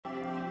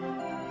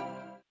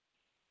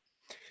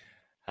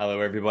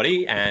Hello,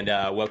 everybody, and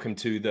welcome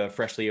to the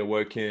Freshly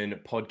Awoken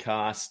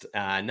podcast,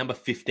 number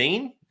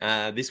 15.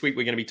 This week,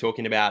 we're going to be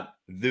talking about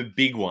the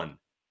big one,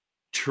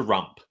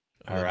 Trump.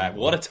 All right,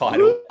 what a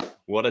title.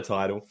 What a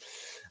title.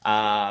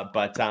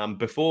 But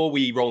before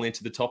we roll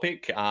into the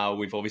topic,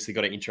 we've obviously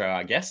got to intro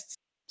our guests.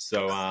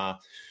 So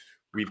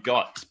we've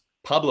got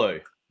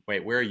Pablo.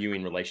 Wait, where are you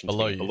in relation to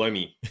me? Below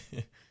me.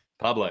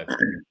 Pablo,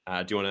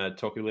 do you want to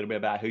talk a little bit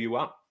about who you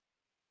are?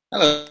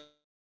 Hello,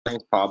 my name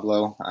is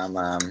Pablo. I'm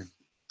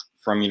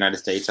from the United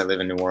States. I live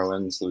in New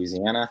Orleans,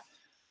 Louisiana.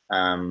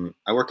 I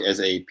work as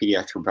a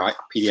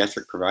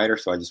pediatric provider,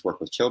 so I just work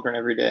with children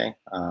every day.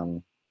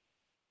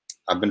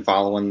 I've been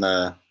following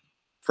the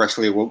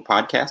Freshly Awoke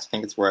podcast. I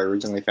think it's where I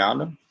originally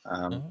found them.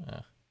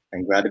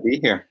 I'm glad to be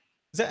here.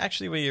 Is that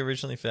actually where you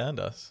originally found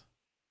us?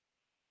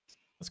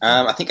 Cool.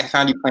 I think I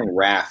found you playing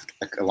Raft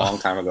a long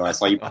time ago. I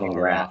saw you playing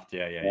Raft.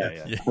 Yeah.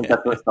 I think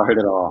that's what started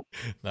it all.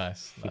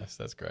 Nice.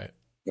 That's great.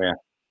 Yeah.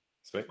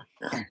 Sweet.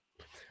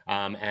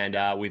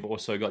 And we've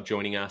also got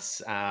joining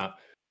us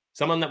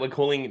someone that we're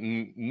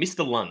calling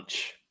Mr.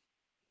 Lunch.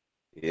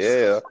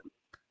 Yeah.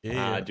 Do you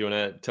want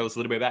to tell us a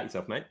little bit about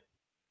yourself, mate?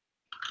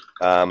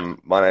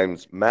 My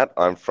name's Matt.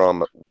 I'm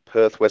from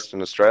Perth,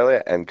 Western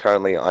Australia, and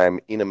currently I am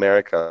in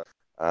America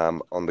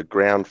on the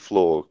ground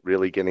floor,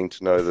 really getting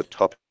to know the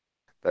topic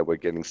that we're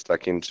getting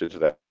stuck into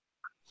today.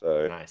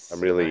 So nice.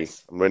 I'm really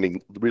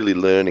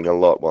learning a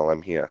lot while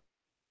I'm here.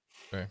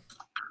 Okay.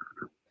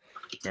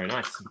 Very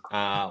nice.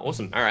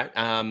 Awesome. All right.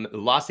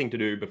 Last thing to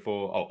do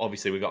before,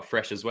 obviously we've got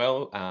Fresh as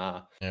well.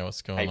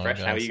 What's going on? Hey, Fresh,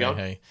 guys? how are you going?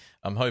 Hey,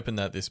 I'm hoping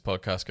that this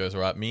podcast goes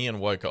all right. Me and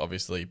Woke are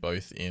obviously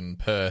both in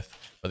Perth,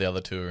 but the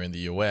other two are in the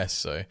US.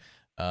 So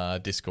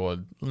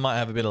Discord might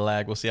have a bit of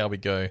lag. We'll see how we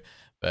go.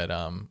 But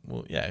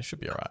it should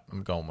be all right.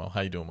 I'm going well.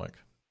 How you doing, Woke?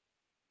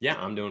 Yeah,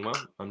 I'm doing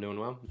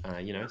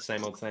well.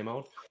 Same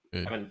old.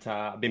 Good.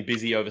 I've been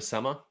busy over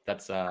summer.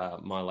 That's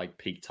my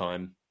peak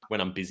time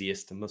when I'm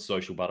busiest. I'm a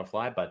social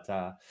butterfly, but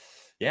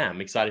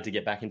I'm excited to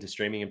get back into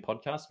streaming and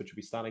podcasts, which will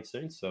be starting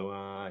soon. So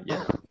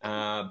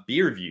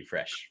beer review,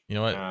 Fresh. You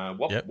know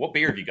what? What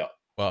beer have you got?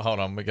 Well, hold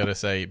on. We got to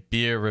say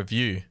beer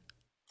review.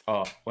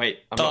 Oh wait,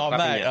 I'm not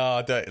mate!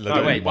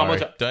 Don't wait. One more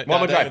time. Don't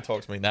even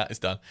talk to me. Nah, it's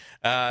done.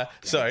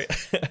 So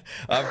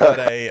I've got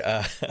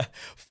a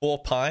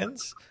Four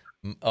Pines.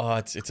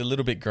 It's a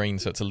little bit green,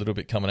 so it's a little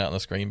bit coming out on the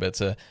screen, but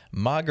it's a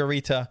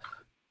Margarita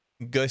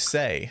Gose.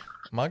 I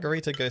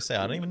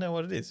don't even know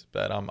what it is,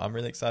 but I'm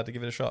really excited to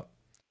give it a shot.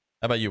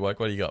 How about you, Woke?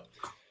 What do you got?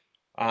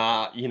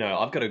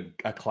 I've got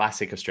a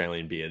classic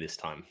Australian beer this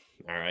time.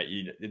 All right,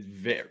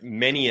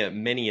 many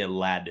a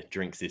lad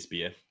drinks this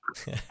beer.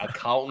 A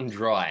Carlton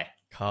Dry.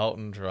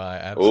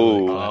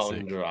 Absolutely classic.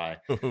 Carlton Dry.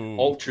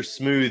 Ultra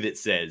smooth, it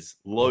says.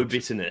 Low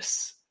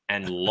bitterness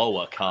and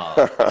lower carb.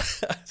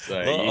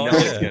 So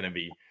it's going to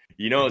be.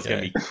 You know it's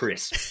going to be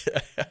crisp.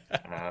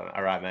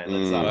 All right, mate.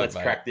 Let's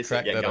crack this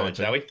and get going,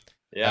 shall we?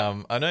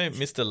 Yeah. I know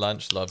Mr.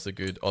 Lunch loves a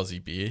good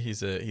Aussie beer.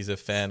 He's a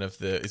fan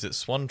of is it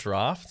Swan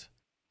Draft,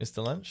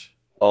 Mr. Lunch?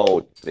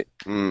 Oh,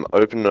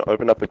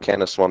 open up a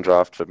can of Swan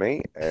Draft for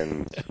me,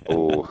 and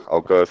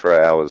I'll go for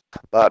hours.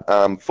 But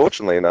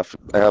fortunately enough,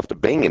 after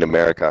being in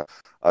America,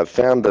 I've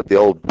found that the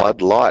old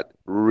Bud Light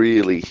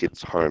really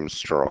hits home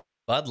strong.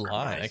 Bud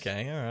Light, Nice.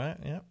 Okay, all right,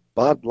 yeah.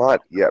 Bud Light,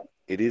 yep,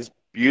 it is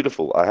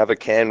beautiful. I have a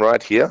can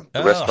right here.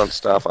 The restaurant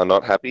staff are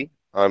not happy.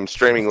 I'm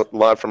streaming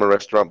live from a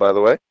restaurant, by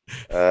the way.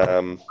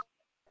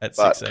 At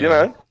but 6 you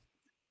know,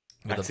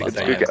 At 6 it's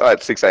a.m. good.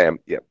 At 6 a.m.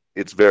 Yep,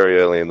 it's very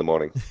early in the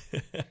morning.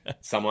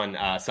 Someone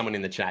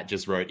in the chat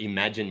just wrote,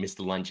 "Imagine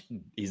Mr. Lunch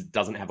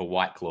doesn't have a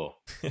White Claw,"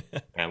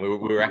 and we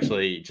were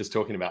actually just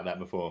talking about that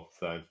before.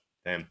 So,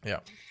 damn.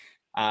 Yeah.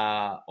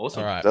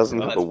 Awesome. All right. Doesn't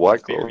have a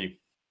White Claw.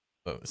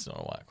 Oh, it's not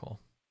a White Claw.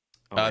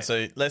 Okay.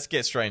 So let's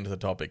get straight into the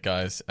topic,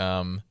 guys.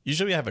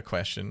 Usually we have a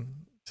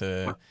question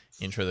to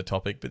intro the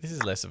topic, but this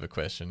is less of a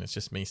question. It's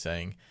just me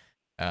saying,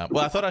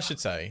 I thought I should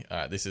say, all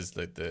right, this is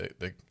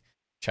the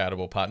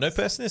charitable part. No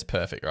person is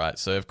perfect, right?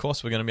 So of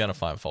course we're going to be able to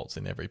find faults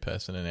in every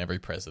person and every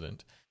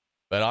president.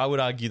 But I would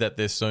argue that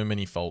there's so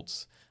many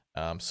faults,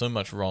 so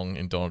much wrong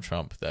in Donald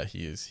Trump that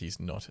he's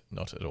not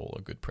at all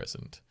a good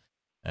president.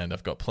 And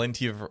I've got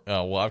plenty of,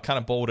 I've kind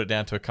of boiled it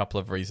down to a couple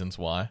of reasons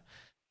why,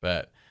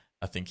 but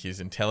I think his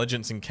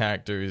intelligence and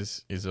character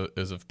is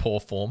of poor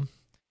form,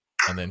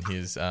 and then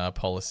his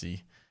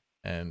policy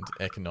and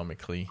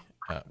economically.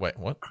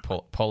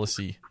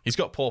 Policy. He's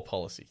got poor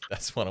policy.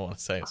 That's what I want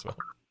to say as well.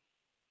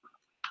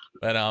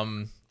 But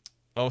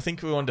I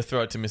think we wanted to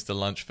throw it to Mr.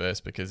 Lunch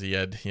first because he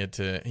had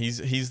to.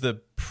 He's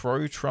the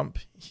pro-Trump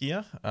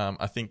here.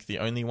 I think the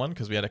only one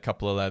because we had a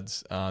couple of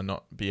lads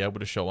not be able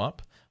to show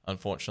up,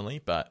 unfortunately.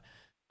 But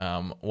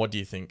what do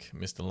you think,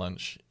 Mr.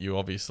 Lunch? You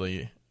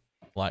obviously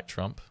like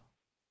Trump.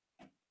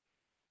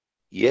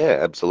 Yeah,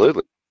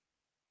 absolutely.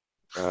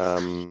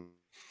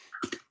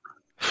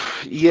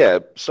 Yeah,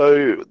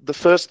 so the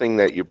first thing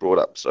that you brought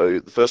up, so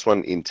the first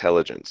one,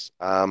 intelligence.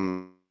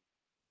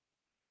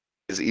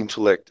 Is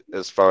intellect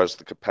as far as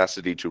the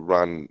capacity to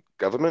run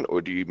government,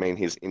 or do you mean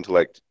his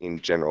intellect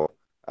in general?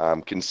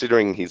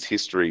 Considering his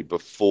history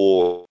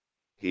before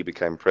he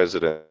became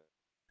president,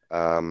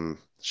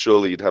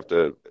 surely you'd have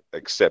to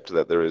accept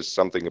that there is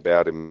something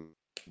about him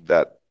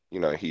that,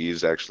 he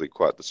is actually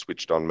quite the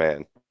switched on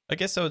man. I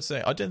guess I would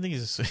say I don't think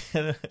he's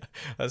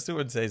I still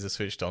wouldn't say he's a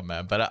switched on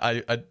man, but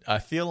I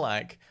feel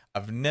like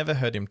I've never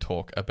heard him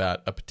talk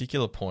about a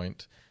particular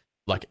point,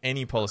 like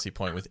any policy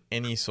point, with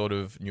any sort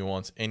of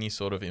nuance, any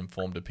sort of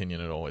informed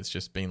opinion at all. It's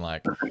just been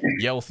like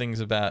yell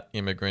things about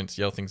immigrants,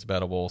 yell things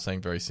about a wall,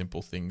 saying very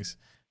simple things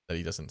that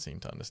he doesn't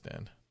seem to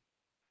understand.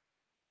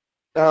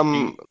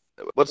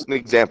 What's an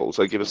example?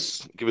 So give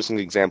us an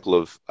example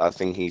of a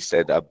thing he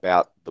said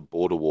about the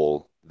border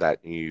wall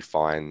that you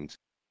find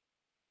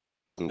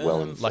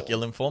like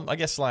ill-informed. I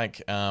guess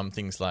like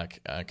things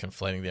like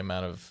conflating the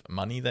amount of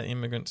money that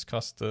immigrants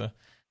cost the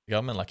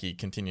government. Like he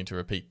continued to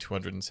repeat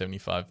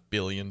 $275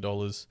 billion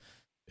is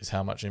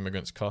how much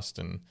immigrants cost,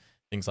 and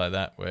things like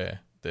that, where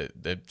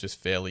they're just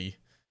fairly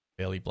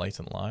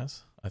blatant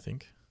lies, I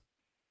think.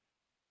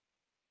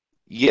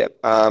 Yeah,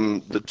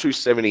 the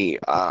 270,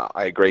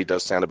 I agree,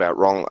 does sound about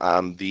wrong.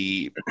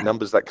 The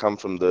numbers that come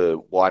from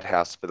the White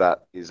House for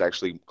that is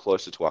actually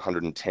closer to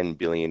 110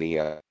 billion a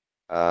year.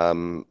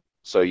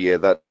 So yeah,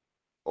 that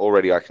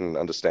already I can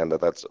understand that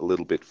that's a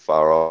little bit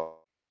far off.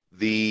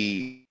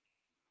 The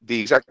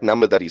exact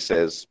number that he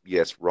says,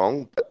 yes,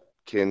 wrong, but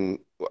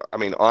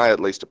I at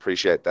least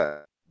appreciate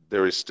that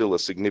there is still a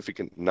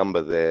significant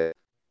number there,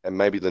 and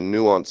maybe the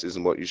nuance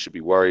isn't what you should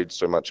be worried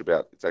so much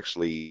about. It's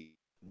actually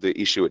the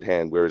issue at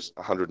hand, whereas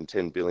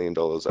 $110 billion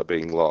are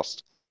being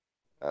lost,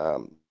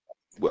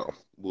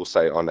 we'll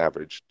say on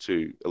average,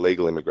 to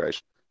illegal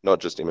immigration,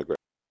 not just immigration.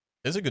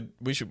 There's a good.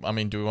 Do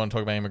we want to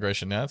talk about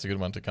immigration now? It's a good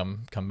one to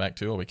come back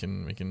to, or we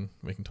can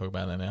talk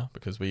about that now,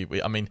 because me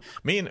and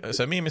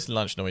Mr.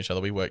 Lunch know each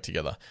other. We work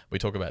together. We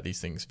talk about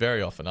these things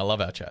very often. I love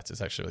our chats.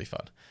 It's actually really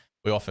fun.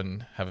 We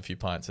often have a few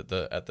pints at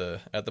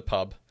the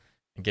pub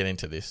and get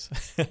into this,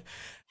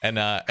 and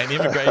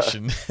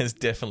immigration has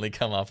definitely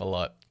come up a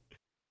lot.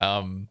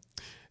 The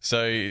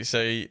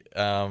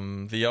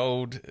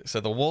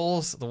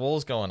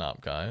wall's going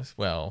up, guys.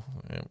 Well,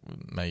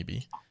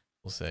 maybe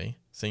we'll see.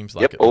 Seems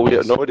like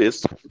it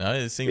is. No,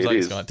 it seems like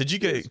it's going. Did you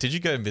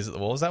go and visit the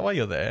wall? Is that why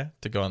you're there,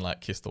 to go and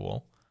like kiss the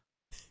wall?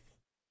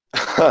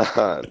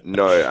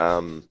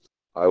 No,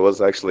 I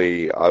was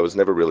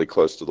never really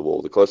close to the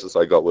wall. The closest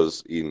I got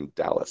was in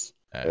Dallas,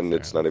 and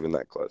it's not even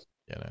that close.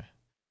 Yeah, no,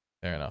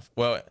 fair enough.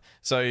 Well,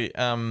 so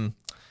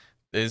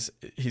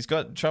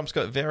Trump's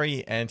got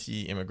very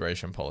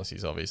anti-immigration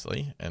policies,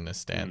 obviously, and a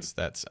stance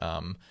that's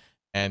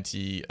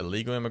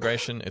anti-illegal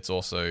immigration. It's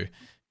also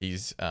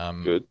he's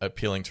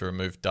appealing to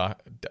remove DACA.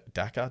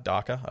 I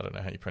don't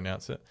know how you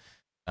pronounce it.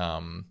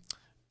 And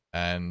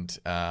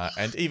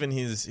even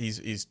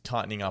he's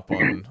tightening up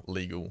on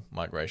legal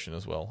migration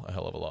as well, a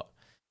hell of a lot.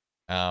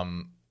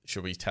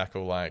 Should we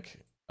tackle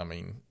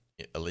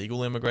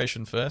illegal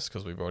immigration first,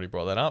 because we've already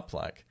brought that up?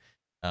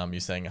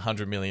 You're saying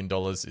 $100 million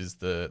is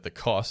the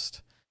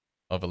cost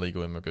of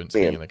illegal immigrants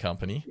being in the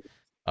company.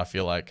 I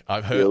feel like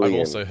I've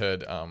also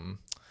heard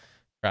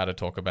Crowder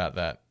talk about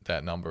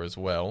that number as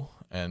well.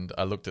 And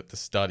I looked at the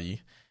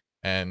study,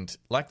 and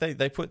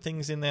they put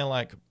things in there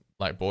like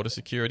border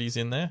securities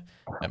in there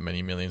at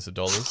many millions of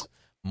dollars.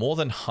 More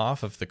than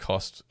half of the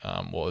cost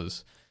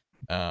was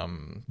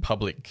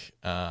public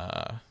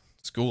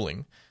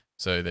schooling.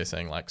 So they're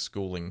saying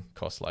schooling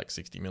costs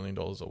 $60 million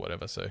or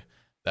whatever. So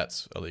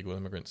that's illegal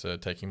immigrants are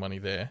taking money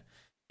there.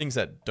 Things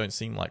that don't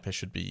seem like they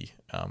should be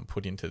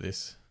put into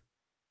this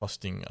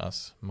costing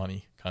us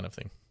money kind of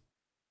thing.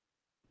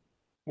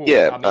 Well,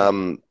 yeah.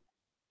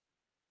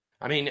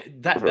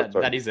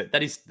 That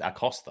is a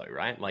cost though,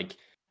 right?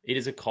 It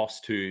is a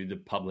cost to the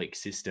public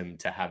system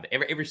to have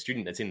every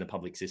student that's in the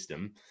public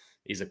system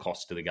is a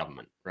cost to the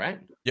government, right?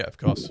 Yeah, of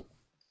course.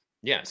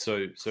 Yeah.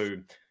 So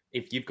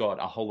if you've got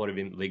a whole lot of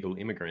illegal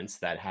immigrants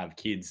that have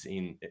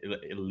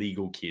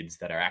illegal kids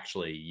that are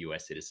actually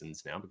US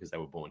citizens now because they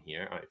were born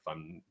here, if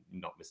I'm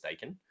not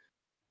mistaken,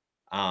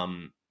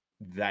 if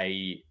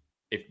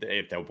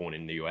they were born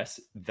in the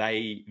US,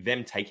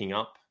 them taking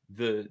up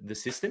the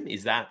system,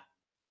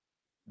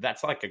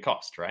 that's like a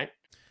cost, right?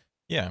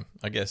 Yeah,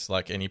 I guess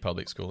any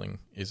public schooling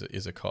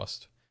is a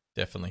cost,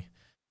 definitely.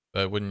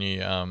 But wouldn't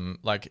you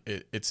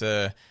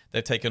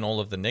they've taken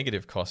all of the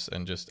negative costs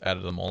and just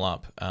added them all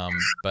up,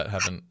 but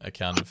haven't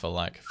accounted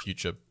for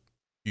future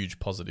huge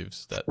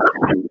positives that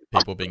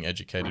people being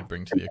educated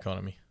bring to the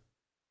economy?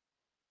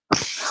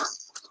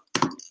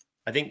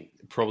 I think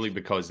probably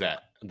because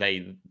that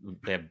they're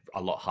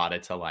a lot harder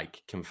to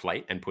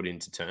conflate and put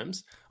into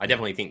terms. I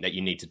definitely think that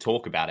you need to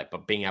talk about it,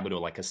 but being able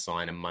to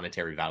assign a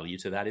monetary value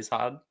to that is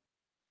hard.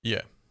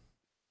 Yeah.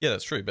 Yeah,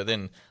 that's true. But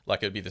then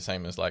it'd be the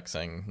same as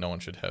saying no one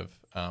should have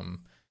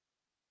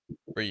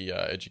free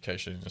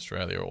education in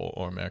Australia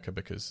or America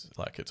because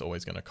it's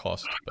always going to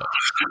cost, but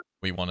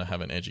we want to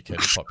have an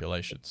educated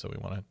population, so we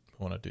want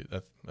to do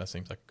that. That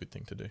seems like a good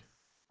thing to do.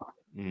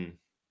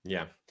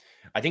 Yeah,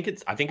 I think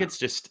it's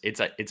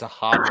a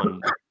hard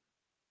one,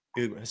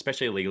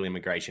 especially illegal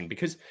immigration,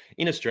 because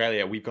in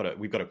Australia we've got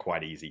it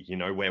quite easy.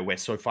 We're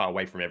so far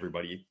away from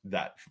everybody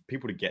that for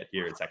people to get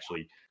here, it's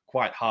actually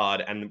quite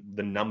hard, and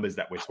the numbers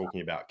that we're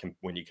talking about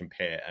when you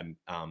compare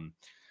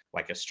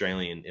like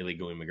Australian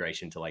illegal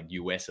immigration to like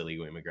US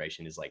illegal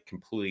immigration is like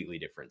completely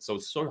different. So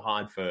it's so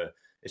hard for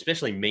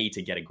especially me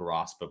to get a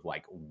grasp of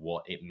like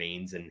what it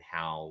means and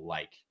how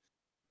like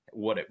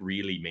what it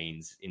really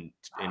means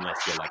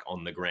unless you're like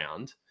on the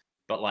ground.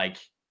 But like,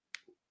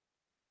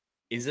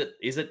 is it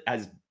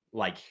as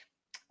like,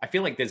 I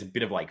feel like there's a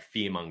bit of like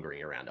fear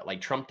mongering around it.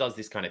 Like Trump does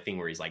this kind of thing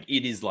where he's like,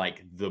 it is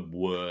like the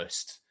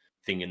worst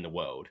thing in the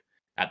world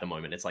at the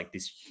moment. It's like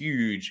this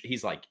huge,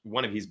 he's like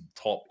one of his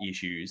top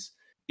issues.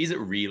 Is it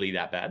really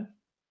that bad?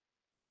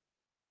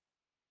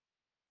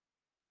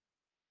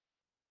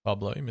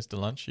 Pablo, Mr.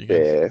 Lunch, you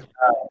Fair.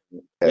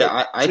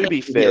 Yeah, I to think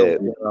be fair,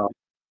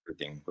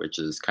 everything, which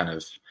is kind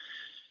of,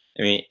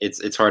 I mean,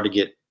 it's hard to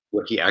get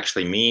what he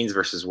actually means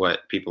versus what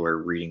people are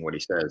reading what he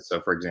says.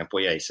 So, for example,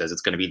 yeah, he says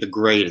it's going to be the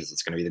greatest,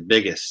 it's going to be the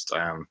biggest.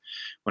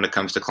 When it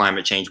comes to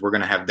climate change, we're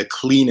going to have the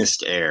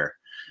cleanest air.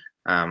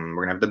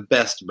 We're going to have the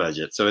best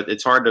budget. So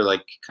it's hard to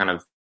like kind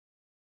of.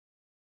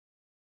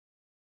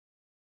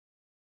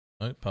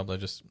 Oh, Pablo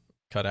just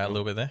cut out a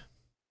little bit there.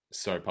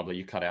 Sorry, Pablo,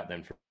 you cut out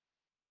then.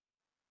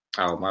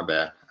 Oh, my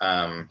bad.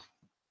 I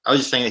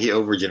was just saying that he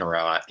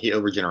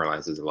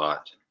overgeneralizes a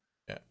lot.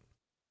 Yeah.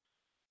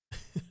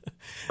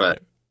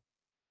 But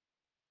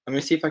let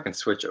me see if I can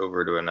switch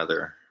over to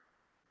another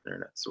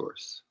internet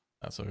source.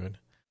 That's all good.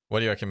 What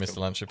do you reckon, Mr.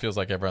 Lunch? It feels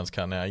like everyone's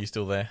cutting out. Are you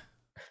still there?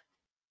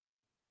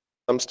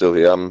 I'm still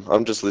here.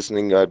 I'm just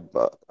listening. I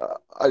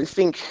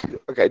think,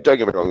 okay, don't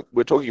get me wrong.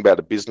 We're talking about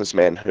a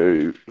businessman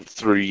who,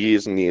 through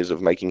years and years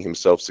of making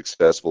himself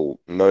successful,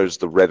 knows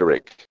the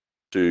rhetoric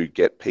to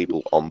get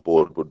people on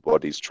board with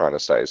what he's trying to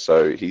say.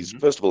 So he's,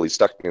 first of all, he's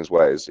stuck in his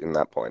ways in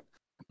that point.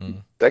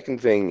 Mm.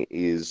 Second thing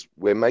is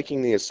we're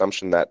making the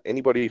assumption that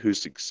anybody who's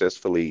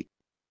successfully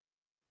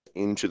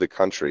into the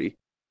country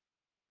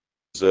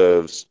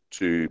deserves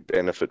to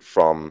benefit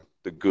from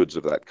the goods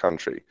of that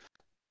country.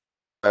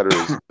 The matter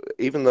is,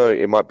 even though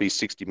it might be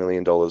 $60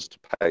 million to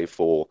pay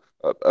for,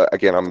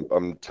 again,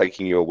 I'm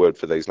taking your word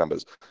for these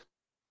numbers,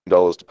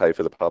 dollars to pay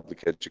for the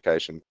public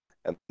education,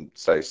 and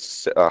say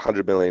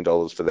 $100 million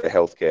for their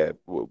healthcare,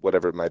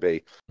 whatever it may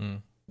be,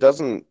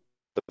 doesn't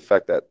the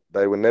fact that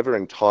they were never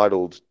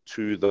entitled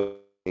to the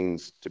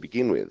things to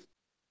begin with.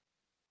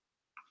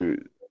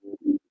 To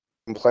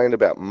complain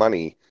about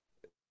money,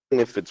 even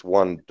if it's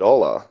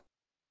 $1,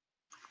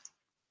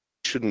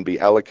 shouldn't be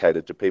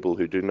allocated to people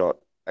who do not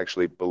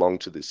actually belong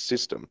to this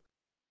system.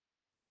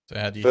 So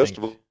how do you First think?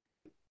 of all,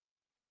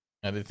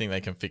 How do you think they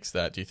can fix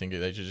that? Do you think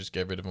they should just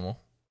get rid of them all?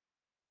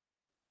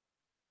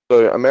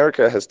 so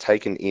America has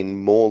taken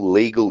in more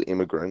legal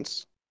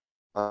immigrants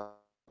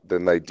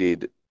than they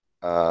did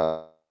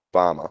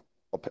Obama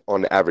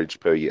on average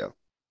per year.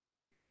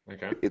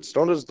 Okay. It's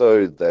not as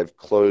though they've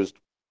closed,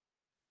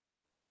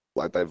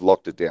 like they've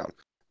locked it down.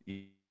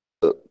 You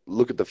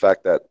look at the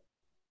fact that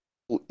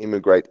people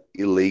immigrate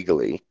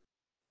illegally.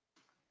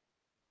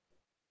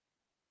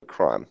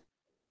 Crime.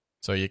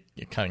 So you're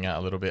cutting out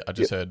a little bit. I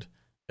just heard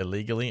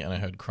illegally and I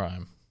heard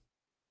crime.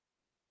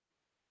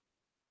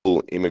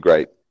 People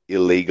immigrate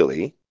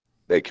illegally.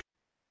 They Did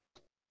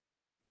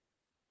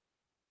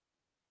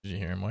you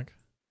hear him, Mike?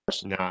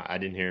 No, I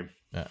didn't hear him.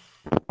 Yeah.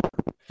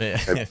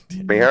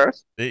 me,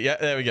 Harris. Yeah,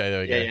 there we go.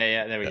 There we go.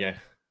 Yeah. There we go.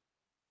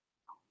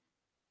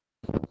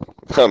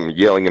 I'm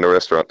yelling in a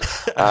restaurant.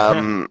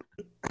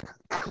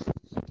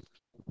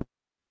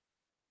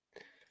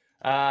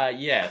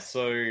 Yeah.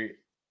 So,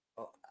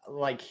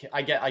 like,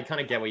 I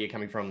kind of get where you're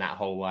coming from. That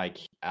whole like,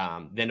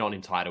 they're not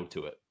entitled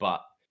to it,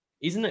 but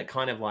isn't it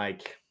kind of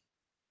like,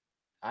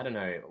 I don't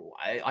know.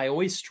 I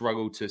always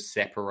struggle to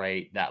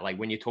separate that, like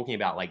when you're talking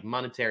about like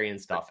monetary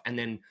and stuff, and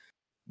then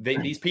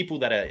these people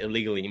that are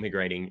illegally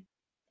immigrating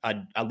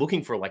are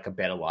looking for like a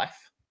better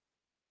life,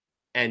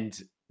 and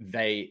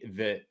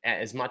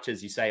as much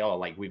as you say, oh,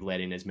 like we've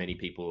let in as many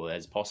people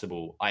as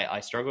possible, I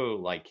struggle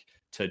like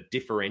to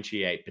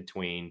differentiate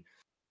between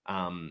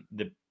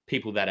the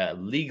people that are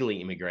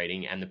legally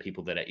immigrating and the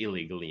people that are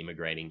illegally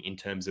immigrating in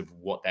terms of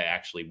what they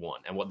actually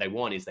want. And what they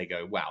want is they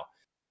go, wow,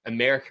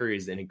 America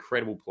is an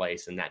incredible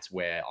place, and that's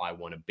where I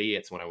want to be.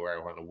 It's where I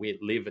want to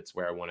live. It's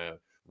where I want to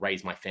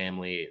raise my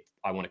family.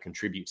 I want to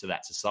contribute to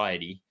that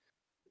society.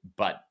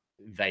 But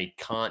they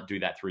can't do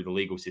that through the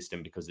legal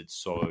system because it's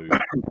so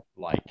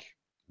like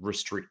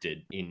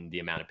restricted in the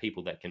amount of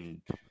people that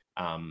can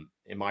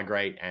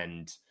immigrate.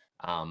 And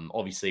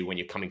obviously when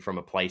you're coming from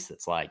a place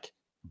that's like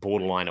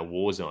borderline a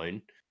war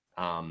zone,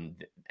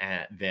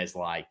 there's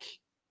like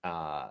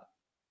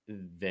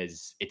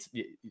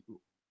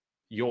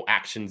your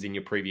actions in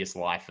your previous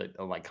life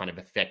are like kind of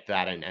affect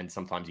that, and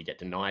sometimes you get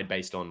denied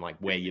based on like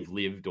where you've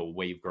lived or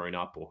where you've grown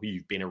up or who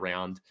you've been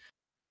around.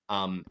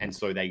 And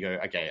so they go,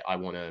 okay,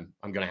 I'm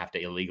gonna have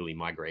to illegally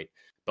migrate.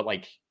 But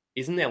like,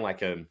 isn't there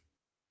like a,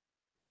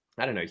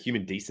 I don't know,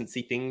 human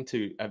decency thing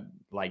to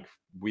like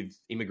with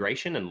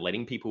immigration and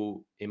letting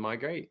people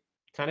immigrate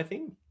kind of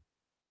thing?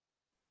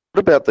 What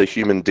about the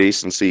human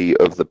decency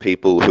of the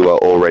people who are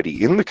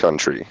already in the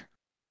country?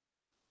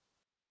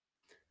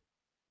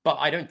 But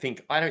I don't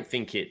think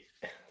it,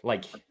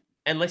 like,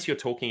 unless you're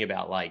talking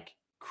about like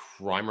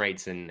crime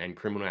rates and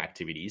criminal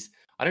activities,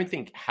 I don't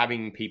think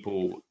having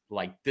people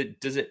like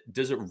does it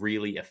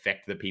really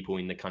affect the people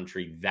in the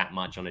country that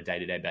much on a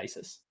day-to-day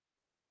basis?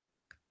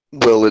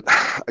 Well,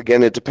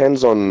 it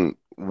depends on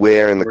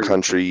where in the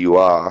country you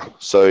are.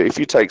 So if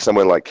you take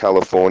somewhere like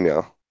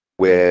California,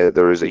 where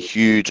there is a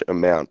huge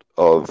amount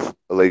of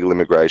illegal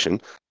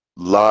immigration,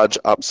 large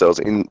upsells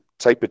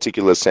take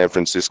particular San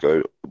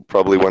Francisco,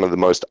 probably one of the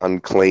most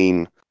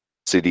unclean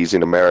cities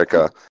in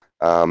America,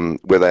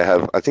 where they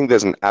have, I think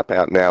there's an app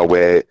out now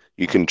where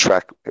you can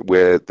track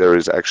where there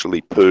is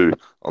actually poo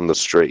on the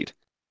street.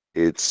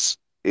 It's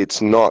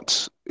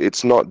not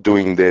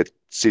doing their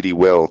city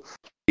well,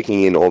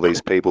 taking in all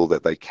these people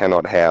that they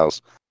cannot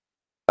house.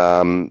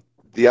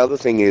 The other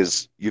thing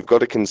is you've got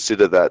to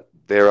consider that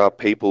there are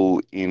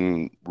people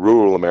in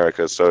rural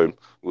America, so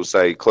we'll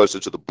say closer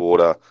to the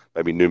border,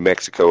 maybe New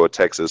Mexico or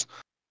Texas.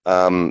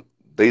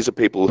 These are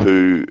people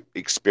who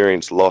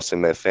experience loss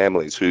in their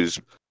families, who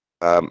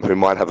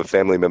might have a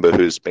family member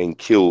who's been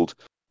killed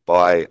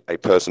by a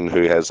person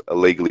who has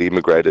illegally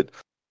immigrated.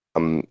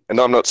 And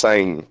I'm not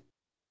saying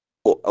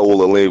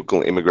all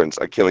illegal immigrants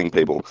are killing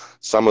people.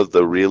 Some of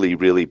the really,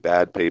 really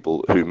bad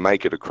people who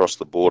make it across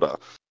the border,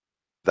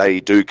 they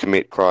do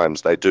commit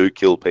crimes. They do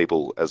kill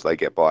people as they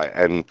get by.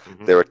 And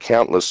there are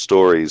countless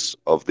stories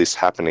of this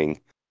happening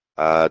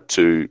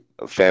to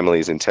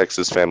families in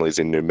Texas, families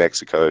in New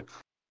Mexico.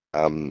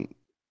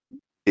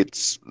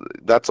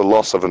 That's a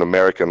loss of an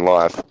American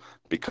life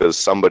because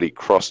somebody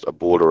crossed a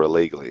border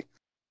illegally.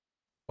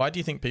 Why do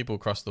you think people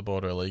cross the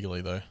border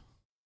illegally, though?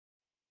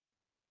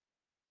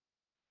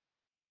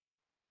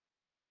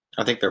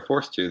 I think they're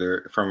forced to.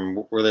 They're from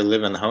where they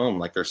live in the home.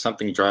 Like there's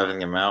something driving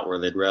them out where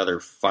they'd rather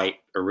fight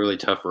a really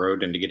tough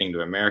road into getting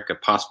to America,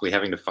 possibly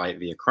having to fight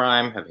via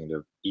crime, having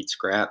to eat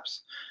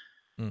scraps.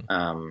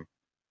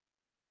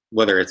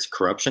 Whether it's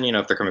corruption,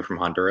 if they're coming from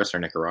Honduras or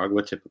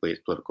Nicaragua, typically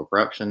it's political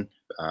corruption.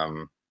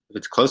 If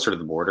it's closer to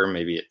the border,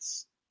 maybe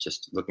it's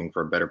just looking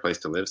for a better place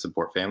to live,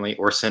 support family,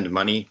 or send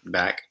money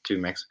back to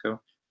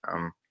Mexico.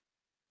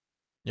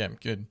 Yeah,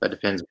 good. That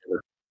depends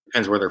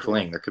where they're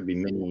fleeing. There could be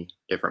many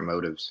different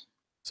motives.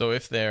 So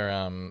if they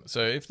want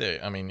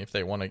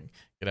to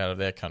get out of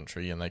their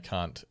country and they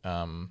can't,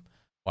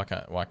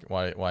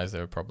 why is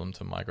there a problem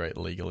to migrate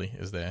legally?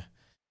 Is it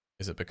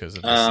because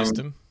of the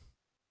system?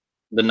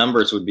 The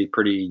numbers would be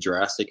pretty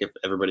drastic if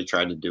everybody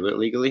tried to do it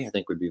legally. I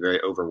think we'd be very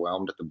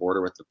overwhelmed at the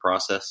border with the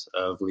process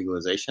of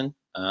legalization.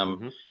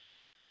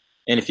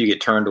 And if you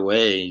get turned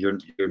away,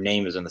 your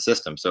name is in the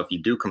system. So if you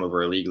do come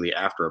over illegally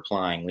after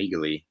applying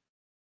legally,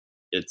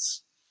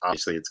 it's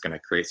going to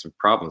create some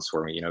problems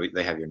for me.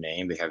 They have your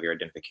name, they have your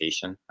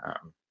identification.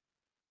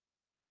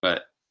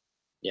 But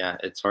yeah,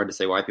 it's hard to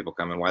say why people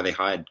come and why they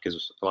hide,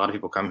 because a lot of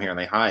people come here and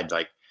they hide.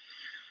 Like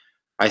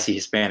I see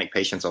Hispanic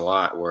patients a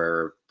lot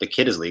where the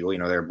kid is legal,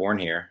 they're born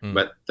here,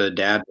 but the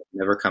dad will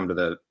never come to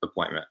the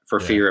appointment for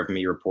fear of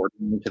me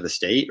reporting to the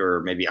state, or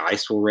maybe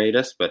ICE will raid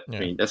us. But I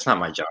mean, that's not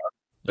my job.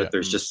 But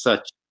there's just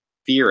such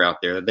fear out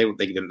there that they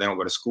don't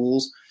go to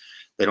schools,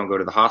 they don't go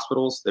to the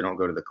hospitals, they don't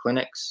go to the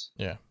clinics.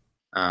 Yeah.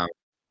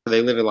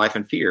 They live a life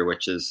in fear,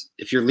 which is,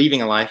 if you're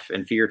leaving a life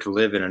in fear to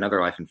live in another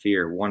life in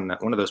fear, one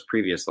of those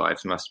previous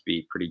lives must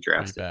be pretty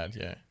drastic. Pretty bad,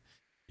 yeah.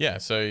 Yeah,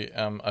 so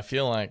I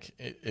feel like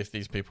if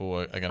these people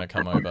are going to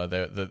come over,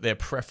 their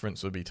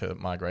preference would be to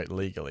migrate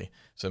legally.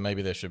 So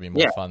maybe there should be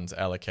more funds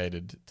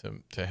allocated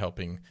to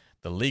helping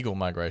the legal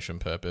migration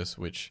purpose,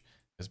 which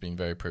has been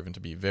proven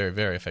to be very,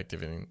 very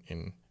effective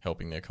in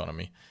helping the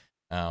economy,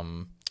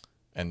 and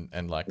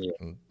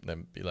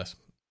then be less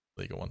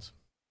legal ones.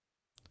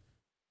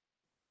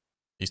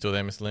 You still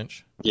there, Mr.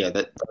 Lynch? Yeah.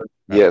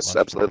 Yes,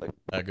 absolutely.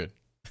 Good.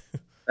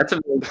 That's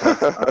a very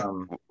tough,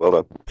 well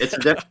done. It's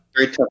definitely a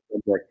very tough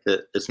subject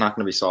that it's not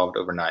going to be solved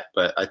overnight.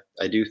 But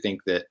I do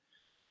think that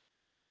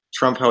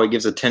Trump, how he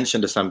gives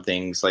attention to some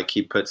things, like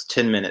he puts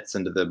 10 minutes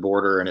into the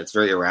border, and it's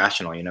very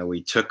irrational.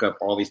 We took up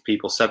all these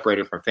people,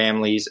 separated from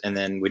families, and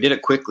then we did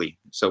it quickly.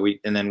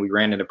 Then we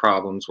ran into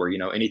problems where,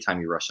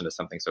 anytime you rush into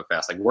something so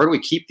fast, like where do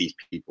we keep these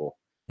people?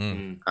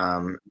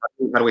 How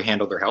do we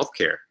handle their health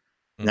care?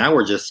 Now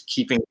we're just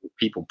keeping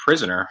people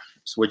prisoner,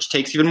 which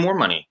takes even more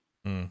money.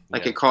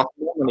 It costs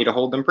more money to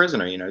hold them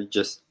prisoner,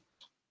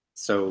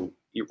 so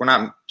we're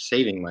not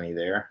saving money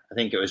there. I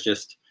think it was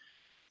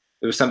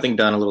something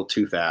done a little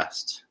too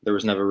fast. There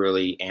was never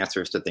really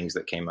answers to things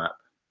that came up.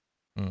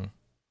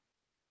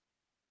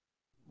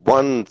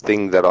 One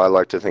thing that I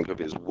like to think of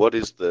is what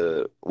is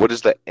the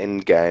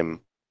end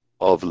game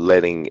of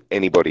letting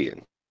anybody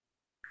in?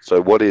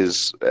 So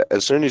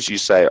as soon as you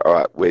say, all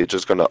right, we're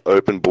just going to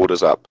open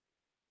borders up,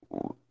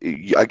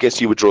 I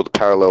guess you would draw the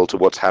parallel to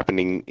what's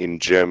happening in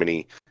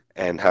Germany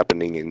and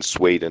happening in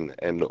Sweden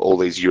and all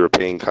these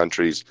European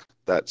countries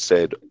that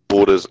said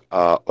borders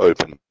are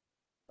open.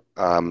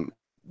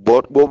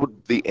 What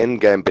would the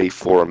end game be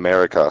for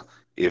America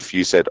if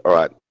you said, all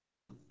right,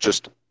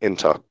 just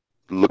enter,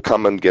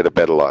 come and get a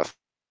better life?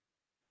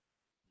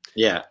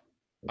 Yeah,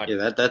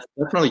 that's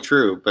definitely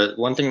true. But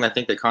one thing I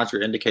think that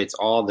contraindicates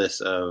all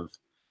this of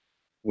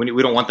we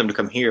don't want them to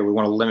come here. We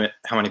want to limit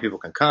how many people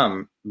can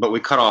come, but we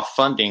cut off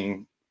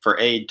funding for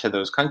aid to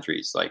those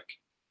countries. Like,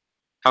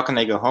 how can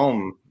they go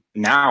home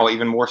now,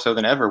 even more so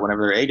than ever,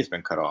 whenever their aid has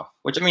been cut off?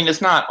 Which, I mean,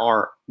 it's not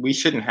we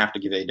shouldn't have to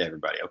give aid to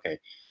everybody. Okay.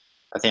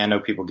 I know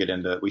people get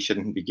into, we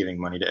shouldn't be giving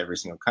money to every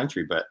single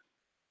country, but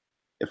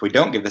if we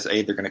don't give this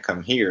aid, they're going to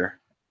come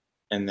here.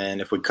 And then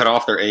if we cut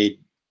off their aid,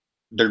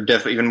 they're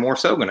definitely even more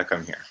so going to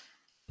come here.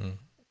 Mm.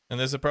 And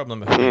there's a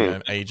problem with having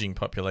an aging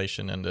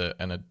population and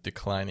a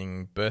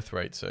declining birth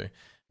rate. So,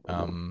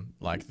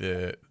 like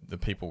the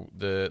people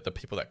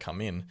that come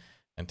in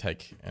and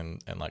take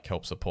and like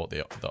help support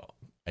the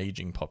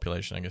aging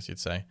population, I guess you'd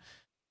say,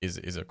 is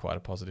quite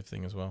a positive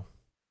thing as well.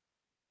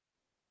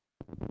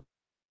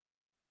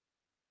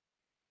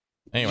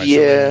 Anyway,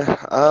 yeah,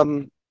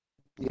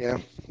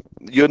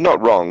 you're not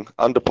wrong.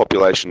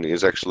 Underpopulation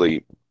is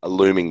actually a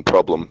looming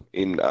problem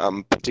in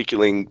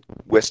particularly in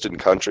Western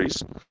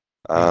countries.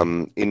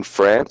 In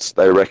France,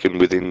 they reckon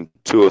within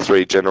 2 or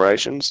 3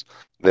 generations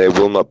there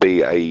will not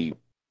be a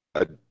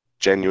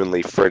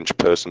genuinely French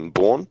person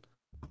born,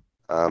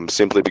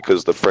 simply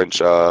because the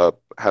French are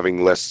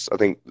having less, I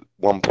think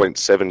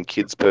 1.7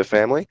 kids per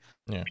family,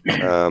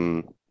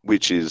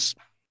 which is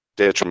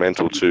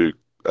detrimental to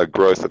a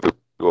growth of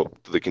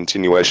the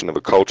continuation of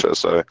a culture.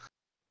 So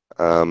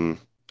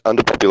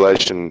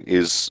underpopulation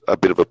is a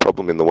bit of a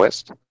problem in the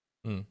West.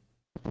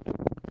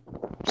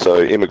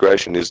 So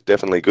immigration is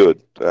definitely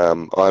good.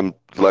 I'm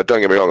like, don't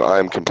get me wrong, I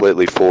am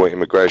completely for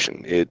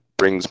immigration. It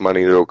brings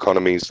money to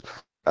economies.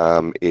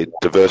 It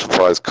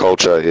diversifies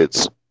culture.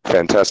 It's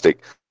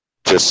fantastic.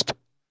 Just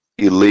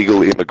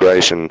illegal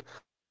immigration,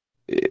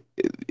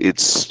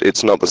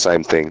 it's not the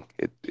same thing.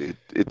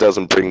 It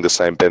doesn't bring the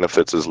same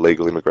benefits as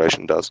legal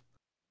immigration does.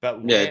 But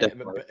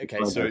okay,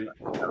 so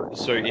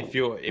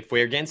if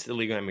we're against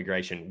illegal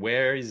immigration,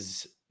 where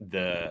is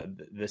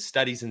the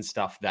studies and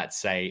stuff that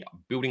say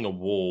building a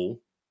wall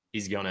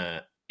is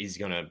gonna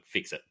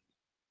fix it?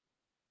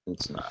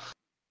 It's not.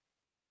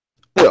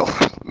 Well,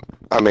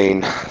 I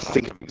mean,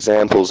 think of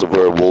examples of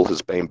where a wall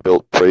has been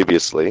built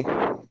previously.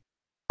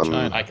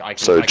 I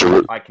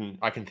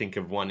can think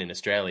of one in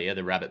Australia,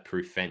 the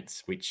rabbit-proof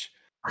fence, which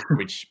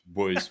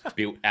was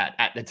built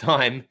at the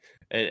time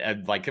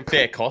at like a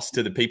fair cost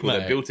to the people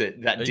that built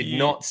it. That did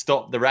not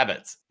stop the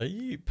rabbits. Are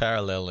you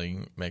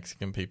paralleling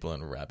Mexican people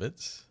and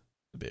rabbits?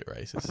 A bit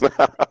racist.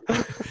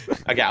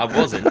 Okay, I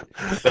wasn't,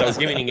 but I was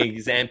giving an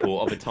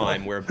example of a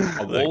time where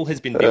a wall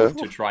has been built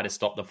to try to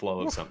stop the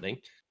flow of something.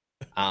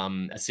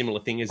 A similar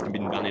thing has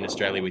been done in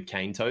Australia with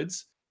cane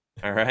toads.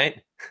 All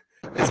right.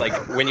 It's like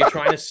when you're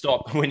trying to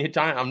stop,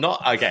 I'm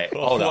not, okay,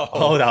 hold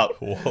up.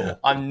 Whoa.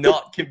 I'm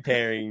not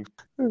comparing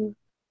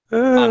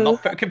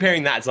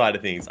that side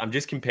of things. I'm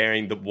just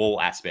comparing the wall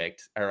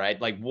aspect. All right.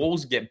 Like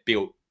walls get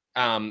built.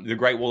 The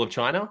Great Wall of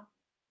China.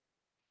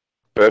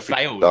 Perfect.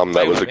 Failed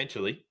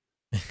eventually.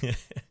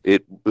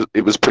 It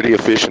was pretty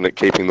efficient at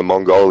keeping the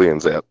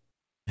Mongolians out.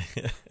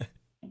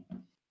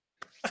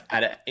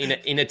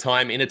 In a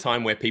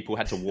time where people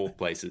had to walk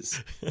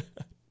places.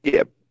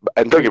 Yeah,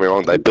 and don't get me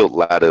wrong, they built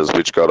ladders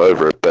which got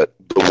over it, but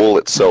the wall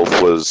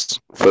itself was,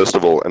 first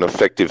of all, an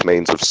effective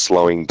means of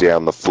slowing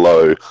down the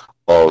flow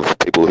of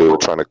people who were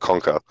trying to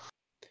conquer.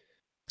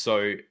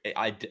 So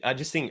I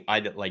just think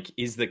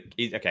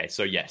okay.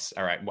 So yes,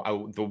 all right.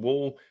 The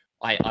wall,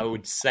 I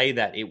would say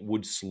that it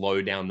would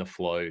slow down the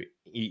flow,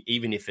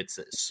 even if it's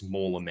a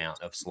small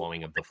amount of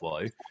slowing of the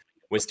flow.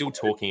 We're still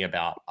talking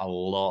about a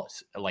lot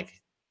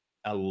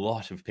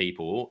of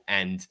people,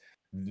 and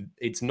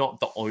it's not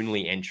the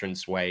only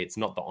entrance way. It's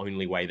not the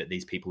only way that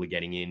these people are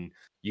getting in.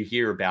 You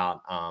hear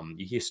about,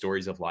 you hear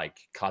stories of like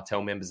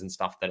cartel members and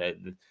stuff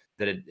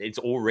it's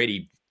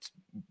already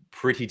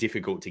pretty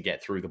difficult to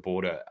get through the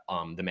border,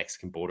 the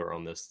Mexican border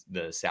on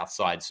the south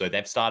side. So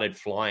they've started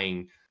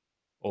flying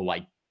or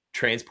like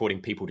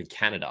transporting people to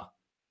Canada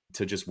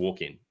to just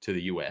walk in to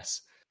the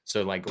US.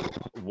 So like,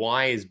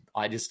 I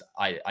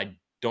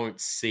don't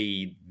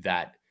see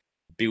that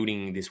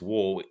building this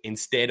wall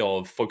instead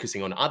of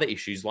focusing on other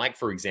issues, like,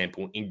 for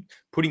example, in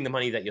putting the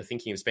money that you're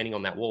thinking of spending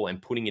on that wall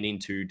and putting it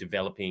into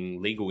developing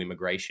legal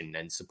immigration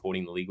and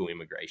supporting the legal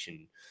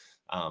immigration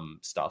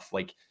stuff.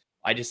 Like,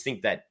 I just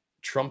think that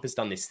Trump has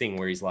done this thing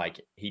where he's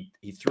like, he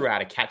threw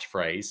out a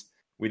catchphrase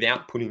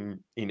without putting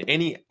in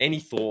any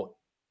thought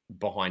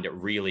behind it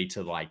really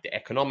to like the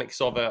economics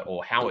of it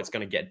or how it's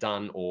going to get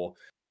done or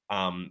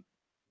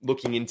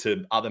looking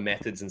into other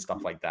methods and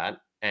stuff like that.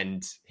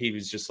 And he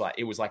was just like,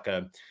 it was like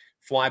a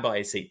fly by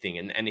a seat thing.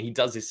 And he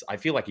does this, I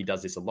feel like he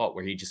does this a lot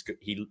where he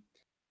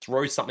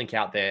throws something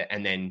out there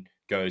and then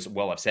goes,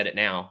 well, I've said it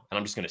now and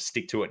I'm just going to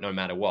stick to it no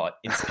matter what.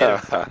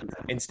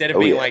 Instead of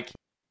being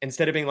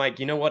like,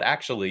 you know what,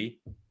 actually,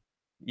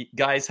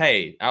 guys,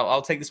 hey,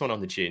 I'll take this one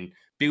on the chin.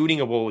 Building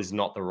a wall is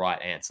not the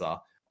right answer.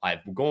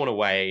 I've gone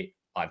away.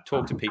 I've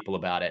talked to people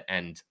about it.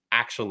 And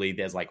actually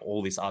there's like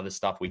all this other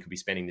stuff we could be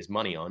spending this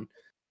money on.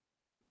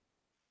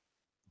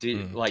 He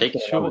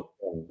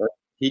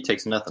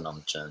takes nothing on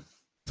the chin.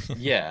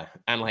 Yeah,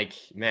 and like,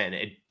 man,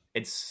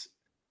 it's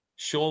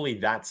surely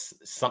that's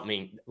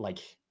something like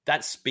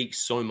that speaks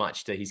so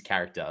much to his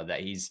character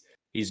that he's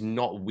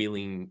not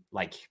willing,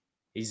 like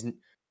he's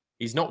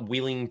not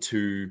willing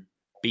to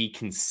be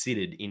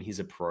considered in his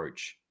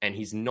approach, and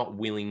he's not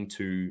willing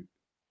to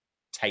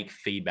take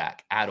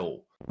feedback at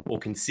all or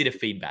consider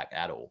feedback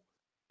at all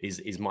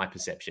is my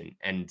perception.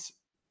 And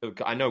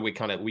look, I know we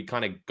kind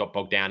of got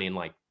bogged down in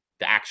like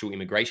the actual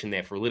immigration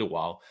there for a little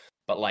while,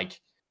 but like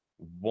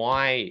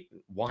why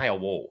a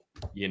wall,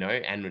 you know?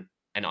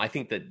 And I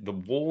think that the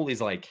wall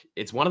is like,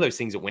 it's one of those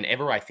things that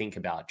whenever I think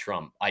about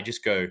Trump, I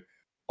just go,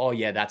 oh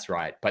yeah, that's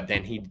right. But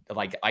then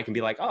I can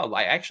be like, oh,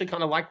 I actually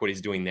kind of like what he's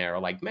doing there, or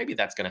like maybe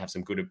that's going to have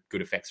some good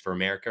effects for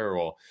America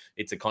or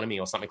its economy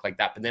or something like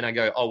that. But then I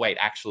go, oh wait,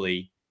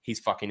 actually he's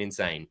fucking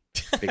insane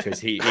because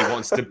he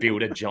wants to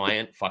build a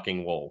giant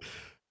fucking wall.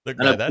 Look,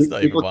 man, that's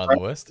not even one of the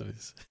worst of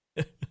his.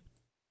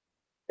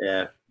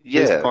 Yeah.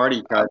 His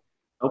party got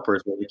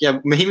helpers. Like, yeah,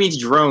 he means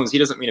drones. He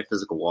doesn't mean a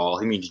physical wall.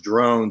 He means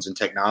drones and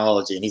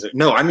technology. And he's like,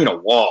 no, I mean a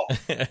wall.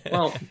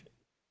 Well,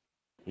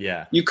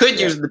 yeah, you could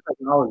use the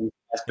technology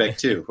aspect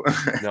too.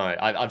 No,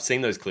 I've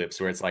seen those clips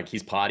where it's like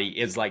his party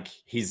is like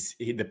his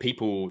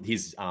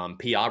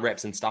PR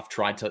reps and stuff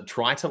try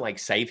to like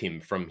save him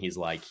from his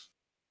like,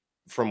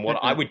 from what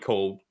I would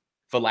call,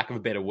 for lack of a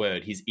better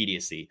word, his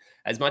idiocy.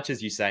 As much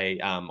as you say,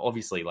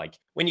 obviously, like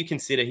when you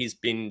consider he's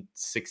been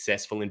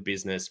successful in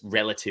business,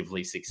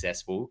 relatively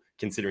successful,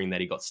 considering that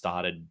he got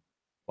started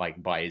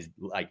like by his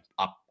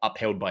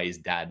upheld by his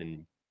dad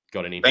and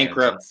got an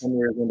bankrupt 10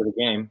 years into the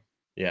game.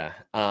 Yeah.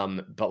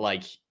 But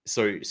like,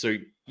 so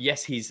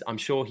yes, I'm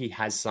sure he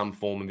has some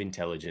form of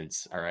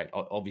intelligence. All right.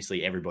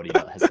 Obviously everybody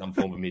has some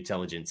form of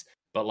intelligence,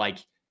 but like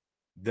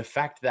the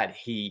fact that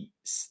he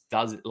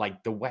does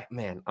like the wet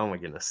man. Oh my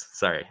goodness.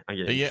 Sorry.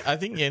 Yeah. I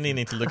think you only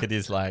need to look at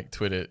his like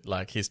Twitter,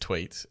 like his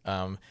tweets.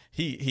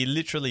 He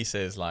literally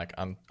says like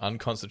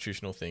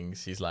unconstitutional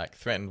things. He's like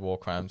threatened war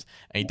crimes,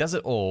 and he does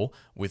it all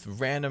with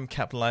random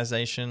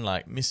capitalization,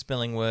 like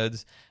misspelling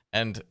words.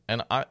 And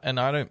I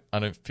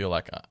don't feel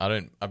like I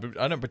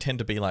don't pretend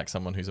to be like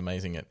someone who's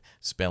amazing at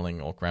spelling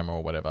or grammar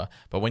or whatever.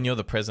 But when you're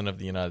the president of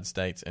the United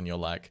States and you're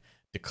like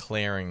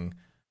declaring,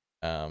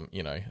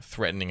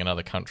 threatening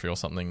another country or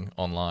something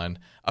online,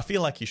 I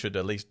feel like you should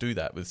at least do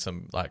that with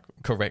some like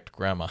correct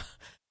grammar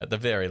at the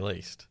very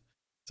least.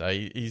 So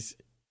he's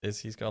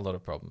got a lot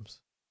of problems.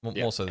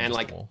 More so than and just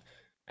like. the wall.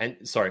 And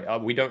sorry,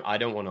 I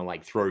don't want to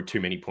like throw too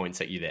many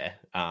points at you there,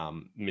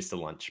 Mr.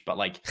 Lunch. But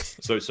like,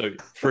 so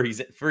for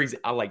his,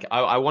 I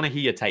want to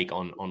hear your take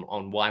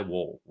on why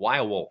wall, why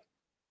a wall,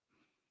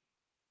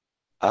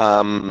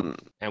 and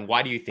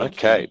why do you think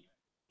he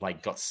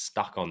like got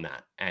stuck on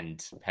that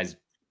and has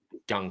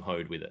gung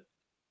hoed with it?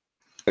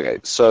 Okay,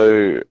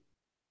 so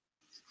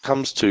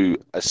comes to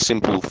a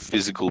simple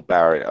physical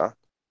barrier,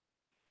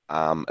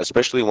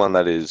 especially one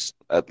that is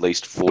at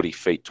least 40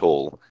 feet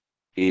tall.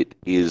 It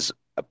is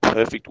a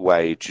perfect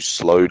way to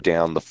slow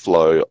down the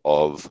flow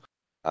of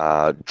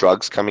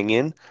drugs coming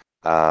in,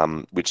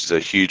 which is a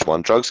huge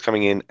one. Drugs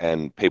coming in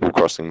and people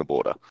crossing the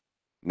border.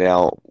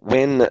 Now,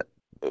 when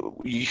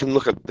you can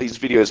look at these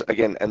videos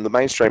again, and the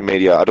mainstream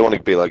media, I don't want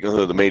to be like,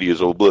 oh, the media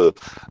is all blur.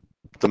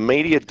 The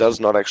media does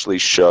not actually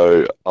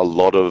show a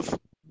lot of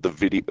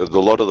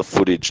the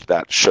footage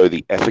that show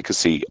the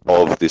efficacy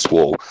of this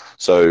wall.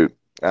 So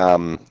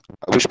I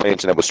wish my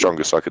internet was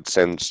stronger so I could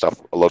send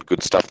a lot of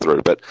good stuff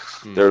through. But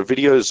there are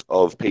videos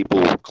of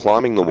people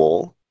climbing the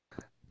wall,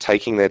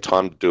 taking their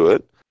time to do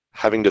it,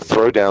 having to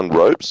throw down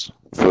ropes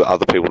for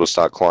other people to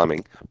start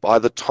climbing. By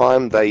the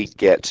time they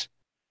get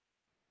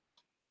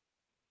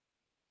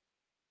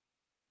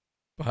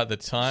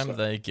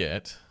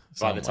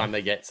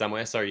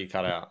somewhere, sorry, you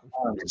cut out.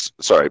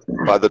 Sorry,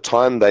 by the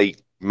time they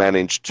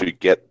manage to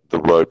get the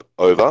rope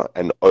over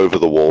and over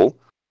the wall,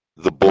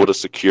 the border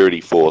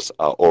security force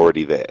are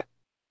already there.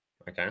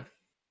 Okay.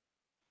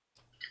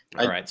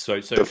 All right. So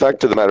the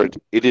fact of the matter,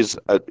 it is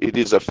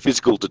a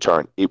physical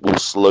deterrent. It will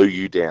slow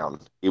you down.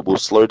 It will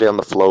slow down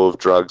the flow of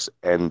drugs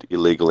and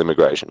illegal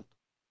immigration.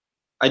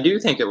 I do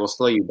think it will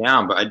slow you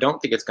down, but I don't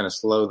think it's going to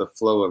slow the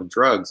flow of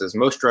drugs, as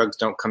most drugs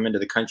don't come into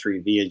the country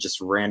via just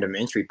random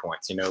entry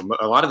points. You know,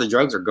 a lot of the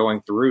drugs are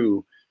going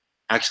through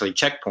actually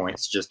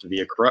checkpoints, just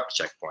via corrupt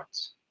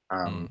checkpoints.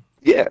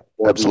 Yeah,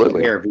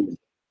 absolutely.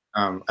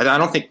 I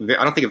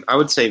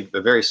would say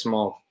a very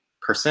small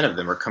 % of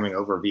them are coming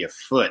over via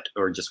foot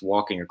or just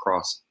walking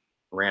across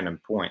random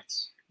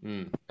points.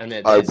 And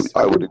I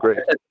would agree.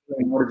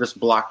 In order to just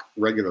block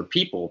regular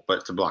people,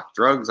 but to block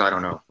drugs, I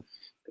don't know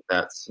if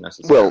that's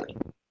necessary. Well,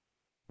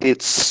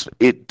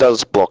 it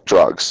does block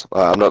drugs.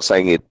 I'm not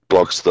saying it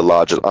blocks the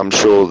largest. I'm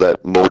sure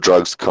that more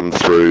drugs come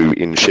through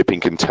in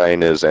shipping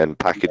containers and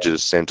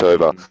packages sent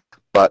over,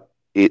 but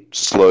it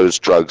slows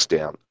drugs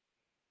down.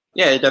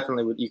 Yeah, it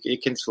definitely would.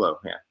 It can slow,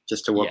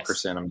 just to what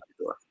 % I'm not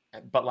sure.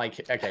 But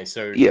like, okay,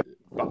 so yeah.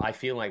 But I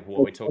feel like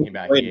what we're talking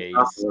about here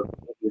is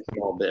a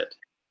small bit.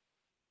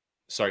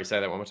 Sorry, say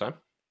that one more time.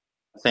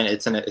 I'm saying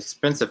it's an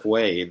expensive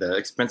way, the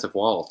expensive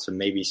wall, to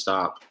maybe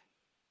stop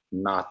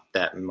not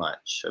that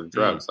much of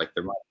drugs. Like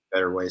there might be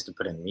better ways to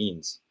put in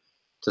means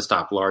to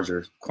stop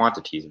larger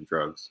quantities of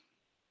drugs.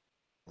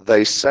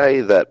 they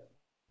say that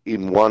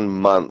in 1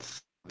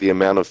 month, the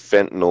amount of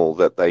fentanyl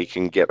that they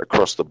can get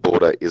across the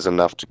border is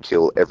enough to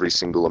kill every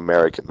single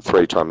American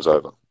 3 times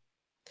over.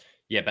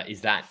 Yeah, but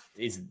is that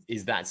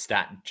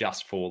stat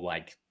just for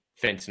like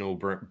fentanyl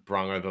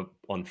brung over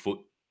on foot?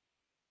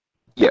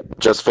 Yeah,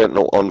 just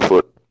fentanyl on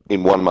foot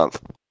in 1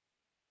 month.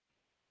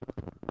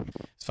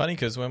 It's funny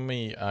because when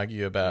we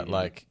argue about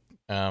like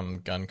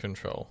gun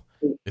control,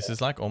 this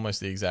is like almost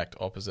the exact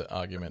opposite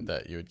argument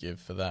that you would give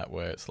for that,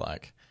 where it's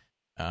like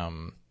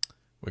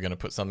we're going to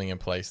put something in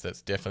place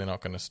that's definitely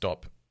not going to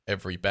stop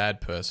every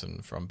bad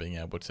person from being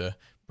able to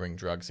bring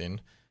drugs in,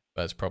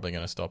 but it's probably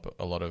going to stop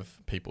a lot of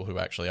people who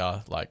actually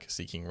are like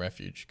seeking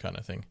refuge kind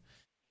of thing.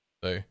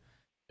 So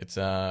it's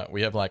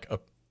we have like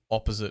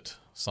opposite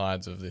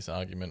sides of this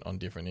argument on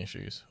different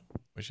issues,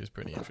 which is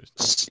pretty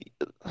interesting.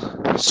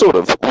 Sort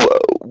of.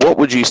 What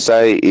would you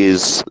say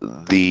is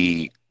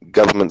the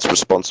government's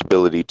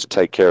responsibility to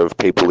take care of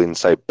people in,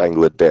 say,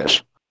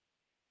 Bangladesh?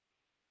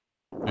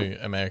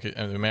 The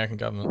American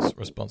government's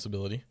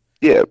responsibility?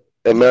 Yeah,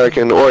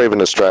 American or even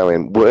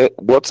Australian.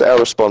 What's our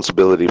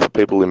responsibility for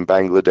people in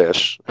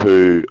Bangladesh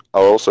who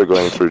are also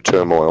going through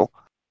turmoil?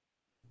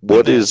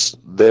 What is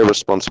their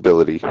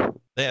responsibility?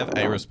 They have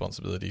a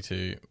responsibility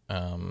to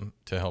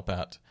help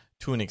out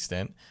to an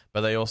extent,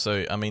 but they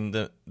also, I mean,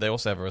 they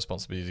also have a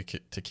responsibility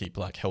to keep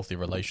like healthy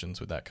relations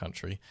with that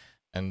country,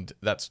 and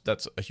that's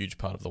a huge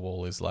part of the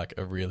wall. Is like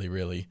a really,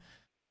 really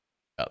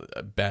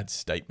bad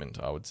statement,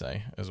 I would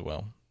say, as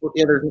well. Well,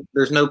 yeah,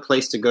 there's no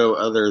place to go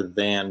other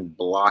than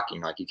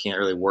blocking. Like, you can't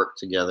really work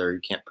together.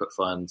 You can't put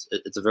funds.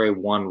 It's a very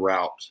one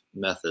route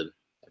method,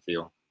 I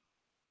feel.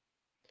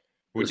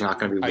 It's not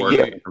going to be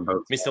working from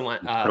both. Mr.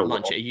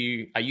 Lunch,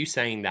 are you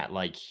saying that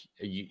like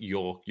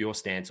your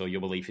stance or your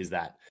belief is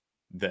that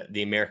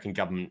the American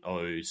government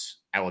owes,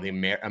 or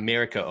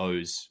America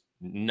owes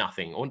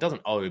nothing, or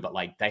doesn't owe, but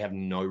like they have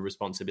no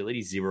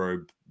responsibility,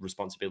 zero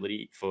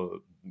responsibility for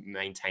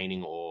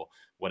maintaining or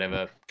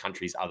whatever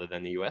countries other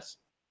than the US?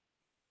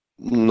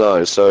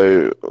 No.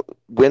 So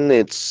when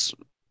it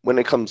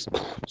comes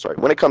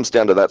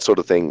down to that sort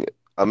of thing,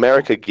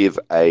 America give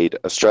aid,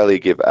 Australia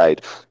give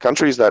aid.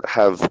 Countries that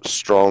have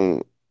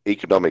strong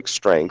economic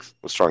strength,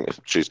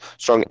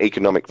 strong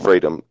economic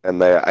freedom, and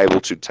they are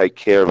able to take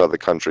care of other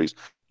countries,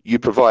 you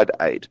provide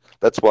aid.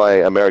 That's why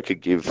America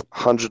give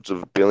hundreds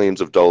of billions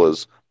of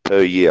dollars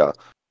per year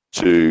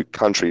to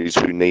countries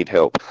who need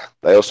help.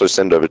 They also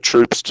send over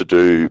troops to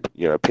do,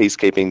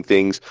 peacekeeping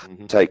things,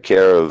 take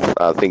care of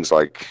things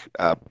like,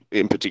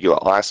 in particular,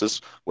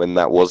 ISIS, when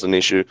that was an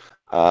issue.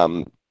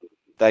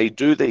 They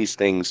do these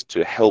things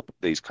to help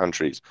these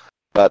countries,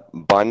 but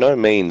by no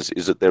means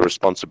is it their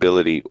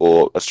responsibility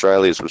or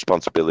Australia's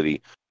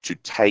responsibility to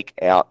take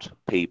out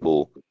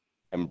people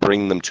and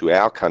bring them to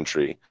our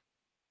country,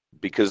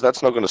 because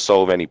that's not going to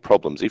solve any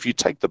problems. If you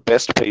take the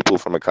best people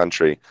from a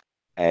country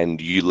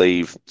and you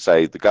leave,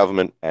 say, the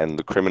government and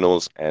the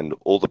criminals and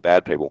all the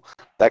bad people,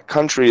 that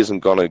country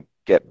isn't going to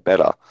get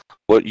better.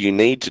 What you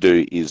need to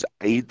do is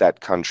aid that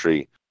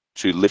country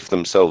to lift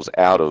themselves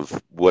out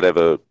of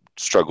whatever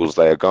struggles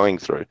they are going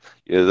through.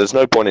 There's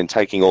no point in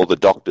taking all the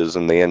doctors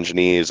and the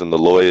engineers and the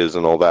lawyers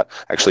and all that.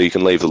 Actually, you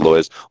can leave the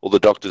lawyers. All the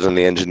doctors and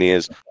the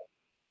engineers,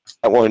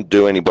 that won't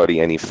do anybody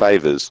any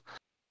favors.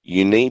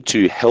 You need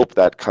to help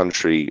that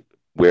country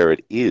where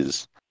it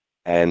is.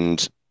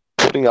 And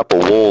putting up a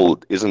wall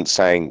isn't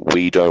saying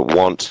we don't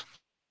want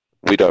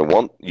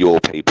your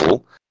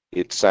people.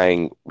 It's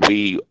saying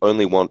we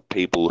only want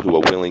people who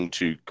are willing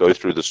to go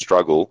through the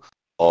struggle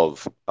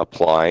of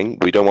applying.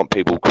 We don't want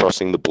people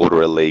crossing the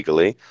border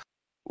illegally.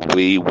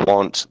 We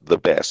want the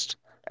best.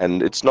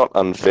 And it's not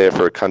unfair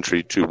for a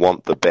country to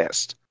want the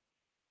best.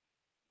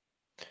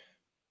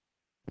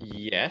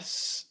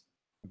 Yes.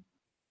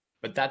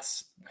 But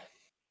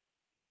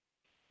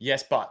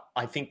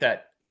I think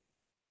that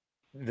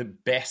the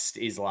best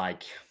is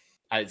like,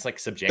 it's like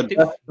subjective,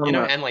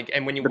 and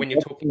when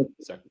you're talking,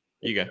 so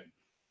you go,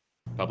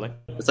 Pablo.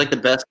 It's like the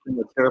best in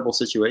a terrible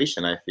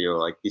situation. I feel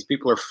like these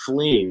people are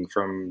fleeing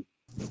from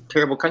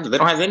terrible country. They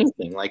don't have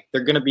anything. Like,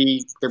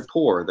 they're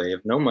poor. They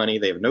have no money.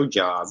 They have no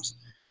jobs.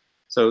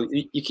 So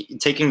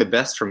taking the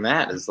best from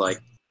that is like,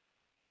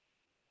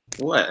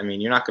 what? I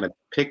mean, you're not going to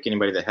pick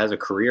anybody that has a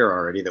career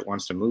already that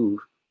wants to move.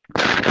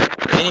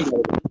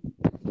 Anybody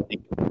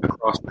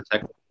across the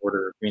Texas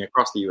border,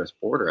 across the U.S.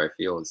 border, I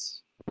feel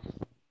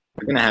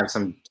they're going to have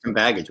some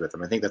baggage with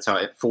them. I think that's how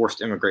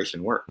forced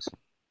immigration works.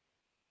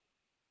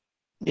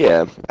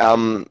 Yeah,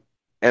 and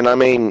I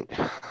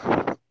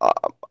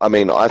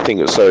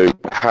think so.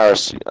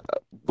 Harris,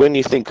 when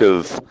you think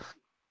of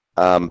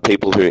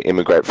people who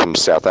immigrate from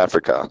South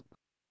Africa,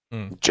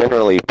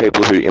 generally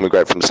people who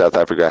immigrate from South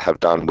Africa have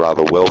done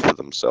rather well for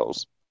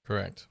themselves.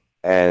 Correct.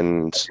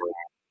 And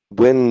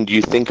when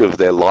you think of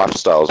their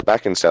lifestyles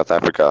back in South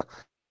Africa,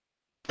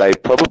 they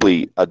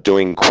probably are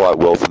doing quite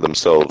well for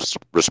themselves,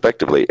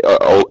 respectively,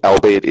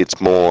 albeit it's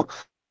more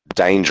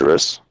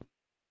dangerous,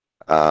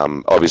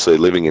 obviously,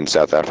 living in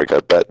South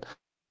Africa. But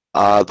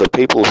are the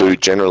people who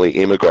generally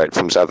immigrate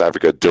from South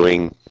Africa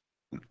doing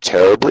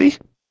terribly?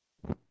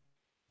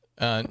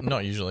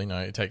 Not usually. No,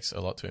 it takes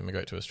a lot to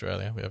immigrate to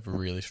Australia. We have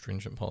really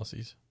stringent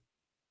policies.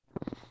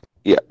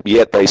 Yeah,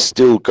 yet they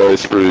still go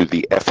through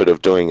the effort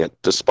of doing it,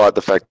 despite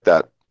the fact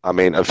that, I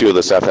mean, a few of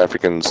the South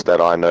Africans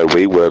that I know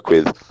we work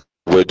with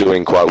were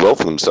doing quite well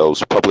for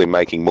themselves, probably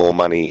making more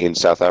money in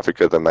South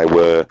Africa than they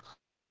were,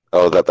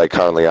 or that they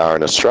currently are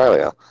in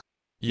Australia.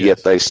 Yes.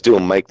 Yet they still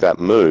make that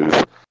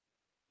move.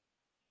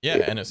 Yeah,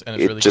 and it's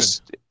really good.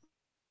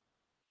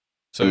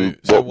 So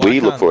what why we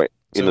look can't- for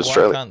in so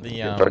Australia. Why can't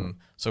the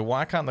so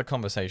why can't the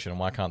conversation and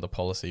why can't the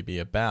policy be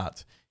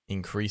about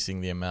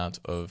increasing the amount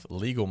of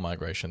legal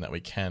migration that we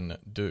can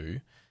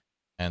do,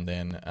 and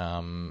then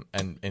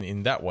and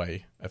in that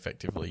way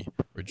effectively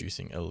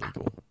reducing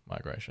illegal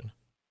migration?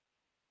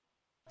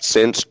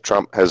 Since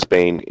Trump has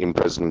been in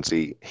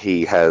presidency,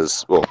 he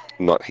has, well,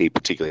 not he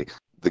particularly,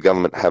 the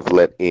government have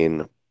let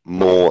in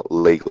more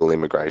illegal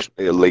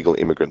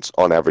immigrants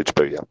on average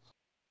per year.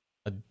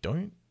 I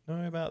don't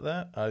know about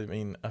that. I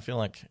mean, I feel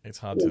like it's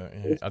hard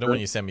to. I don't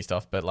want you to send me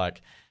stuff, but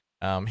like,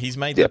 he's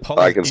made the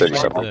policy. I can send you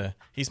something.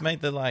 He's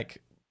made the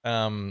like,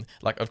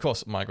 of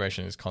course,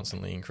 migration is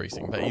constantly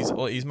increasing, but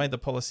he's made the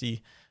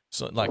policy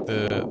so like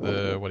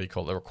the what do you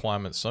call it, the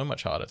requirements so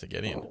much harder to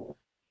get in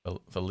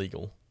for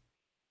legal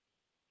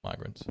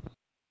migrants.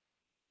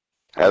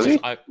 Has he?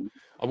 I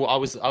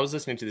was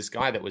listening to this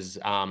guy that was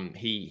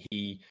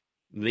he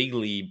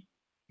legally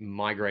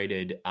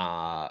migrated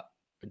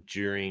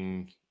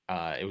during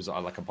it was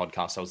like a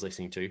podcast I was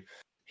listening to.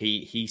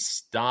 He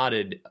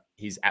started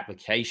his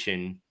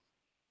application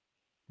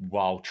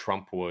while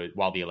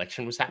the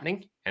election was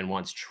happening, and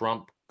once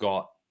Trump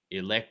got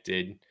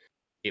elected,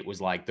 it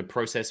was like the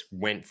process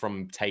went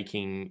from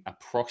taking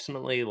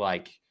approximately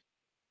like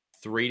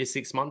 3 to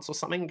 6 months or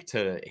something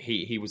to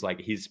he was like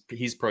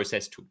his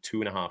process took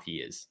 2.5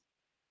 years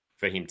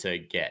for him to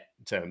get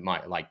to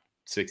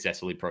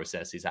successfully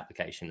process his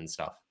application and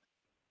stuff,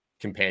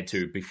 compared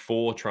to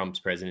before Trump's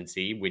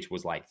presidency, which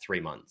was like 3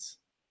 months.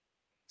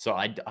 So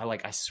I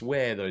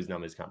swear those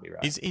numbers can't be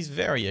right. He's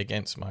very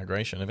against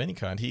migration of any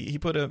kind. He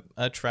put a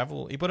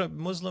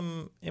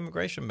Muslim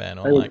immigration ban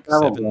on like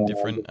 7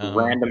 different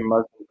random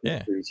Muslim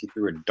countries. He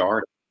threw a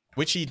dart.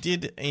 Which he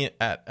did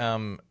at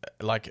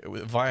like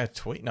via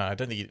tweet. No, I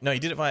don't think he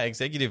did it via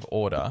executive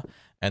order,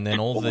 and then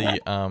all the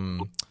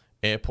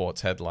airports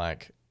had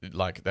like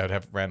they would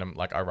have random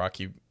like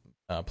Iraqi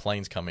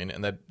planes come in,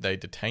 and they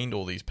detained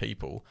all these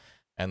people,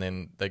 and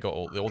then they got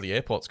all the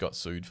airports got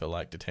sued for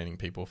like detaining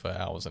people for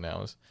hours and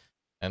hours,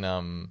 and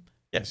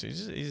yeah, so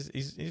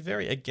he's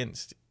very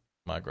against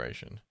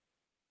migration.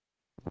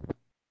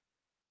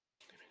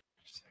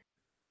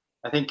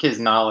 I think his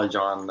knowledge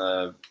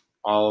on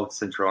all of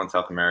Central and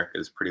South America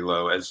is pretty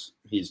low, as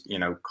he's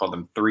called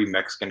them 3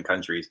 Mexican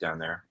countries down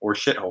there, or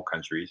shithole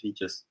countries. He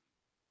just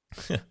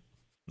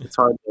it's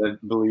hard to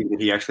believe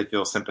that he actually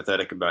feels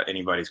sympathetic about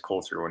anybody's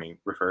culture when he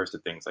refers to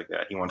things like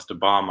that. He wants to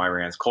bomb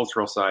Iran's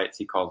cultural sites.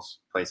 He calls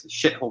places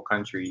shithole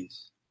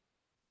countries.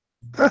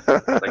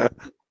 Like,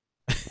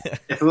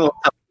 it's a little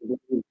tough to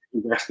believe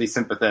he's actually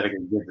sympathetic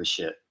and gives a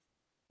shit.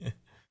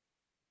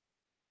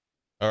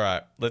 All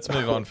right, let's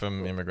move on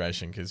from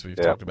immigration because we've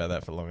talked about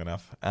that for long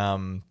enough.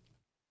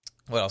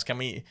 What else do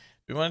we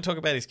want to talk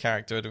about? His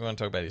character? Do we want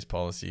to talk about his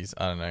policies?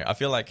 I don't know. I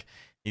feel like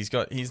he's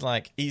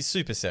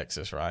super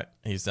sexist, right?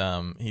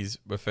 He's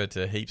referred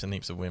to heaps and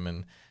heaps of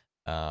women,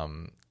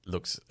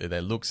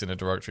 their looks in a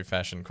derogatory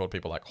fashion, called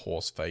people like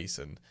horse face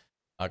and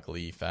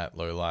ugly, fat,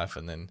 low life,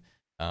 and then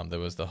there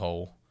was the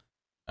whole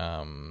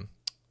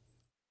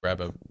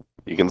grab a.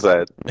 You can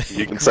say it.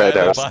 You can say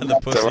it, by the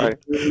pussy.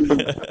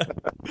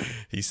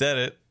 He said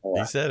it.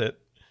 He said it.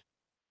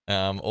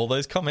 All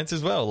those comments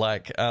as well.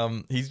 Like,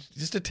 he's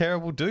just a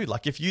terrible dude.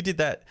 Like, if you did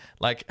that,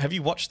 like, have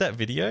you watched that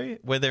video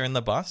where they're in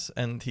the bus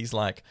and he's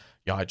like,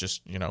 "Yeah, I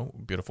just,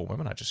 beautiful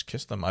women. I just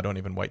kiss them. I don't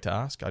even wait to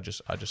ask. I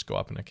just go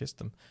up and I kiss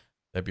them.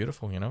 They're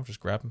beautiful. Just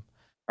grab them."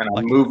 And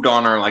I moved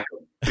on her like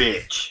a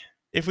bitch.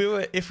 If we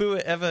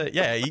were ever,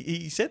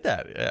 he said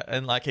that,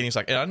 and he's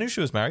like, I knew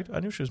she was married.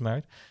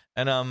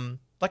 And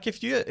like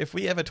if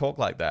we ever talk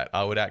like that,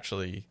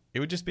 it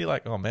would just be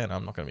like, oh man,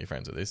 I'm not going to be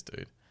friends with this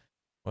dude.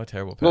 What a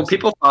terrible person. Well,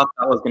 people thought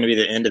that was going to be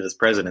the end of his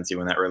presidency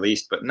when that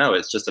released, but no,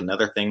 it's just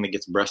another thing that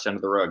gets brushed under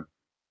the rug.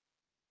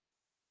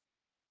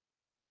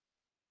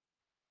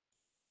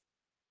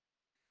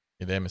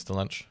 You there, Mr.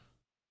 Lunch?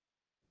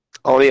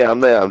 Oh yeah, I'm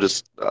there. I'm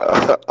just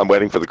I'm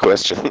waiting for the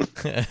question.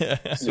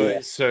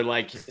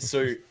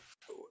 So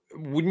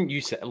wouldn't you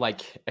say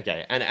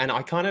okay? And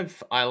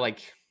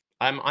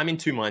I'm in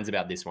two minds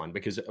about this one,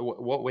 because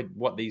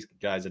what these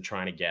guys are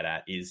trying to get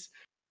at is,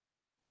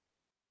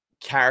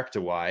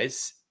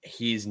 character-wise,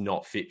 he's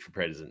not fit for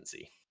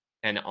presidency,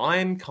 and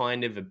I'm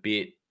kind of a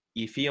bit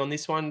iffy on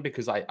this one,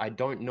 because I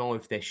don't know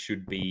if there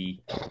should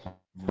be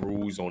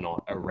rules or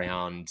not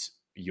around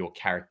your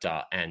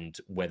character and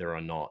whether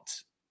or not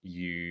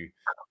you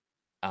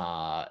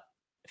are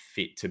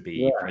fit to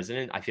be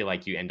president. I feel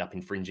like you end up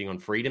infringing on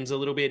freedoms a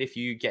little bit if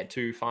you get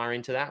too far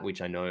into that,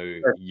 which I know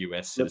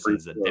US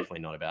citizens are definitely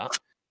not about.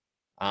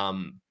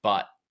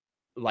 But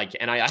like,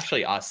 and I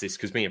actually asked this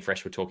because me and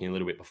Fresh were talking a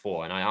little bit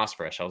before, and I asked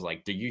Fresh, I was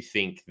like, do you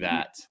think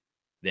that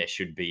there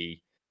should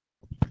be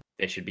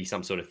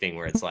some sort of thing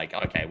where it's like,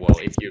 okay, well,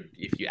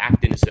 if you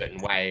act in a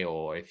certain way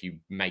or if you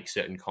make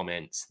certain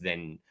comments,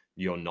 then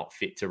you're not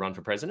fit to run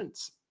for president?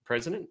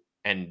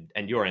 And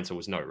your answer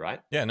was no,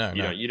 right? Yeah, no,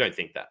 you don't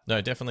think that?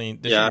 No, definitely.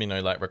 There shouldn't be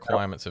no like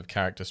requirements of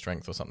character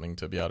strength or something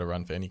to be able to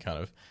run for any kind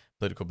of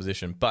political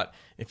position. But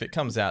if it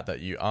comes out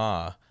that you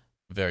are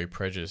very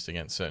prejudiced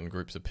against certain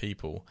groups of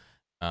people,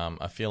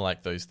 I feel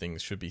like those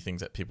things should be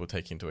things that people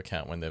take into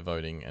account when they're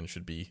voting and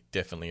should be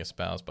definitely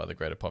espoused by the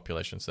greater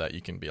population so that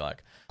you can be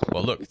like,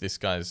 well, look, this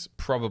guy's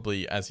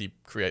probably, as he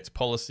creates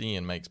policy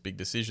and makes big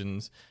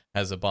decisions,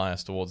 has a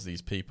bias towards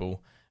these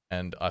people.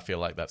 And I feel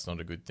like that's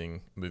not a good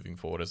thing moving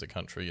forward as a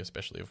country,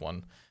 especially of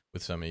one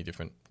with so many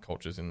different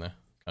cultures in the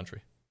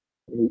country.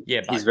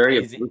 Yeah, he's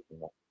very.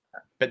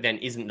 But then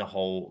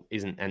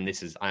and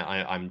this is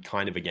I'm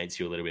kind of against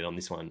you a little bit on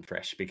this one,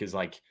 Fresh, because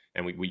like,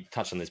 and we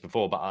touched on this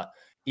before, but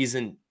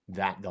isn't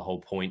that the whole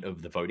point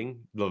of the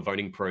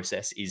voting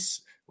process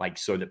is like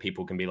so that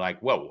people can be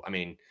like, well, I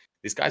mean,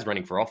 this guy's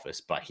running for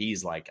office, but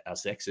he's like a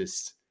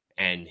sexist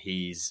and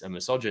he's a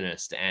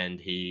misogynist and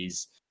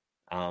he's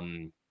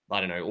I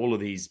don't know, all of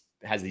these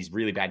has these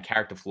really bad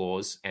character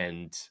flaws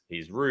and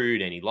he's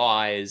rude and he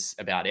lies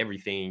about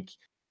everything.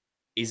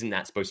 Isn't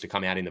that supposed to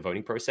come out in the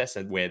voting process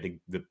and where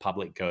the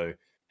public go,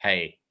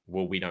 hey,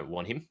 well, we don't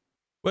want him?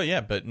 Well,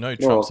 yeah, but no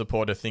Trump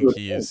supporter think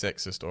he is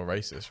sexist or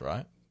racist,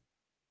 right?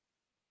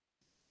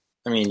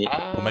 I mean,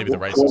 or maybe the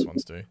racist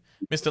ones do.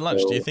 Mr.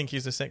 Lunch, do you think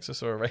he's a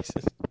sexist or a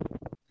racist?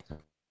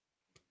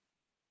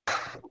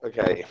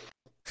 Okay.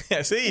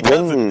 Yeah, see, he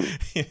doesn't.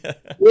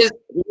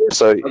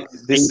 So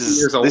this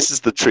is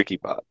the tricky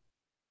part.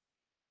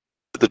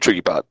 The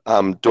tricky part.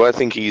 Do I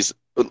think he's?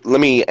 Let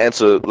me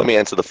answer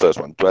the first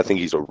one. Do I think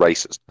he's a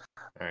racist?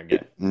 Okay.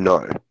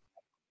 No.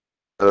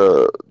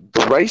 The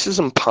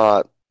racism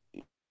part.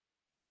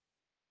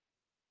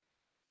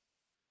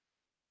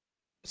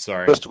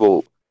 Sorry. First of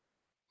all.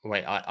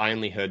 Wait, I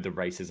only heard the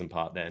racism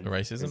part then. The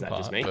racism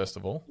part, just me? First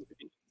of all.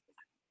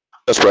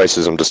 That's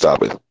racism to start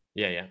with.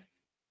 Yeah.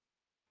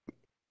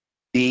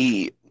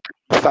 The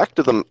fact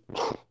of the...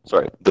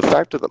 Sorry,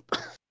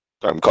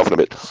 I'm coughing a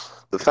bit.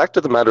 The fact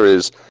of the matter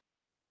is,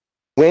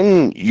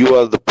 when you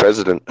are the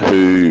president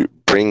who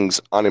brings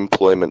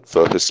unemployment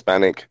for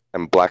Hispanic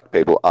and black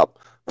people up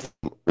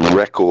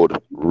record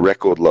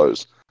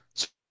lows,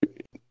 so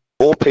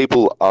more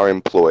people are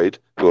employed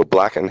who are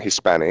black and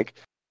Hispanic,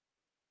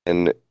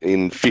 and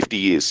in 50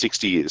 years,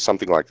 60 years,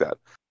 something like that.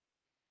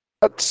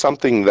 That's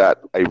something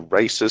that a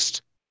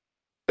racist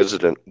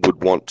president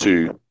would want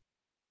to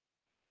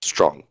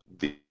strong.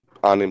 The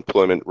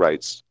unemployment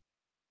rates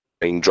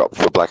being dropped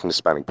for black and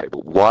Hispanic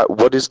people. Why?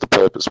 What is the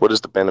purpose? What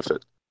is the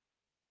benefit?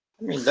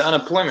 I mean, the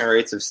unemployment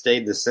rates have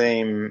stayed the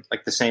same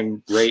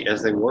rate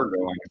as they were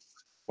going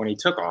when he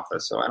took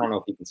office. So I don't know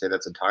if you can say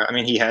that's entire. I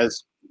mean, he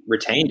has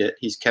retained it.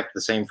 He's kept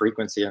the same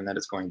frequency and that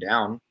it's going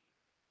down.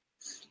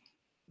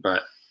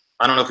 But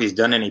I don't know if he's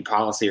done any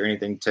policy or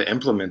anything to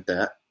implement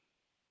that.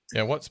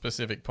 Yeah, what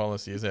specific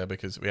policy is there?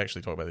 Because we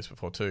actually talked about this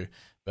before too.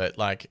 But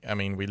like, I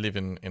mean, we live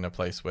in a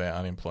place where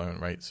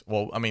unemployment rates,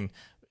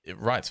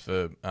 rights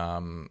for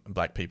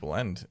black people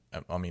and,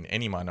 I mean,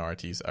 any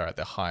minorities are at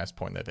the highest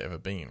point they've ever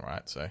been,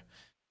 right? So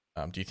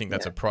do you think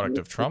that's a product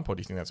of Trump or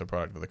do you think that's a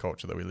product of the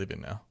culture that we live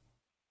in now?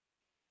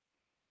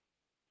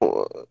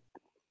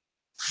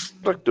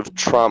 Product of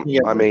Trump,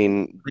 I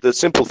mean, the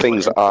simple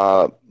things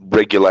are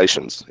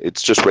regulations.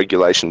 It's just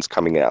regulations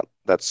coming out.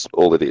 That's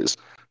all it is.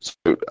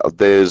 So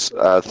there's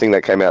a thing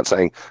that came out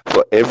saying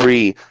for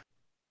every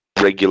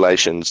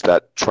regulations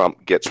that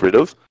Trump gets rid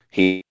of,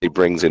 he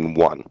brings in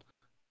one.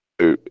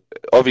 So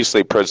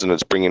obviously,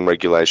 presidents bring in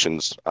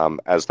regulations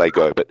as they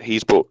go, but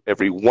he's brought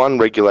every one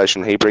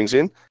regulation he brings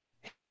in,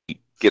 he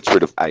gets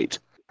rid of 8.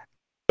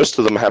 Most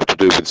of them have to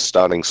do with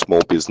starting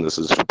small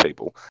businesses for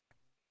people.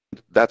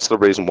 That's the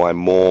reason why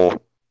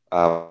more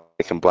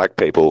black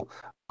people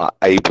are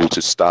able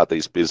to start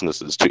these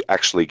businesses to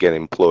actually get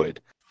employed.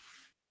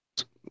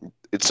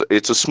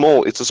 It's a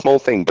small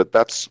thing, but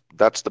that's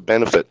the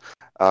benefit.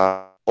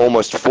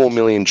 Almost 4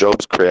 million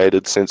jobs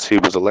created since he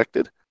was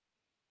elected.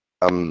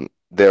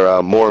 There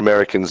are more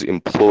Americans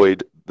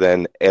employed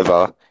than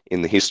ever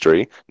in the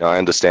history. Now, I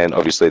understand,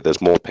 obviously,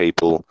 there's more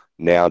people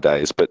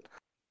nowadays, but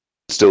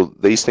still,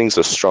 these things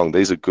are strong.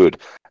 These are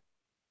good.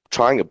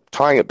 Tying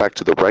it back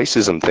to the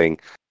racism thing,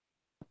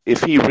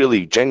 if he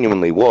really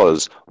genuinely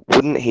was,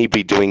 wouldn't he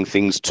be doing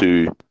things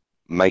to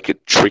make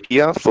it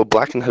trickier for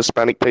black and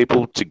Hispanic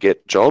people to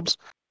get jobs?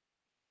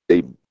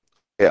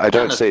 I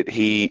don't see it.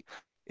 He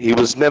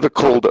was never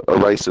called a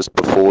racist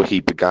before he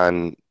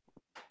began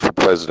for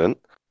president.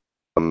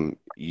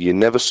 You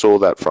never saw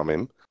that from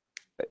him.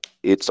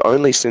 It's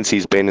only since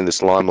he's been in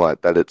this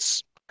limelight that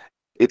it's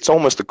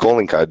almost a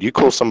calling card. You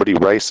call somebody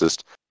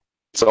racist,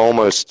 it's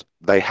almost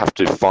they have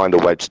to find a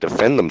way to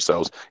defend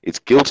themselves. It's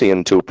guilty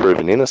until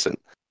proven innocent.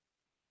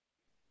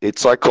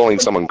 It's like calling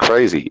someone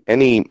crazy.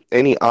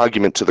 Any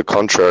argument to the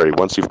contrary,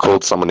 once you've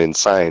called someone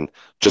insane,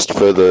 just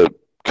further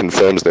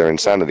confirms their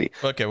insanity.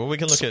 Okay, well, we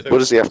can look at What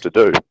does he have to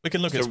do? We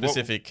can look at So what-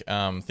 specific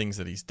things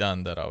that he's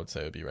done that I would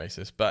say would be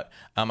racist. But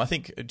I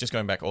think just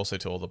going back also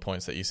to all the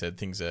points that you said,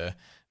 things are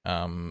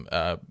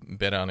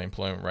better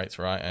unemployment rates,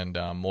 right, and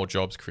more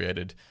jobs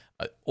created.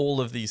 All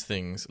of these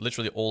things,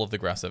 literally all of the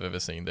graphs I've ever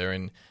seen, they're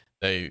in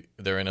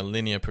a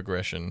linear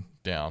progression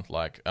down.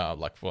 Like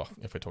well,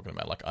 if we're talking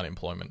about like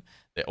unemployment,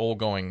 they're all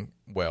going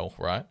well,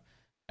 right?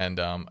 And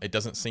it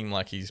doesn't seem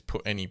like he's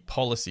put any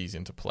policies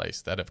into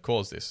place that have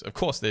caused this. Of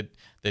course, they're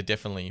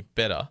definitely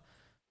better,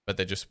 but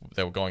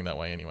they were going that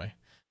way anyway.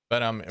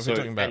 But if we're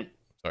talking about,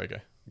 sorry, go.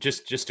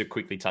 Just to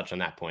quickly touch on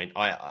that point,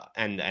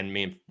 and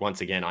me once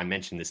again, I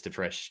mentioned this to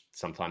Fresh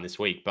sometime this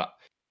week, but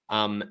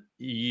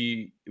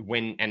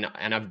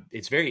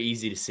it's very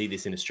easy to see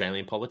this in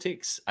Australian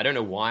politics. I don't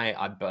know why,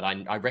 but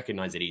I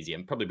recognize it easy,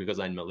 and probably because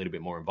I'm a little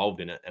bit more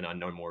involved in it and I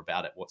know more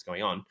about it, what's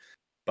going on.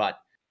 But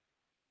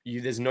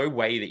there's no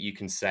way that you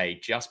can say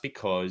just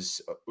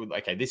because,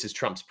 okay, this is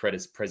Trump's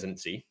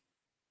presidency,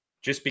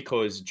 just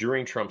because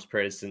during Trump's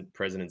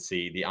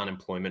presidency the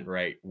unemployment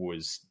rate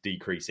was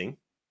decreasing,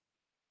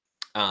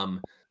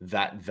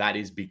 that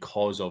is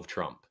because of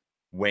Trump.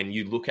 When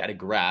you look at a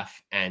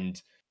graph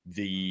and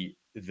the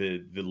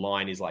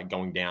line is like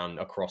going down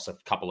across a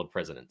couple of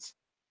presidents,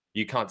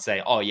 you can't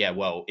say, oh yeah,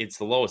 well, it's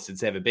the lowest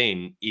it's ever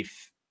been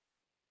if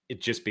it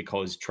just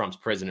because Trump's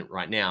president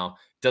right now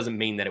doesn't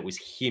mean that it was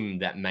him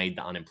that made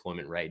the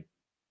unemployment rate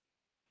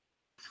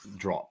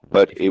drop.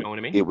 But you know what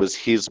I mean? it was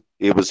his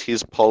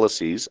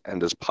policies,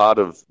 and as part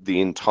of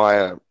the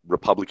entire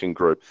Republican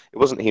group, it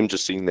wasn't him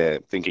just sitting there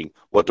thinking,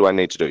 what do I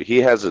need to do? He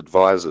has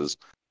advisors.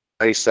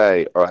 They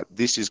say, all right,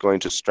 this is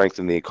going to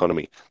strengthen the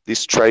economy.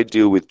 This trade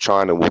deal with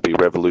China will be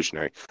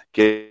revolutionary.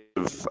 Give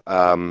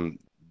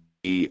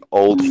the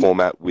old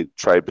format with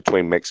trade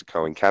between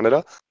Mexico and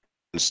Canada,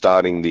 and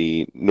starting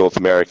the North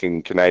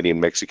American,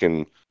 Canadian,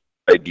 Mexican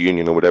trade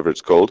union, or whatever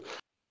it's called.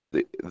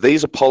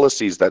 These are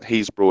policies that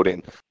he's brought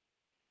in.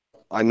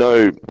 I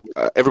know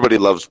everybody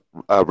loves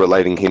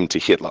relating him to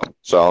Hitler,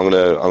 so I'm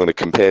gonna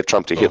compare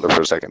Trump to Hitler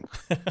for a second.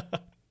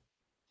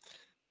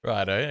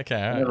 Righto,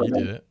 okay, all right, you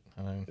did it.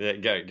 Yeah,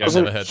 go. I've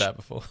never heard that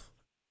before.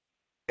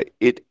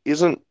 It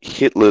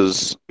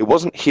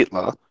wasn't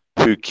Hitler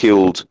who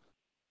killed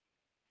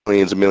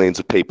millions and millions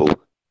of people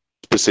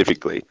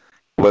specifically.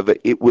 However,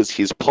 it was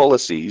his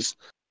policies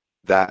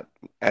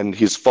and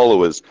his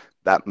followers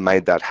that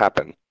made that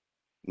happen.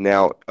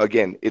 Now,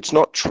 again, it's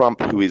not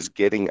Trump who is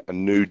getting a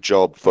new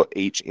job for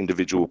each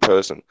individual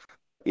person.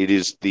 It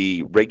is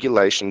the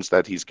regulations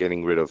that he's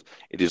getting rid of.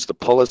 It is the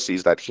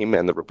policies that him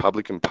and the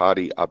Republican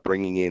Party are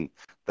bringing in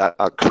that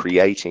are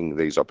creating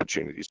these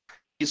opportunities.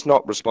 He's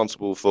not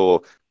responsible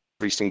for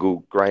every single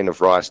grain of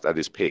rice that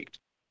is picked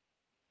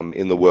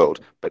in the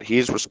world, but he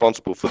is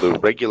responsible for the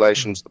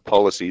regulations, the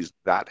policies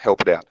that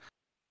help it out.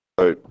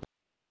 So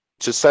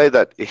to say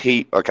that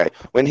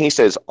when he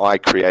says, I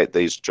create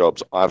these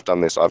jobs, I've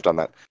done this, I've done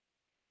that.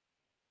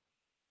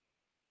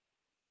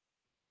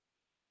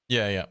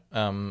 Yeah.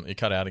 You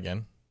cut out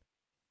again.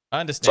 I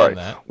understand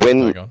that.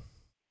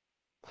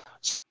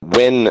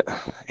 When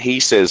he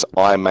says,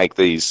 I've made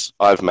these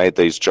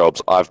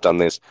jobs, I've done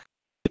this,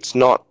 it's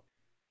not,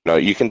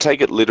 you can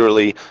take it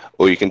literally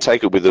or you can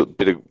take it with a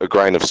bit of a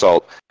grain of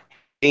salt.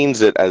 He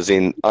means it as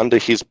in, under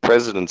his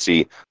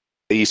presidency,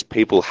 these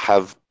people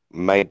have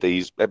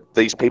these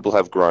people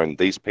have grown,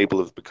 these people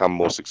have become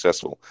more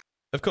successful.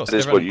 Of course, that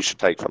is what you should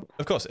take from it.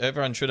 Of course,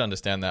 everyone should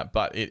understand that,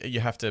 but you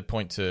have to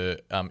point to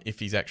if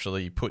he's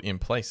actually put in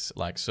place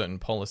like certain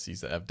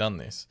policies that have done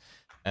this,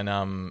 and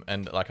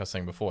like I was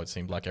saying before, it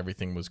seemed like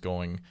everything was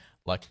going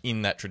like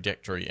in that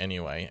trajectory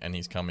anyway, and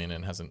he's come in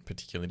and hasn't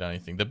particularly done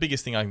anything. The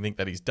biggest thing I think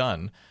that he's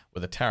done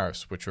were the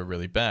tariffs, which were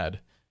really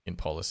bad in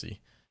policy,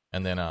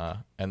 and then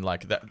and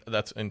like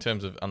that's in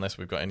terms of, unless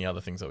we've got any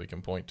other things that we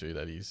can point to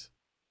that he's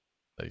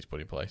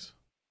put in place.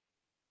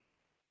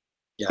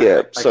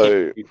 Yeah.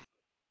 So.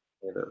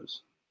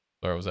 Those.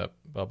 Where was that,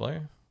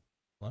 Pablo?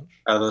 Lunch?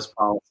 Those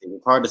policies.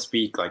 It's hard to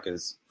speak like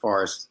as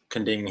far as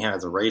condemning him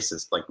as a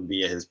racist, like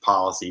via his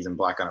policies and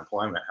black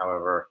unemployment.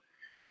 However,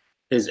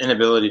 his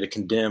inability to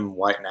condemn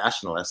white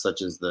nationalists,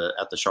 such as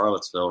at the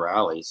Charlottesville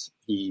rallies,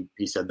 he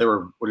said there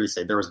were, what did he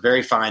say? There was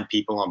very fine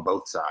people on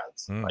both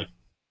sides. Like,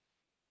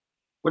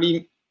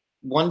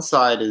 one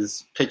side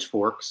is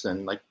pitchforks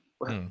and like,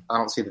 I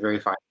don't see the very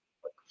fine.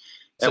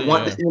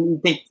 You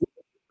think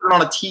put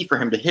on a tee for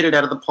him to hit it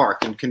out of the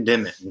park and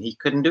condemn it, and he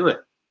couldn't do it.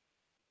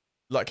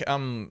 Like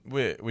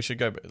we should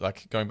go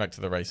like going back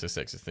to the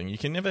racist sexist thing. You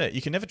can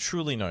never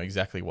truly know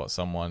exactly what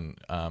someone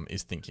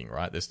is thinking,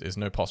 right? There's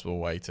no possible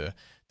way to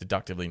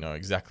deductively know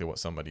exactly what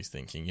somebody's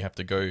thinking. You have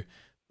to go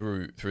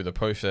through the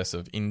process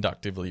of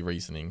inductively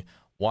reasoning.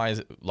 Why is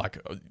it, like,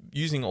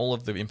 using all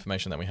of the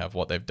information that we have,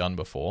 what they've done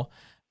before,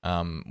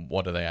 how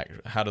do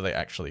they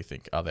actually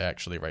think? Are they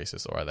actually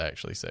racist or are they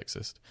actually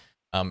sexist?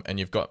 And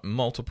you've got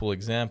multiple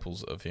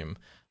examples of him,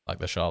 like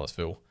the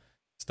Charlottesville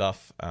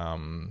stuff.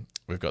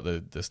 We've got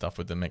the stuff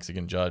with the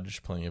Mexican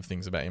judge, plenty of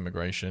things about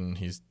immigration.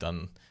 He's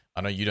done.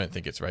 I know you don't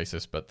think it's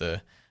racist, but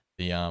the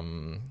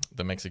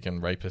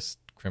Mexican rapist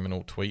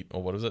criminal tweet,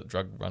 or what is it,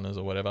 drug runners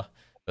or whatever,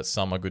 but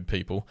some are good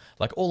people.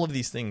 Like, all of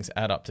these things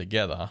add up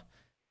together,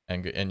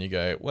 and you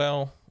go,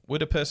 well,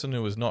 would a person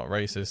who was not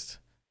racist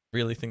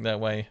really think that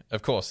way?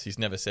 Of course, he's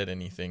never said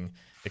anything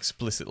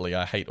explicitly,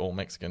 I hate all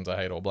Mexicans, I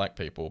hate all black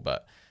people,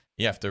 but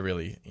you have to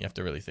really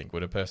think,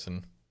 would a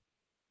person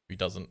who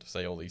doesn't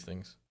say all these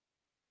things?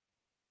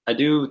 I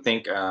do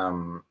think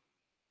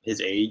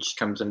his age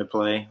comes into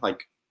play.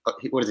 Like,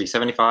 what is he,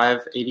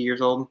 75, 80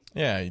 years old?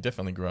 Yeah, he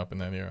definitely grew up in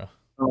that era.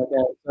 Okay,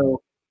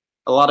 so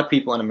a lot of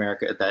people in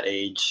America at that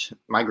age,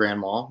 my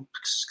grandma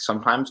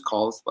sometimes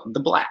calls the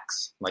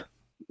blacks. Like,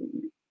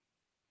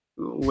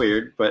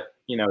 weird, but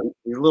he's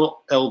a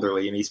little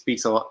elderly, and he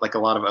speaks a lot like a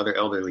lot of other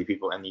elderly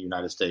people in the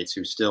United States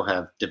who still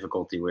have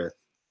difficulty with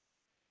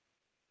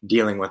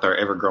dealing with our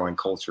ever-growing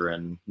culture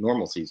and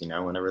normalcies.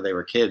 Whenever they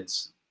were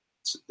kids,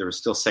 there was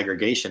still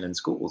segregation in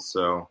schools,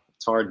 so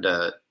it's hard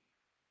to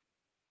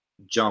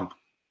jump,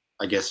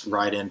 I guess,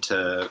 right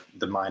into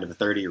the mind of a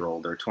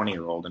 30-year-old or a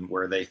 20-year-old and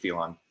where they feel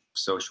on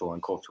social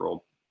and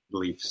cultural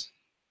beliefs.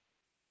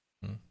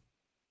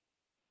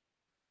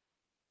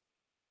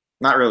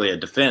 Not really a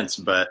defense,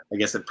 but I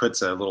guess it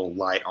puts a little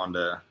light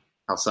onto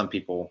how some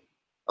people,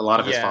 a lot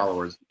of his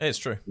followers, it's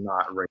true,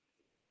 not racist.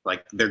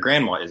 Like, their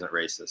grandma isn't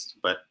racist,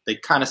 but they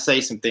kind of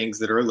say some things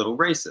that are a little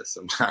racist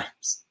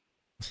sometimes.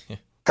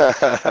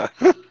 I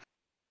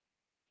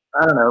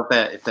don't know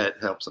if that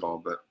helps at all,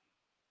 but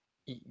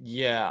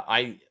yeah,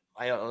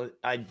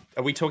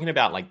 are we talking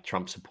about like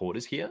Trump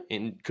supporters here?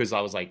 Because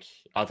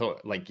I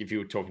thought like if you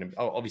were talking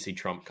about, obviously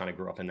Trump kind of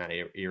grew up in that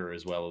era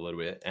as well a little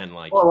bit, and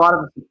like, well, a lot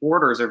of the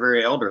supporters are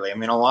very elderly. I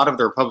mean, a lot of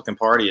the Republican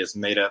Party is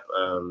made up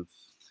of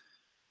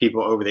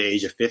people over the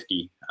age of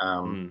 50.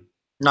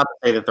 Not to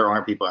say that there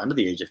aren't people under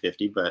the age of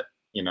 50, but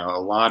a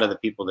lot of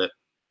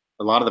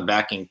the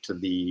backing to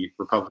the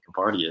Republican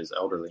Party is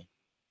elderly.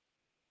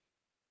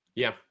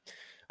 Yeah.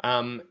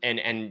 And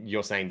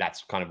you're saying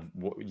that's kind of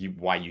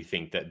why you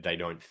think that they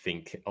don't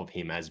think of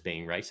him as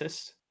being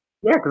racist?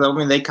 Yeah, because I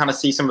mean, they kind of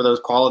see some of those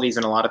qualities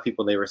in a lot of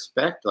people they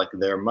respect, like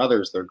their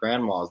mothers, their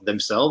grandmas,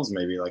 themselves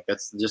maybe. Like,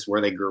 that's just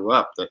where they grew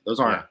up. Those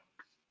aren't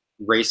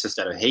racist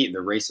out of hate.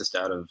 They're racist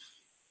out of,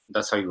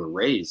 that's how you were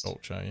raised.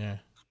 Culture, yeah.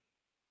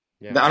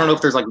 I don't know if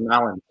there's like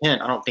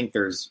malintent. I don't think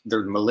they're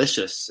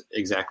malicious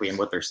exactly in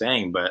what they're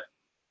saying, but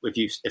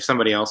if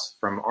somebody else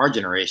from our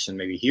generation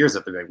maybe hears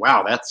it, they're like,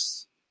 wow,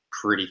 that's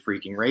pretty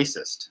freaking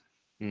racist.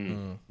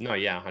 No,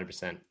 yeah,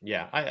 100%.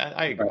 Yeah,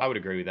 I would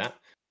agree with that.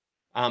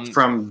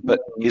 But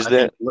is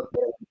that?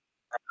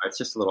 It's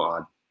just a little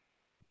odd.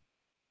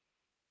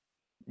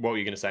 What were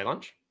you going to say,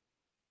 Lunch?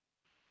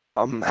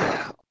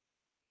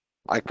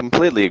 I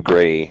completely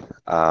agree.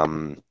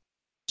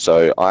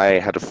 So I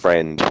had a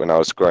friend when I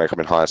was growing up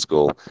in high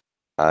school.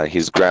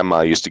 His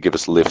grandma used to give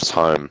us lifts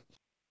home,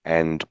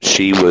 and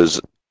she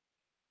was.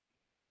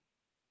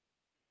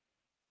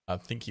 I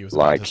think he was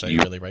about to say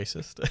really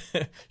racist.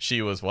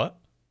 She was what?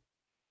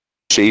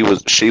 She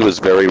was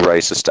very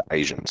racist to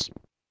Asians.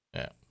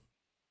 Yeah.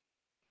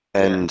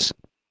 And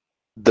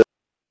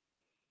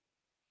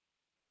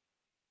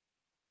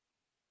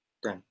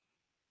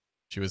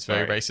she was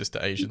very racist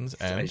to Asians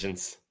and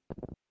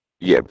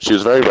yeah, she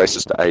was very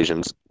racist to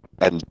Asians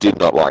and did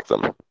not like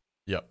them.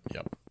 Yep.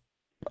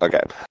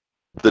 Okay.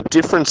 The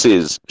difference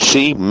is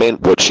she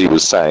meant what she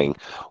was saying.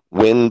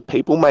 When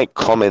people make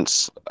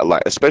comments,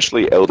 like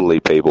especially elderly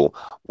people,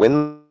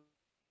 when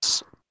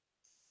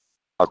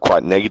are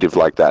quite negative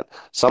like that,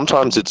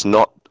 sometimes it's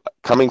not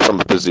coming from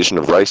a position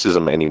of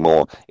racism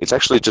anymore. It's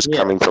actually just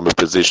coming from a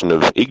position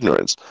of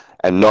ignorance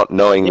and not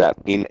knowing that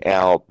in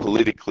our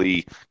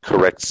politically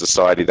correct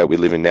society that we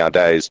live in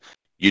nowadays,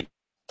 you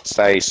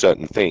say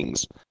certain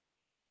things.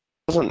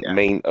 It doesn't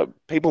mean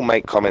people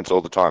make comments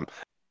all the time.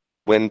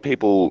 When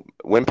people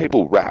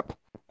rap.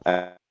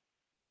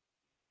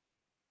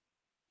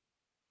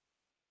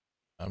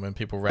 When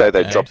people rap,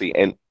 they drop the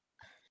end.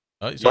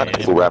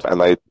 People rap and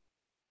they.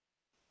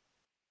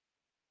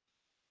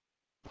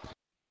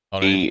 Oh,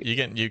 no, you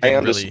get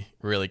really,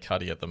 really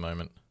cutty at the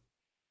moment.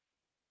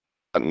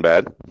 Cutting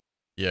bad.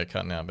 Yeah,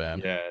 cutting out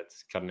bad. Yeah,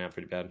 it's cutting out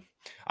pretty bad.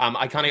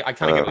 I kind of get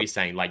what you're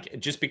saying. Like,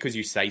 just because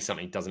you say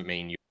something doesn't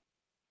mean you.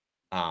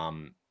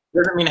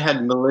 Doesn't mean it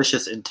had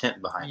malicious intent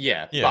behind it.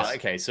 Yeah. Yes. But,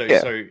 okay. So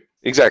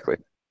exactly.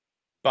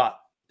 But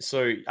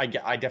so I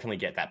definitely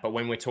get that. But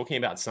when we're talking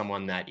about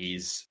someone that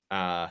is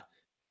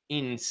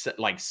in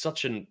like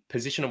such a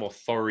position of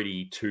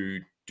authority to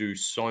do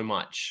so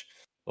much.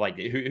 Like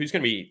who's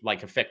going to be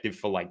like effective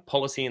for like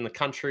policy in the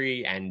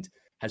country and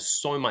has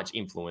so much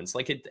influence.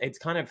 Like it's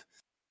kind of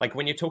like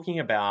when you're talking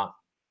about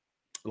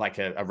like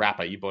a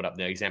rapper, you brought up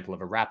the example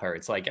of a rapper.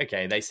 It's like,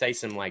 okay, they say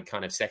some like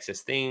kind of sexist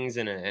things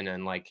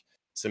and like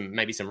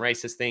maybe some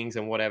racist things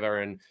and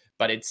whatever.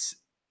 But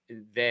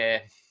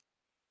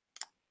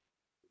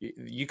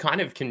you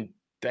kind of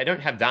they don't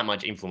have that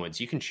much influence.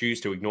 You can choose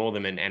to ignore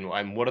them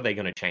and what are they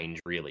going to change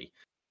really?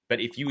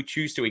 But if you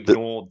choose to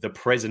ignore the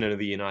president of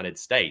the United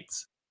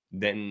States,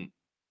 then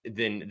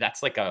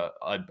that's like a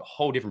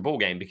whole different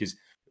ballgame because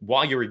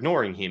while you're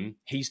ignoring him,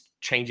 he's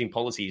changing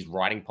policies,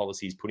 writing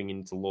policies, putting it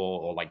into law,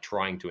 or like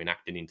trying to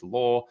enact it into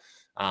law.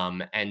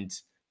 And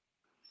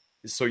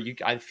so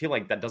I feel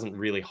like that doesn't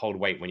really hold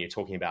weight when you're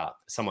talking about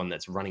someone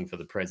that's running for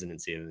the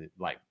presidency.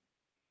 Like,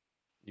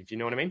 if you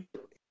know what I mean?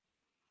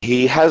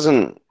 He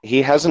hasn't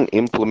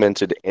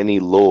implemented any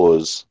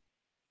laws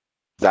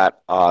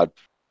that are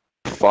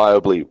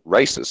viably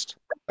racist.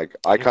 Like,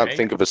 I can't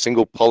think of a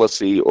single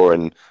policy or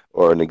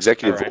an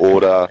executive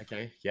order.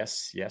 Okay.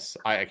 Yes.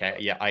 I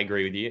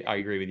agree with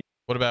you.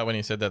 What about when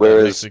he said that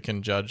Whereas, the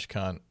Mexican judge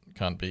can't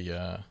be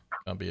a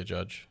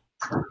judge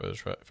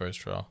for his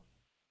trial?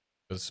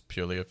 It was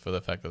purely for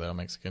the fact that they were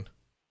Mexican.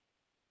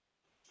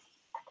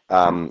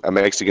 A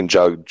Mexican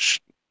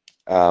judge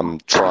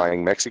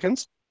trying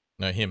Mexicans?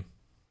 No, him.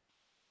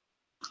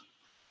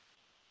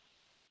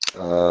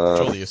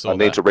 Surely you saw I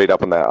need to read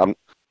up on that.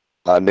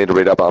 I need to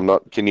read up. I'm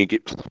not. Can you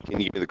give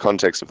me the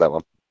context of that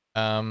one?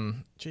 I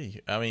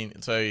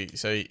mean, so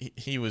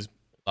he was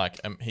like,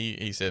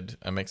 he said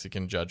a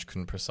Mexican judge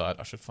couldn't preside.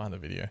 I should find the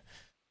video.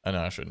 Oh,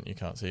 no, I shouldn't. You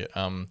can't see it.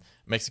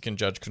 Mexican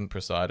judge couldn't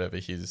preside over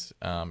his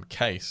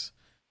case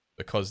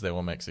because they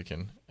were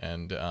Mexican,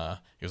 and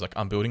he was like,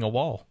 "I'm building a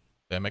wall.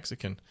 They're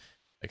Mexican,"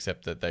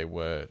 except that they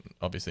were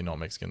obviously not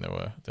Mexican.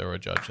 They were a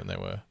judge, and they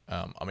were,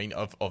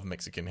 of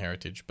Mexican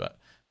heritage, but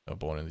they were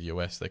born in the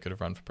US. They could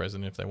have run for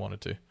president if they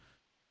wanted to.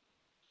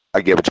 I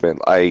get what you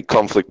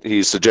mean.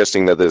 He's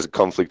suggesting that there's a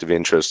conflict of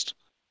interest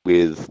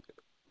with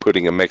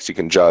putting a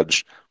Mexican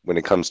judge when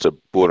it comes to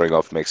bordering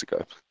off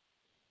Mexico.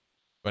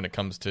 When it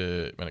comes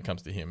to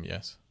him,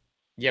 yes.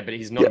 Yeah, but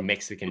he's not a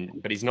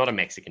Mexican. But he's not a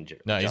Mexican judge.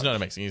 No, he's not a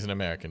Mexican. He's an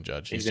American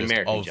judge. He's an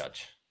American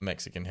judge.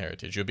 Mexican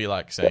heritage. You'd be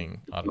like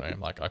saying, I don't know,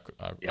 like I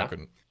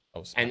couldn't.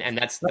 And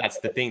that's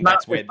the thing.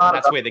 That's where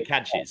the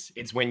catch is.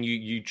 It's when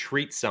you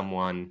treat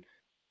someone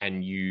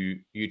and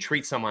you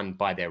treat someone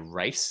by their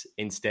race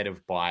instead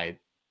of by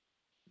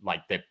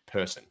like their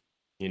person,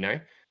 you know?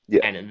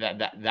 Yeah. And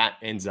that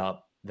ends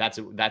up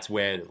that's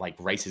where like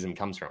racism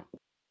comes from,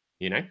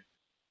 you know?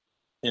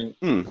 And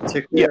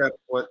to clear up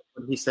what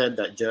he said,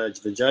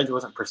 the judge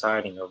wasn't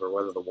presiding over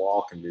whether the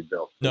wall can be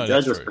built. The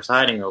judge was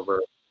presiding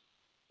over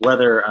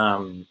whether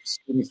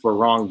students were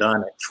wrong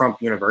done at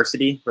Trump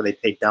University, where they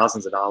paid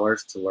thousands of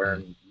dollars to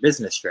learn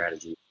business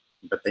strategy,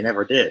 but they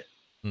never did.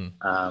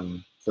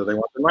 So they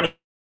want the money.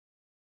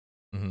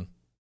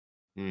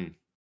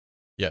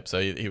 Yep.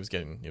 So he was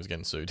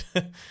getting sued.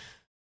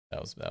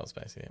 that was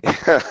basically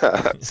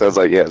it. Sounds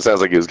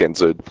like he was getting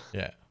sued.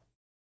 Yeah.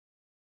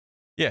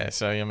 Yeah.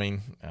 So I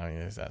mean,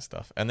 there's that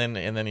stuff, and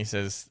then he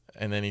says,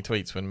 and then he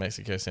tweets, when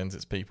Mexico sends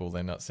its people,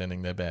 they're not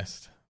sending their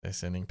best. They're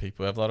sending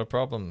people who have a lot of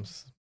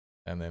problems.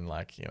 And then,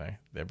 like, you know,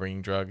 they're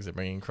bringing drugs, they're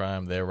bringing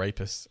crime, they're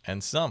rapists,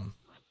 and some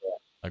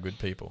are good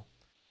people.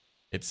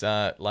 It's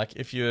like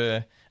if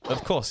you're,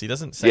 of course, he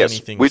doesn't say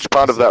anything. Which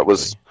part of that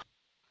was?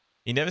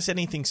 He never said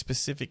anything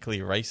specifically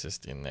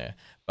racist in there,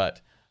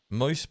 but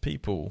most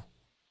people,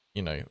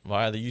 you know,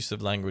 via the use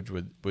of language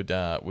would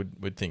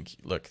think.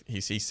 Look,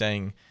 he's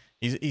saying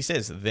he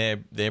says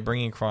they're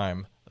bringing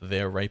crime,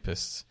 they're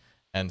rapists,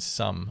 and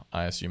some,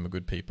 I assume, are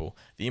good people.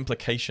 The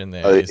implication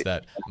there is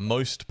that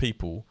most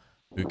people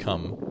who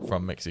come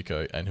from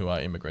Mexico and who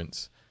are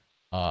immigrants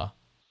are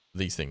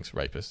these things: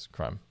 rapists,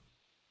 crime.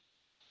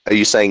 Are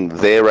you saying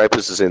they're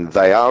rapists as in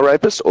they are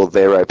rapists, or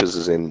they're rapists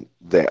as in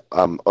their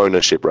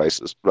ownership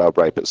rapists?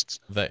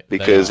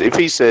 Because if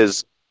he's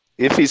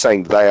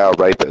saying they are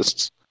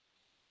rapists,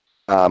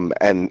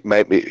 and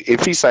maybe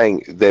if he's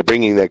saying they're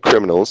bringing their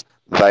criminals,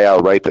 they are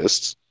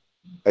rapists.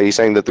 Are you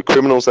saying that the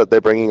criminals that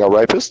they're bringing are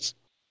rapists,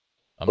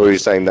 or are you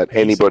saying that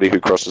anybody who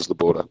crosses the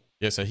border?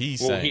 Yeah, so he's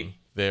saying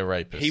they're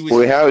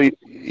rapists.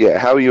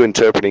 How are you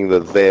interpreting the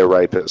they're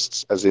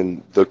rapists? As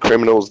in the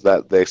criminals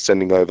that they're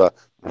sending over,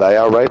 they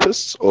are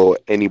rapists, or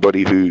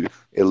anybody who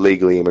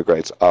illegally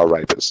immigrates are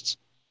rapists?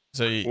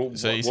 So you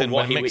said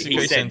when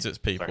Mexico sends its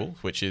people,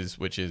 which is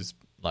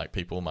like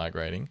people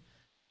migrating,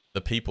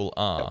 the people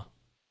are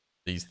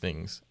these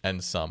things,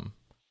 and some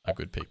are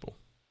good people.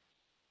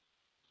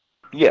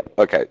 Yeah.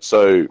 Okay.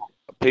 So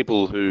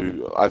people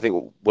who I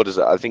think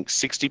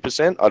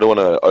 60%. I don't want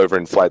to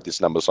overinflate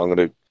this number, so I'm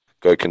going to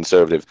go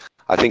conservative.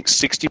 I think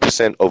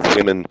 60% of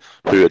women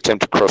who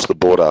attempt to cross the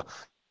border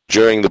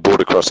during the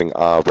border crossing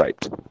are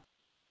raped.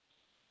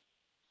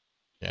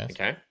 Yes.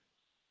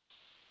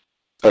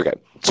 Okay.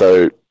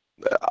 So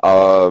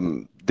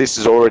this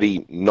is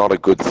already not a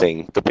good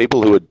thing. The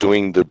people who are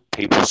doing the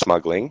people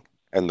smuggling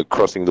and the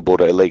crossing the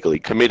border illegally,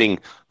 committing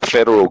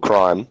federal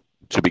crime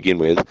to begin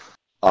with,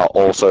 are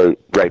also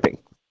raping.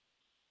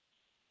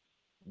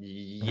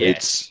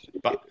 Yes,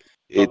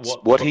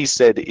 what he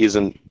said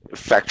isn't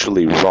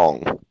factually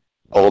wrong,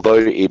 although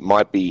it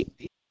might be,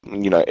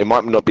 it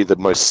might not be the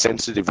most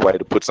sensitive way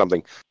to put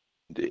something.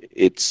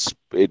 It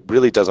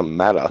really doesn't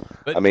matter.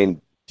 But I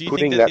mean,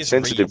 putting that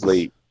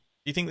sensitively. Do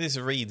you think this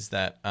reads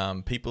that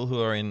people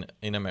who are in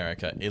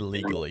America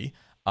illegally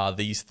are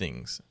these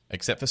things,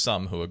 except for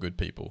some who are good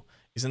people?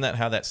 Isn't that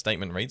how that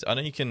statement reads? I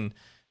know you can,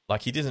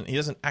 like, he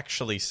doesn't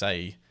actually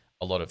say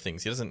a lot of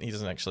things. He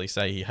doesn't actually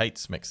say he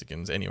hates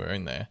Mexicans anywhere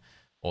in there.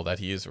 or that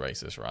he is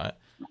racist, right?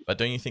 But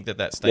don't you think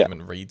that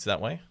statement reads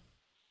that way?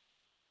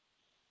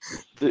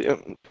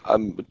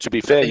 To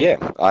be fair,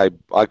 yeah,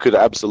 I could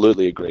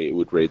absolutely agree it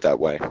would read that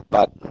way.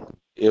 But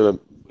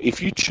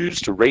if you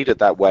choose to read it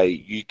that way,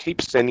 you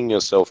keep sending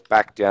yourself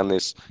back down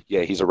this.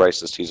 Yeah, he's a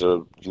racist. He's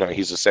a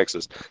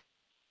sexist.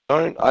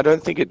 I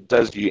don't think it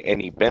does you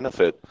any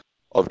benefit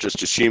of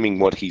just assuming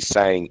what he's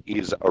saying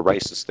is a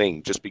racist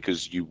thing just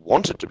because you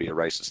want it to be a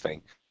racist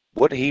thing.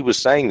 What he was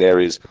saying there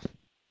is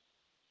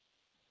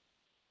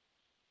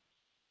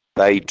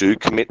they do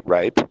commit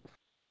rape,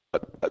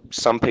 but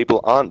some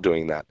people aren't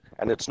doing that,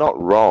 and it's not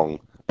wrong.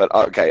 But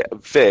okay,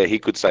 fair. He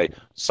could say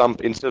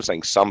instead of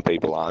saying some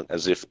people aren't,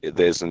 as if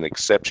there's an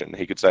exception.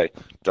 He could say,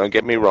 "Don't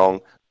get me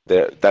wrong.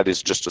 That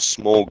is just a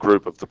small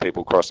group of the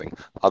people crossing.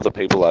 Other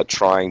people are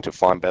trying to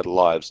find better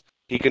lives."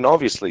 He can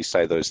obviously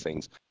say those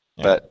things,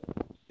 but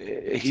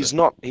he's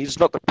not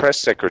the press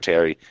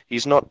secretary.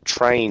 He's not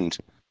trained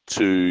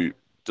to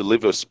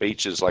deliver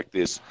speeches like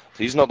this.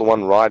 He's not the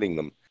one writing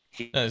them.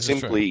 He's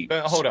simply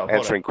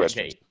answering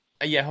questions. Okay.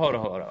 Yeah, hold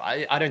on.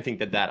 I don't think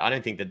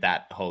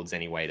that holds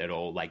any weight at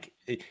all. Like,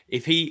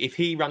 if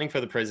he running for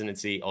the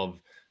presidency of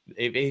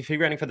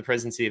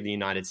the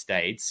United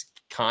States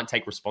can't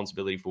take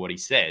responsibility for what he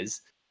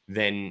says,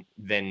 then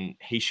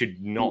he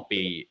should not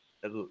be.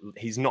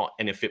 He's not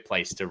in a fit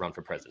place to run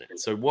for president.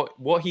 So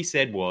what he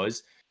said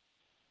was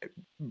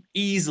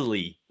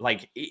easily,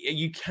 like,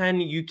 you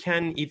can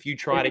if you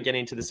try to get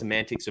into the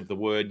semantics of the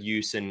word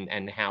use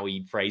and how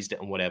he phrased it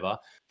and whatever,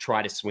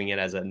 try to swing it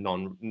as a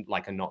not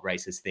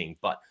racist thing.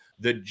 But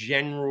the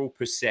general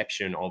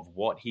perception of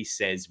what he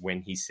says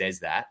when he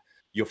says that,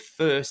 your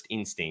first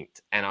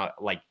instinct, and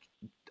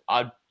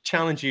I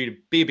challenge you to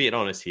be a bit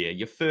honest here.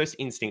 Your first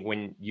instinct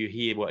when you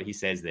hear what he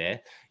says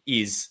there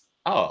is,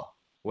 oh,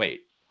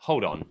 wait,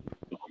 hold on.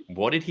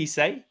 What did he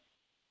say?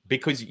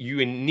 Because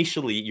your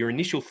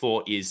initial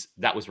thought is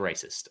that was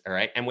racist, all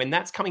right? And when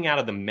that's coming out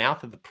of the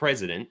mouth of the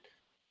president,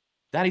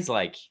 that is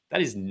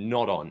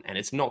not on, and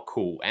it's not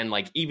cool. And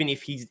like, even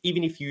if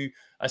you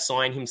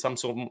assign him some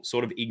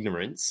sort of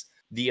ignorance,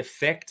 the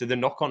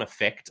knock-on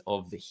effect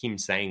of him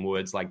saying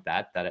words like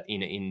that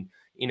in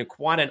a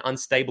quite an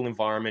unstable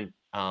environment,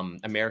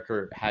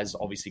 America has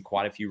obviously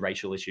quite a few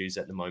racial issues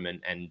at the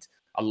moment, and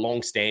a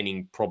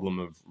long-standing problem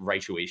of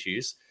racial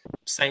issues.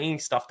 Saying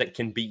stuff that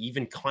can be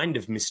even kind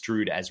of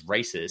misconstrued as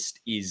racist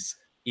is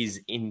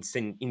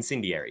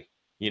incendiary.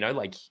 You know,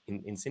 like,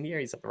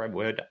 incendiary, is that the right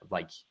word?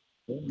 Like,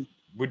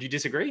 would you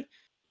disagree?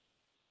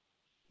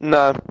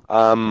 No,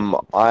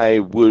 I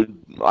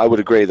would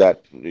agree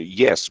that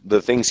yes,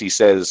 the things he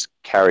says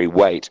carry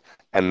weight,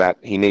 and that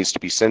he needs to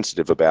be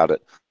sensitive about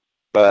it.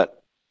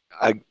 But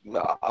I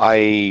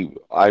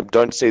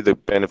don't see the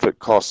benefit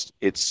cost.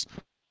 It's,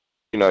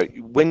 you know,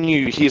 when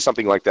you hear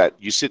something like that,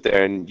 you sit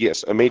there and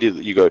yes,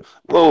 immediately you go,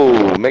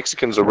 "Whoa,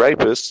 Mexicans are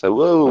rapists!"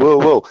 Whoa, whoa,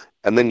 whoa,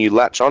 and then you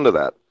latch onto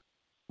that.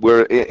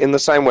 We're in the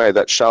same way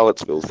that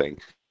Charlottesville thing.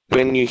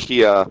 When you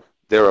hear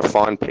there are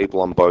fine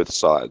people on both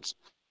sides,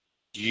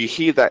 you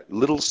hear that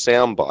little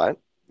soundbite,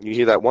 you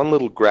hear that one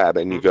little grab,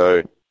 and you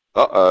go,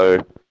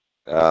 "Uh-oh,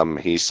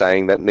 he's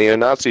saying that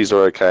neo-Nazis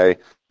are okay."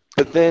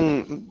 But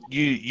then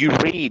you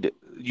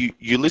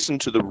listen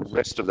to the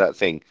rest of that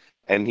thing,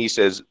 and he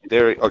says,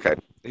 okay,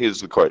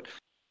 here's the quote.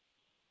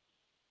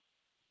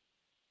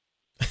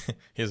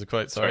 Here's the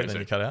quote, sorry, then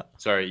you cut out.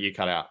 Sorry, you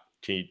cut out.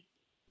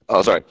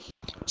 Oh, sorry.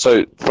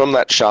 So from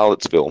that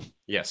Charlottesville,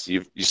 yes,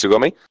 you still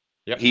got me?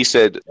 Yep. He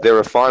said, there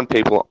are fine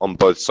people on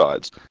both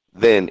sides.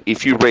 Then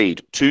if you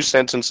read two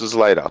sentences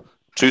later,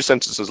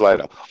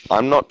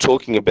 I'm not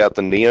talking about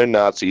the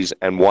neo-Nazis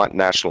and white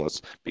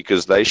nationalists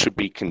because they should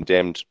be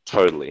condemned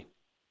totally.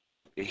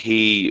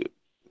 He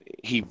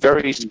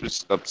very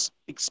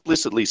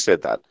explicitly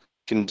said that,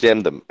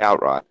 condemned them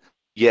outright.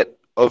 Yet,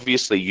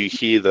 obviously, you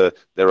hear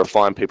there are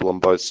fine people on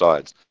both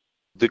sides.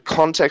 The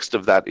context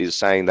of that is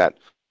saying that,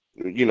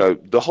 you know,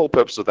 the whole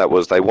purpose of that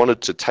was they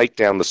wanted to take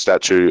down the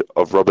statue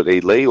of Robert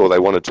E. Lee, or they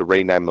wanted to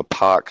rename the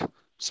park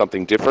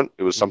something different.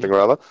 It was something or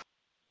other.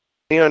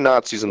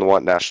 Neo-Nazis and the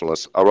white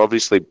nationalists are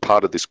obviously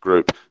part of this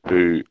group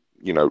who,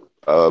 you know,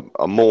 are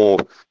more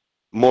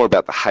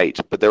about the hate.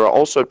 But there are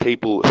also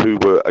people who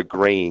were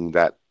agreeing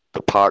that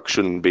the park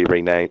shouldn't be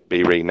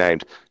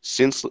renamed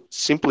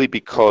simply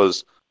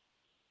because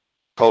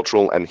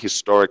cultural and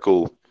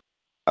historical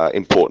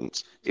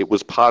importance. It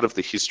was part of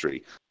the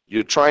history.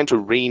 You're trying to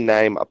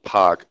rename a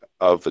park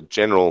of a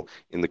general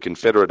in the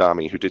Confederate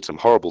Army who did some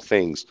horrible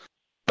things,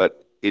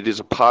 but it is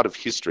a part of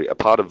history, a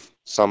part of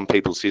some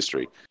people's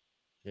history.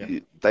 Yeah.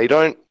 They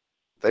don't.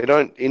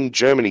 In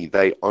Germany,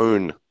 they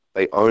own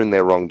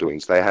their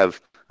wrongdoings. They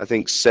have, I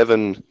think,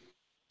 seven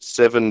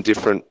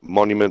different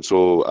monuments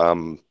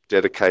or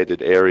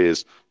dedicated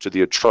areas to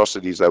the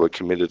atrocities that were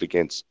committed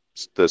against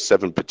the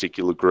 7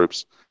 particular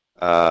groups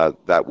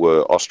that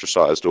were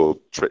ostracized or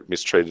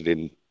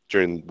mistreated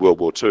during World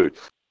War II.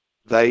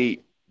 They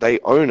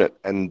own it,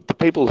 and the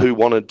people who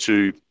wanted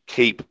to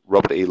keep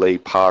Robert E. Lee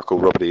Park or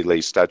Robert E.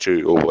 Lee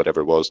statue or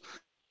whatever it was,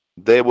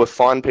 there were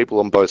fine people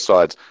on both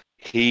sides.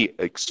 he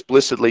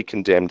explicitly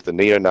condemned the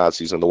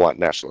neo-Nazis and the white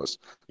nationalists.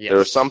 Yes. There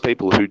are some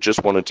people who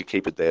just wanted to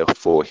keep it there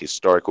for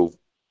historical.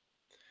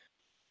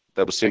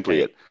 That was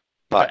simply it.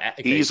 But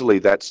easily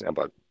that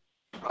soundbite.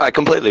 I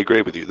completely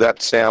agree with you. That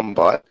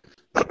soundbite,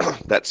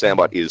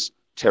 is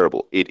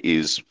terrible. It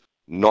is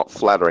not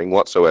flattering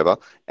whatsoever,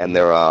 and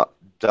there are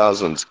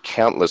dozens,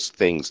 countless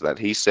things that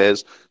he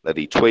says, that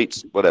he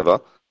tweets,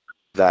 whatever,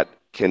 that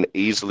can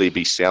easily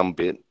be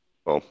soundbit.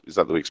 Well, is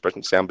that the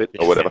expression? Soundbit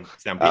or whatever.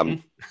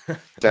 Soundbitten.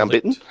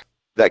 Soundbitten.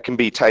 That can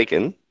be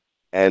taken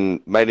and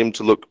made him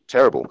to look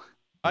terrible.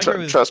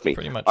 Trust me.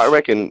 Pretty much. I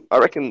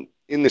reckon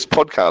in this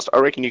podcast, I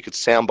reckon you could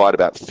soundbite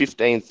about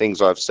 15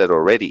 things I've said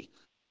already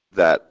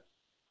that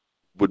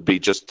would be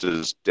just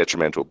as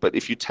detrimental. But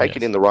if you take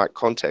it in the right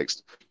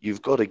context,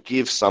 you've got to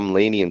give some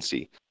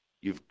leniency.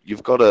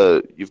 You've got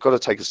to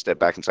take a step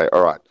back and say,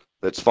 all right,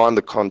 let's find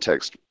the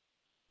context.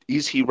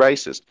 Is he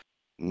racist?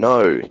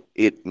 No,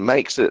 it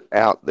makes it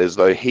out as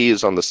though he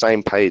is on the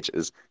same page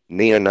as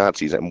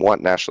neo-Nazis and white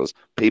nationalists,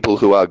 people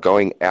who are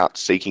going out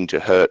seeking to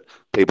hurt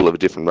people of a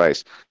different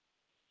race.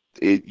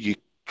 You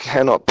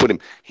cannot put him.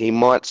 He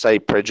might say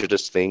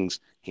prejudiced things.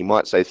 He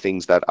might say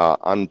things that are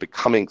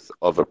unbecoming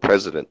of a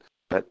president,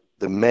 but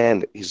the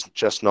man is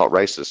just not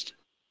racist.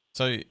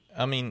 So,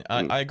 I mean,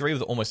 I agree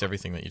with almost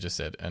everything that you just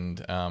said,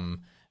 and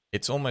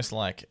it's almost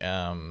like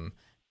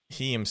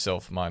he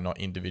himself might not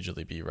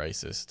individually be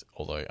racist,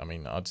 although, I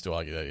mean, I'd still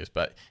argue that he is,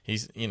 but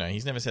he's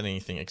never said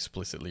anything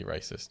explicitly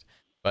racist.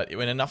 But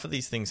when enough of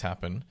these things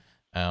happen,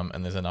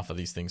 and there's enough of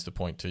these things to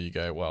point to, you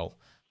go, well,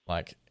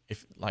 like,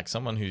 if like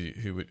someone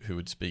who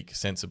would speak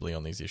sensibly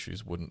on these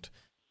issues wouldn't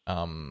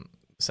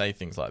say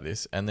things like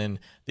this, and then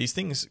these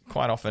things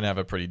quite often have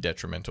a pretty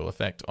detrimental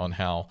effect on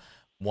how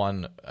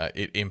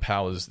it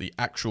empowers the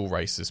actual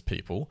racist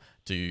people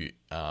to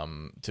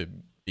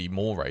be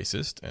more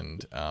racist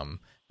and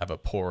have a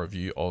poorer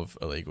view of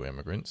illegal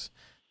immigrants,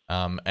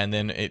 and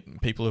then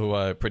people who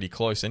are pretty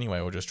close anyway,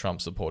 or just Trump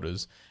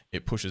supporters,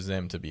 it pushes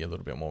them to be a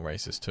little bit more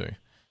racist too.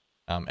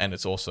 And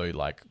it's also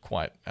like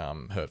quite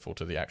hurtful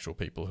to the actual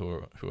people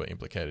who are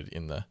implicated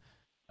in the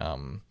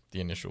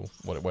initial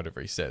whatever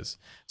he says.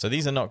 So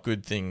these are not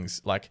good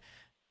things. Like,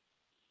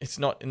 it's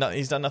not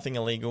he's done nothing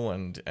illegal,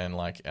 and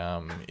like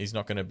he's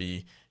not going to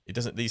be. It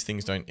doesn't. These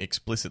things don't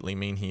explicitly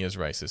mean he is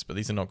racist, but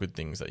these are not good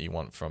things that you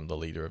want from the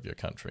leader of your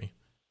country,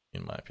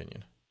 in my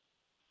opinion.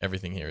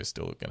 Everything here is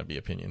still going to be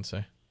opinion.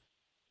 So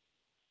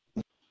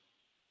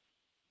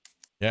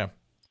yeah.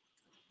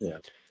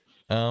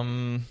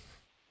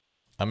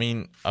 I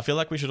mean, I feel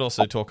like we should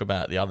also talk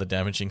about the other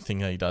damaging thing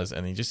that he does,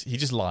 and he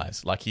just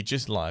lies. Like, he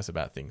just lies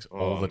about things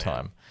all the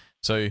time.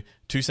 So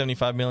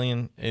 275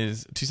 billion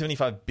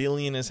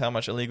is how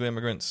much illegal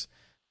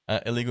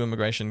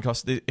immigration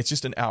costs. It's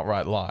just an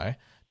outright lie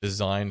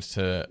designed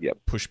to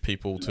push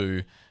people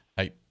to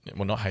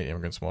not hate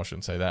immigrants more, I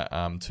shouldn't say that,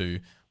 to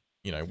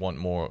want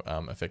more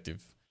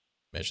effective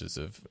measures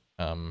of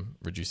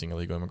reducing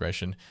illegal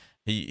immigration.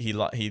 He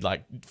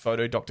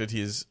photo doctored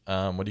his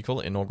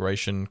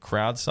inauguration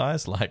crowd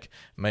size, like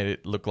made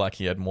it look like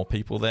he had more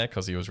people there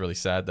because he was really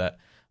sad that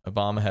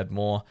Obama had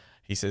more.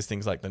 He says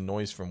things like the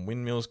noise from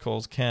windmills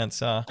causes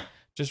cancer,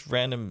 just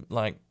random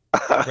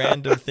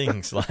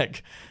things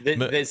like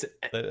this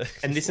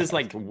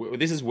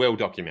is well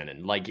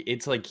documented. Like,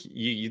 it's like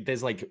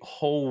there's like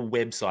whole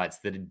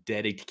websites that are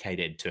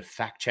dedicated to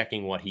fact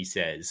checking what he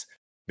says,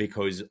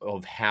 because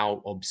of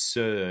how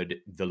absurd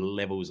the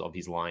levels of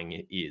his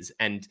lying is.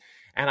 And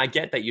I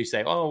get that you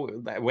say, oh,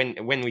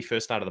 when we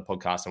first started the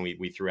podcast and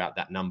we threw out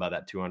that number,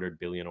 that 200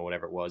 billion or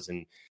whatever it was,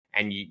 and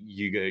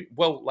you go,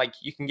 well, like,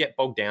 you can get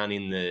bogged down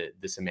in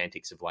the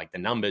semantics of like the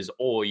numbers,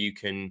 or you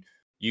can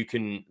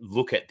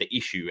look at the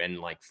issue and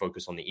like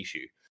focus on the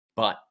issue.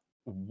 But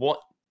what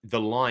the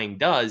lying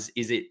does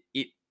is it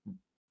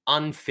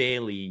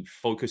unfairly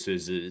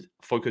focuses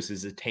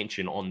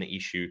attention on the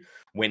issue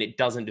when it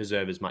doesn't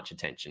deserve as much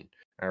attention.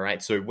 All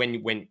right. So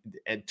when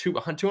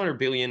 200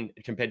 billion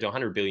compared to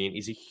 100 billion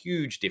is a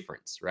huge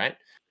difference, right?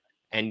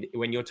 And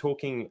when you're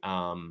talking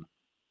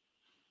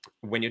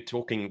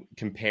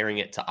comparing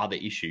it to other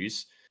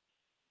issues,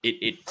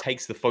 it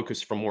takes the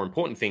focus from more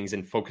important things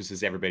and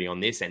focuses everybody on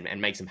this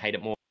and makes them hate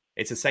it more.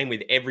 It's the same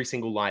with every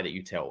single lie that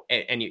you tell.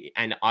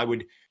 And I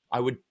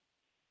would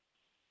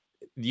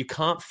you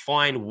can't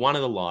find one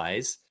of the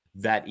lies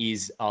that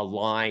is a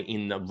lie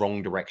in the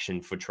wrong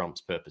direction for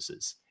Trump's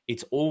purposes.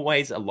 It's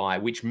always a lie,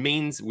 which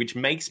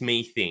makes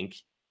me think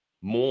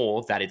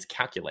more that it's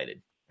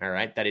calculated. All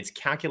right. That it's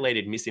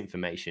calculated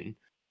misinformation,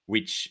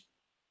 which,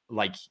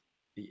 like,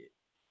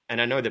 and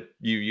I know that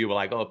you were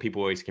like, oh,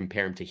 people always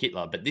compare him to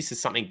Hitler, but this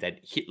is something that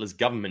Hitler's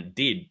government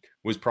did,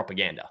 was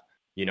propaganda,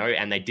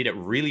 and they did it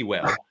really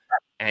well.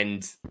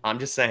 And I'm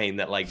just saying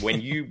that, like,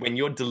 when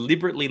you're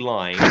deliberately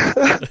lying,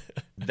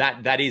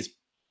 that is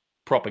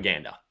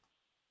propaganda.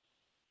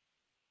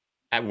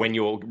 When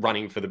you're when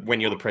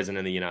you're the president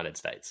of the United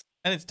States,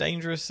 and it's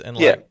dangerous, and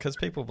like, because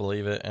people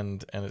believe it,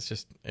 and it's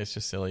just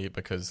silly,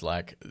 because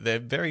like they're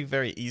very,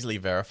 very easily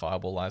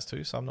verifiable lies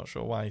too. So I'm not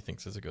sure why he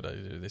thinks it's a good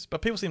idea to do this,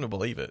 but people seem to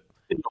believe it.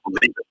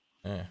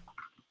 Yeah.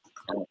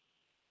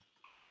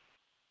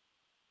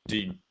 Do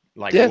you,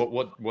 like Yeah.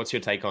 what's your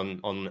take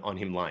on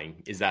him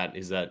lying? Is that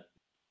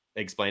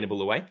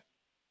explainable away?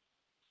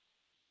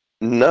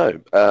 No,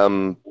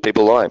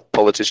 people lie.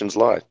 Politicians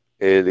lie.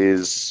 It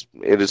is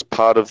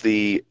part of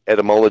the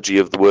etymology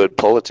of the word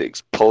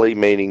politics. Poly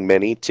meaning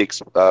many,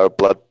 ticks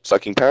blood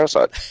sucking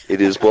parasite.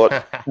 It is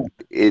what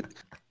it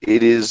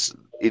is.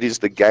 It is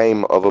the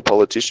game of a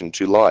politician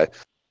to lie.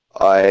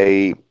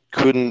 I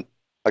couldn't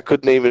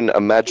even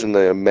imagine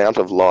the amount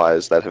of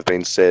lies that have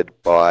been said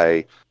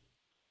by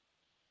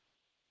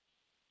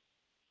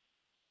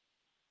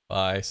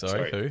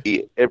Who?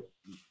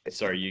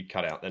 Sorry, you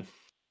cut out then.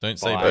 Don't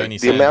say By Bernie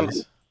the amount-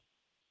 Sanders.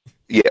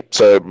 Yeah,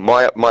 so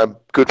my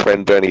good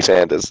friend Bernie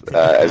Sanders,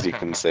 as you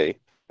can see,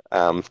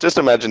 just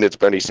imagine it's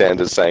Bernie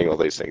Sanders saying all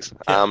these things.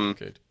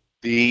 Good.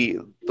 The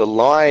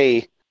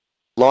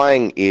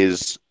lying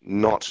is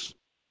not.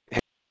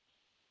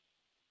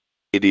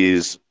 It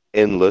is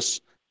endless,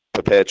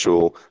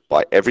 perpetual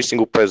by every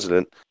single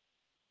president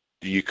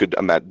you could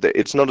imagine.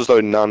 It's not as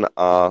though none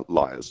are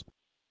liars.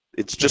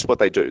 It's just what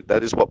they do.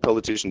 That is what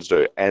politicians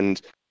do.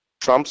 And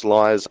Trump's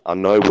lies are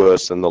no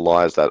worse than the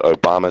lies that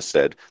Obama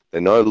said.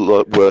 They're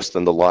no worse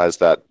than the lies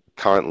that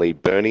currently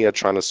Bernie are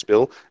trying to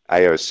spill,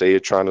 AOC are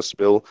trying to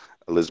spill,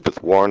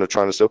 Elizabeth Warren are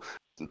trying to spill.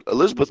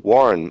 Elizabeth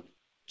Warren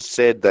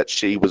said that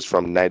she was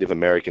from Native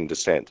American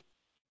descent.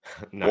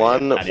 No,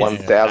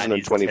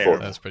 1024.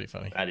 That's pretty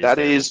funny. That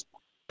is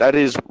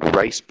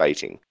race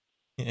baiting.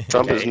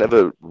 Trump has Okay.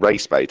 never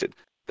race baited.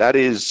 That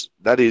is,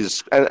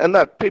 and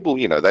that people,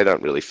 they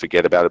don't really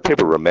forget about it.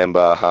 People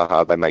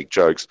remember, they make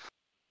jokes.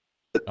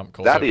 I'm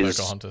called That her is-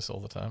 Pocahontas all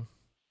the time.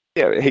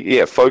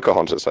 Yeah,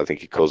 Pocahontas, I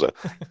think he calls her.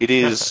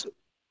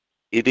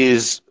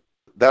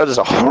 That is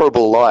a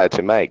horrible lie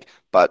to make,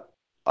 but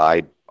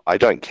I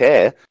don't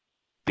care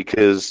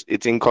because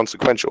it's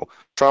inconsequential.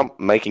 Trump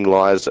making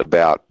lies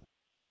about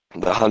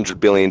the $100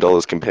 billion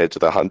compared to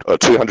the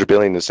 200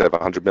 billion instead of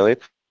 100 million,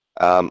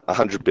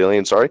 100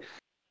 billion, sorry.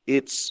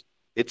 It's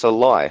a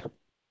lie.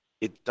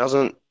 It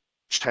doesn't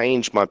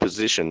change my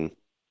position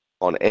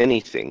on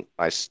anything.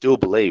 I still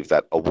believe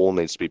that a wall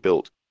needs to be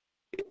built.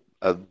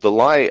 The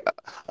lie,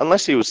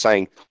 unless he was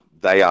saying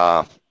they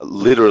are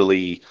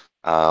literally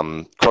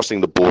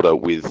crossing the border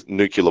with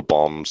nuclear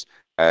bombs,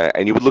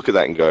 and you would look at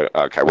that and go,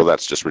 okay, well,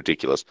 that's just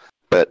ridiculous.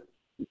 But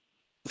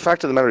the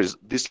fact of the matter is,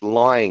 this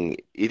lying,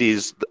 it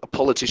is a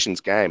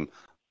politician's game.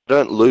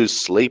 Don't lose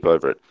sleep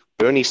over it.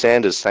 Bernie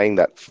Sanders saying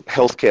that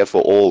healthcare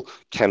for all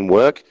can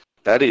work,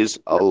 that is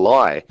a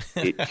lie.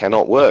 It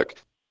cannot work.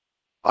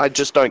 I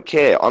just don't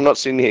care. I'm not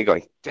sitting here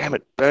going, damn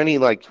it, Bernie,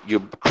 like, you're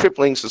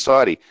crippling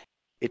society.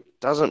 It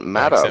doesn't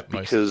matter Except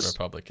most because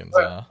Republicans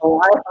But are. a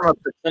lie from a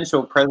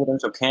potential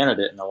presidential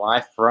candidate and a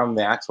lie from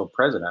the actual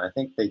president, I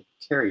think they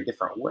carry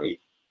different weight.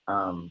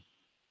 I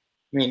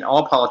mean,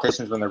 all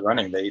politicians, when they're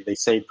running, they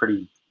say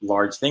pretty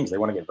large things. They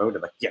want to get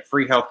voted, like, yeah,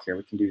 free healthcare,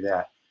 we can do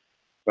that.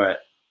 But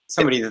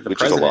somebody that the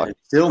Which is a lie. president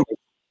is still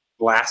makes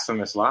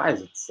blasphemous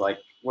lies. It's like,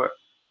 what?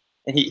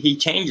 And he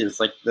changes,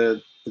 like,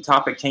 the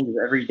topic changes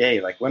every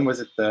day. Like, when was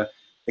it the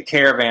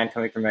caravan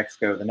coming from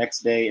Mexico? The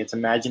next day, it's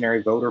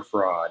imaginary voter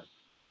fraud.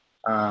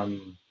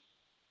 The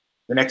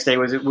next day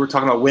we're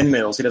talking about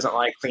windmills. He doesn't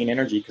like clean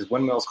energy because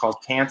windmills cause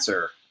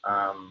cancer.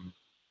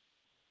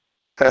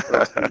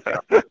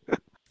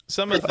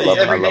 Some of I love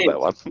the every that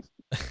one.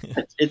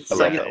 It's I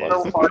like love that it's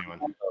one. so hard.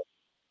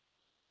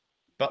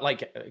 But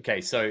like, okay,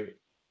 so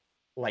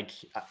like,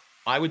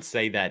 I would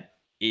say that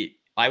it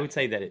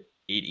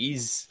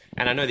is,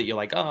 and I know that you're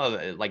like,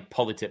 oh, like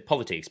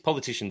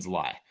politicians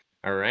lie,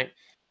 all right.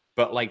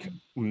 But like,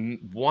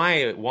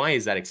 why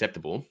is that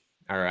acceptable?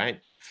 All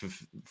right,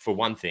 for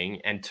one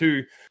thing, and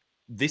two,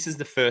 this is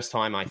the first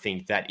time I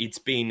think that it's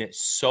been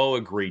so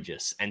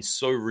egregious and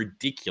so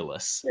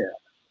ridiculous. Yeah.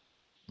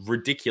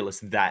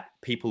 Ridiculous that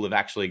people have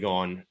actually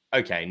gone,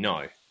 okay,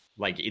 no,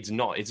 like it's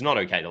not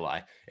okay to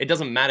lie. It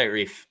doesn't matter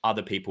if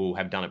other people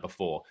have done it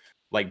before.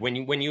 Like when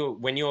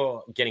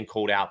you're getting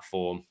called out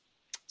for,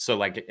 so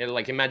like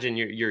imagine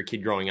you're a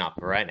kid growing up,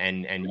 right,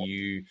 and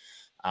you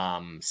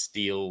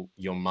steal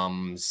your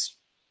mum's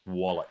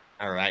wallet,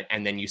 all right,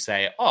 and then you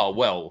say, oh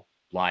well,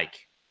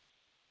 like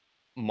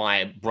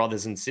my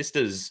brothers and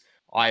sisters,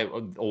 I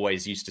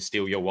always used to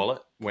steal your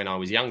wallet when I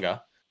was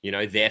younger.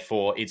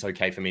 Therefore it's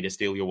okay for me to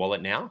steal your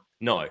wallet now.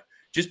 No,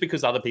 just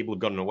because other people have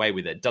gotten away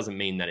with it doesn't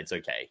mean that it's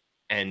okay.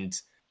 And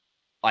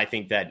I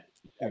think that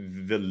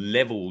the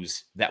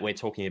levels that we're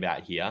talking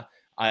about here,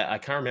 I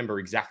can't remember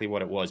exactly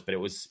what it was, but it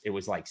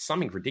was like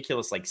something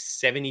ridiculous, like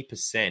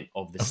 70%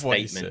 of the of what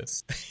he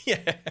statements.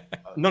 said. Yeah.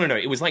 No,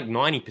 it was like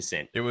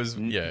 90%. It was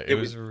it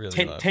was really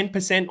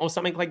 10% or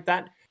something like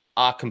that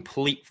are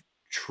complete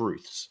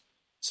truths.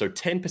 So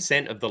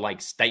 10% of the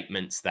like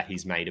statements that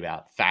he's made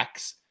about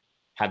facts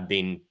have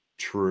been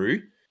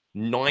true.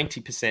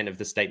 90% of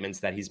the statements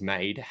that he's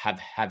made have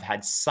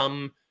had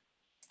some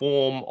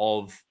form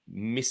of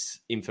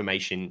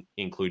misinformation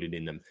included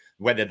in them,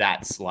 whether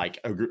that's like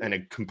a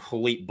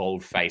complete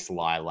bold-faced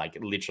lie, like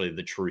literally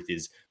the truth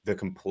is the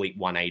complete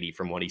 180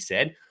 from what he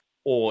said,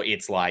 or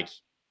it's like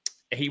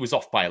he was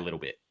off by a little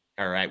bit.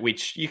 All right,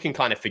 which you can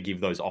kind of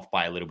forgive those off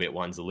by a little bit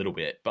ones a little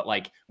bit. But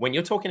like when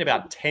you're talking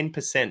about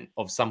 10%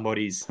 of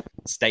somebody's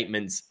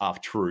statements are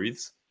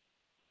truths,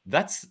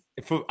 that's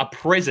for a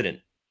president.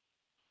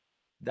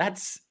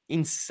 That's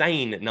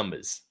insane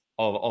numbers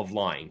of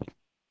lying.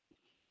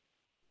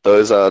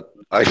 Those are,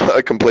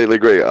 I completely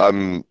agree.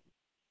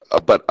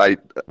 But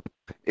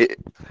it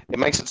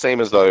makes it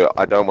seem as though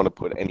I don't want to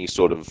put any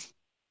sort of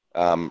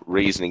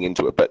reasoning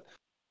into it, but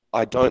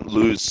I don't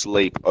lose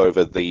sleep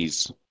over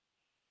these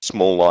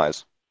small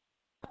lies.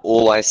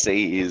 All I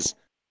see is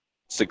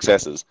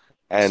successes,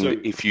 and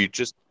So- if you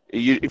just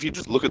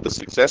look at the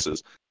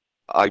successes,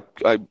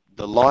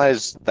 the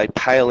lies, they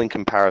pale in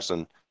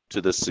comparison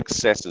to the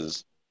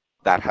successes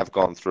that have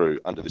gone through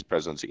under this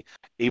presidency.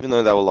 Even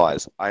though they were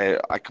lies,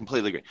 I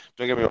completely agree.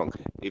 Don't get me wrong.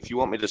 If you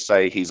want me to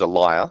say he's a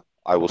liar,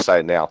 I will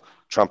say it now.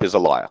 Trump is a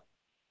liar.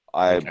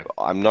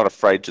 I'm not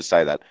afraid to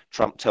say that.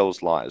 Trump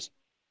tells lies,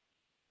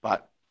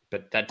 but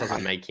that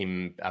doesn't make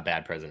him a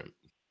bad president.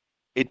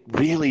 it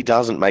really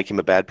doesn't make him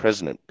a bad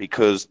president,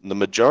 because the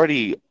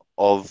majority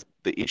of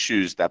the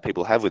issues that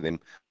people have with him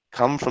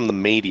come from the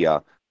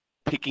media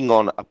picking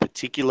on a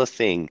particular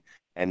thing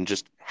and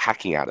just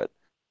hacking at it.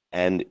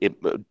 And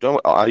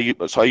I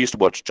used to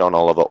watch John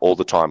Oliver all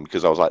the time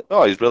because I was like,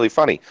 oh, he's really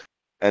funny.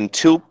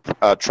 Until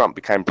Trump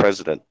became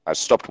president, I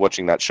stopped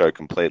watching that show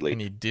completely.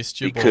 And he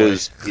dissed your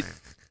because boy.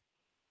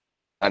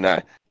 I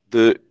know,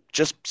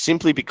 just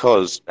simply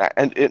because,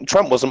 and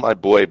Trump wasn't my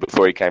boy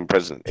before he became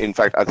president. In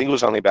fact, I think it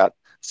was only about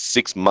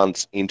 6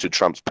 months into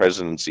Trump's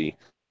presidency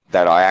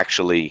that I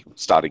actually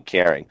started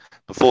caring.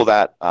 Before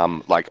that,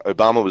 like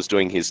Obama was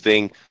doing his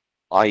thing,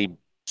 I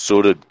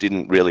sort of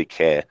didn't really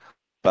care.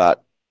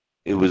 But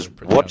it was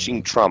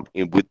watching Trump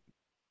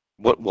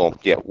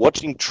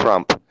watching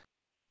Trump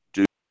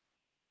do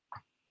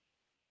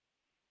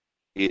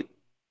it.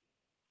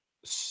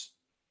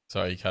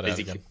 Sorry, you cut out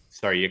again.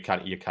 Sorry,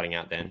 you're cutting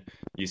out. Then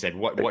you said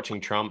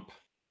watching Trump.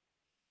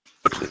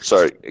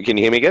 Sorry, can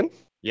you hear me again?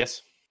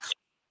 Yes.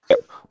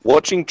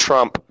 Watching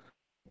Trump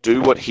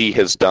do what he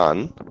has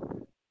done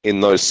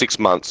in those 6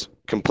 months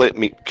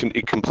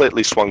it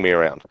completely swung me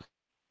around.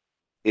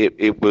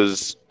 It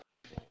was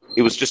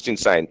just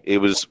insane. It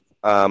was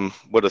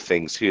what are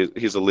things?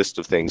 Here's a list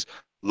of things.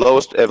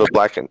 Lowest ever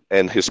Black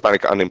and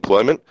Hispanic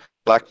unemployment.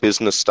 Black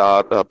business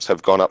startups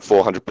have gone up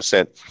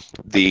 400%.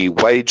 The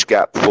wage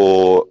gap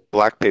for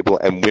Black people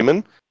and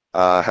women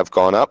have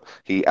gone up.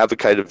 He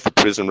advocated for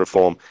prison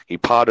reform. He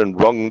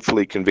pardoned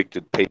wrongfully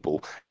convicted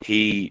people.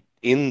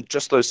 In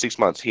just those 6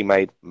 months, he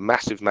made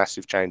massive,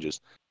 massive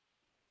changes.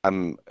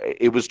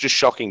 It was just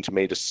shocking to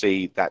me to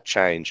see that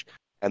change.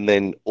 And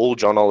then all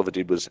John Oliver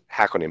did was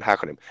hack on him.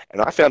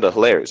 And I found it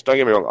hilarious. Don't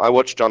get me wrong. I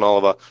watched John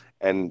Oliver,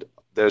 and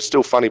there's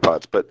still funny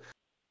parts, but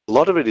a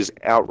lot of it is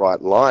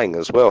outright lying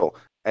as well.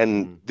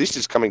 And this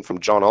is coming from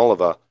John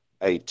Oliver,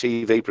 a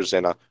TV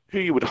presenter who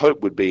you would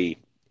hope would be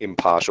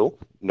impartial.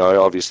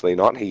 No, obviously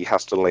not. He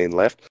has to lean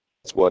left.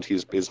 That's what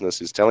his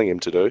business is telling him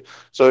to do.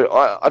 So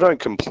I don't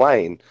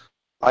complain.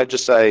 I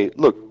just say,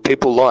 look,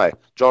 people lie.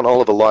 John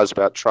Oliver lies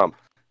about Trump.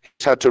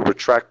 He's had to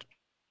retract.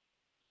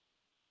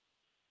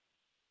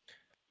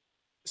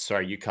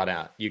 Sorry, you cut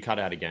out. You cut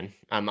out again.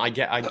 I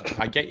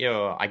get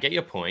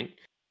your point.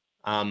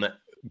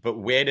 But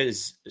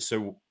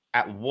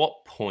at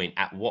what point,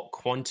 at what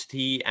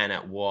quantity, and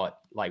at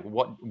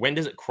when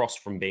does it cross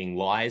from being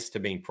lies to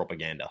being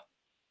propaganda?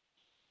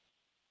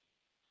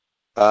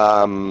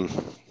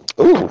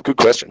 Good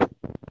question.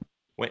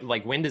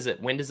 When does it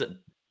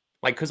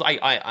because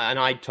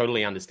I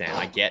totally understand.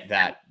 I get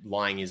that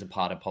lying is a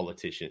part of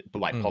politics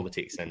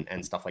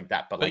and stuff like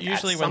that. But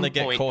usually when they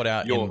get caught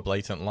out in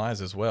blatant lies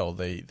as well,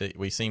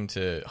 we seem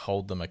to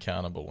hold them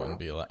accountable and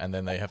be like, and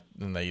then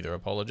they either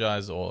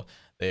apologize or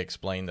they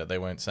explain that they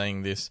weren't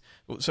saying this.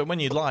 So when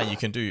you lie, you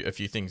can do a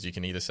few things. You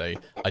can either say,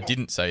 I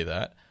didn't say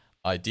that.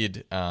 I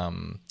did, I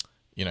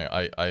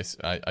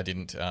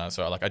didn't,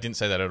 I didn't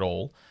say that at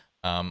all.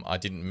 I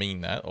didn't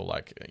mean that, or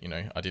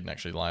I didn't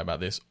actually lie about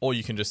this. Or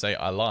you can just say,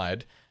 I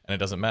lied, and it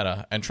doesn't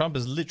matter. And Trump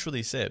has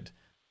literally said,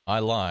 I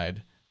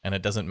lied, and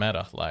it doesn't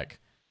matter.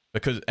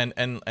 Because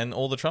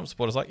all the Trump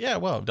supporters are like, yeah,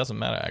 well, it doesn't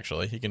matter,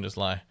 actually. He can just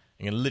lie.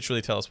 He can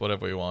literally tell us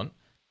whatever we want,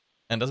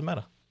 and it doesn't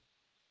matter.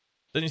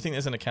 Don't you think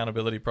there's an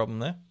accountability problem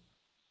there?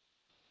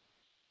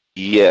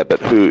 Yeah,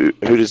 but who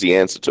does he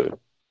answer to?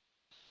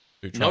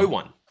 No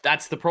one.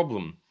 That's the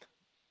problem.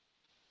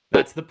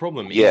 That's the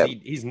problem. Yeah.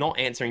 He's not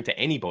answering to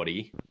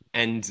anybody,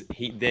 and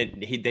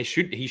he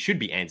should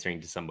be answering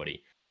to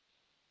somebody.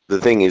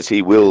 The thing is,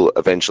 he will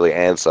eventually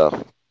answer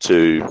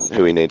to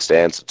who he needs to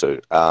answer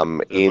to.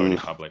 The voting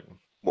public.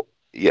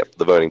 Yeah,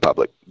 the voting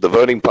public. The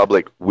voting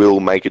public will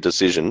make a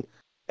decision,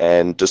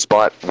 and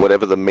despite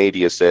whatever the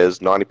media says,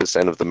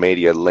 90% of the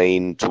media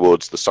lean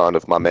towards the side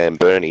of my man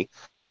Bernie.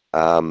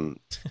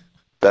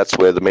 That's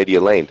where the media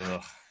lean.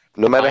 Ugh.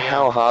 No matter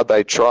how hard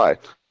they try,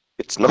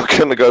 it's not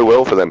going to go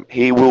well for them.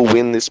 He will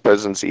win this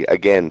presidency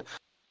again,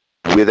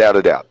 without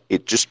a doubt.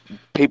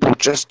 People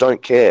just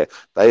don't care.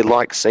 They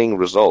like seeing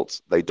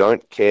results. They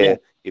don't care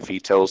if he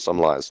tells some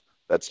lies.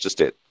 That's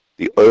just it.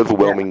 the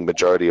overwhelming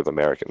majority of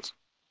Americans.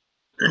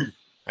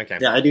 Okay.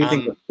 Yeah, I do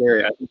think that's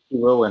scary. I think he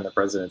will win the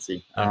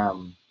presidency.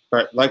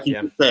 But like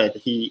you said,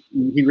 he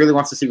really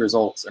wants to see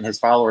results, and his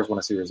followers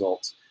want to see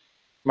results.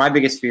 My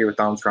biggest fear with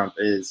Donald Trump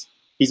is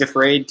he's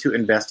afraid to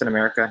invest in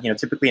America. You know,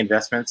 typically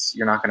investments,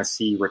 you're not going to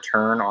see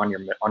return on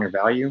your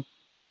value.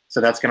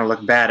 So that's going to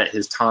look bad at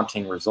his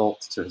taunting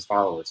results to his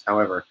followers.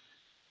 However,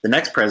 the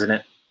next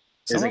president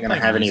isn't going to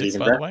have any of these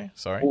investments. By the way,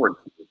 sorry.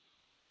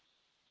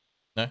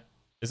 No,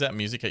 is that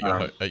music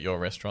at your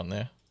restaurant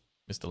there,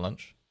 Mr.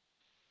 Lunch?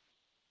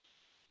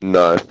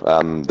 No,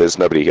 there's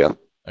nobody here.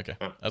 Okay,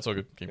 that's all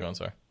good. Keep going.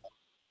 Sorry.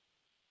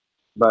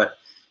 But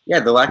yeah,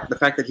 the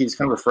fact that he's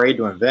kind of afraid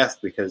to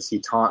invest because he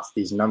taunts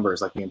these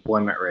numbers like the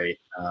employment rate,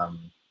 how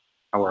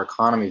our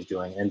economy is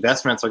doing.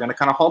 Investments are going to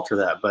kind of halter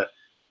that, but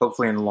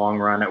hopefully in the long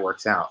run it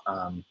works out.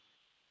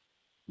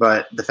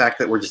 But the fact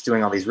that we're just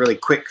doing all these really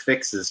quick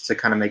fixes to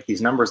kind of make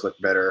these numbers look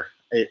better,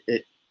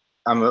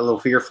 I'm a little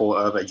fearful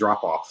of a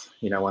drop off.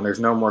 You know, when there's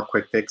no more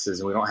quick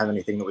fixes and we don't have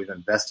anything that we've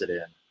invested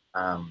in.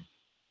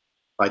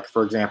 Like,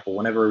 for example,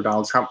 whenever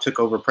Donald Trump took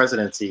over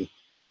presidency,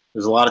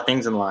 there's a lot of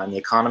things in line. The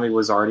economy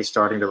was already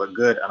starting to look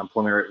good.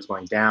 Unemployment rate was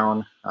going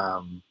down.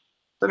 I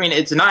mean,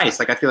 it's nice.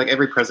 Like, I feel like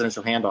every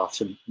presidential handoff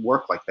should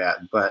work like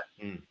that. But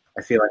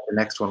I feel like the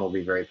next one will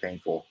be very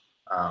painful.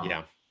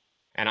 Yeah.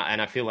 And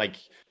I feel like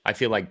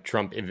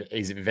Trump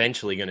is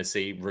eventually going to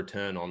see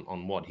return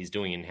on what he's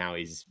doing and how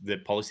the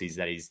policies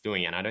that he's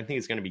doing. And I don't think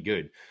it's going to be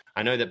good.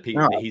 I know that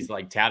he's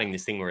like touting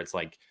this thing where it's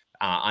like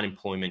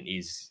unemployment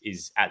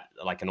is at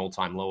like an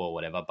all-time low or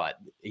whatever, but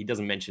he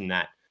doesn't mention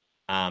that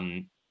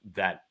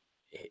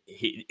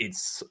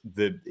it's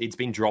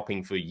been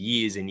dropping for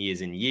years and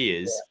years and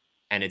years,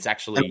 and it's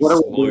actually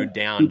slowed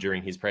down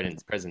during his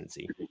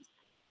presidency.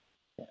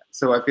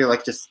 So I feel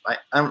like I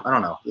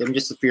don't know. I'm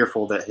just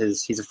fearful that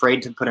he's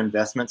afraid to put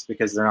investments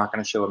because they're not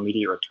going to show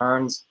immediate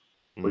returns,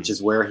 which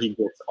is where he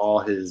gets all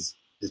his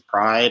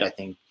pride. I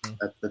think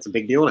that's a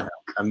big deal to him.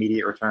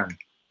 Immediate return.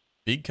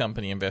 Big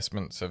company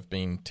investments have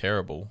been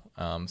terrible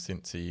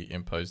since he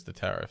imposed the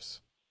tariffs.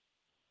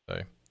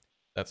 So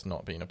that's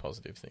not been a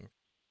positive thing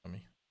for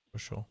me, for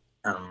sure.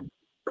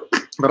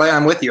 But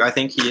I'm with you. I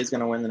think he is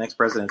going to win the next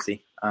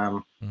presidency.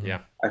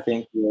 Yeah. I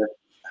think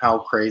how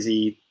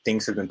crazy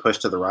things have been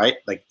pushed to the right.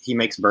 Like, he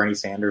makes Bernie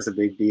Sanders a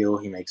big deal.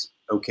 He makes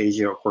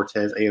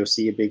Ocasio-Cortez,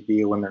 AOC, a big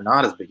deal when they're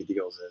not as big a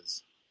deal as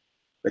his.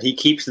 But he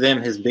keeps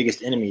them his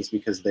biggest enemies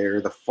because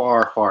they're the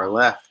far, far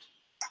left.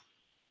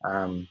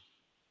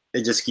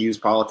 It just skews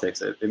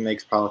politics. It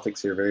makes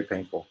politics here very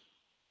painful.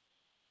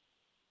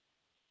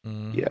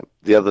 Yeah.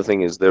 The other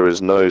thing is there is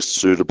no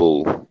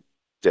suitable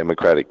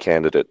Democratic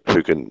candidate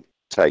who can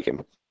take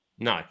him.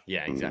 No.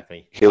 Yeah,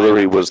 exactly.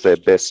 Hillary was their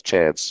best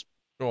chance.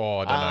 Oh,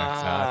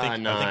 I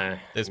don't know. I think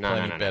there's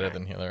plenty better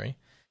than Hillary.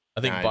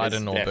 I think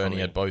Biden or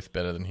Bernie are both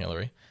better than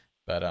Hillary.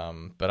 But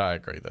I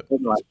agree that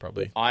it's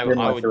probably. I would.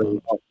 She's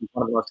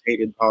one of the most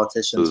hated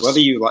politicians. Whether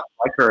you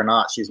like her or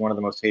not, she's one of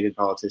the most hated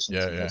politicians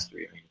in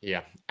history. I mean,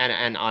 yeah,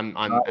 and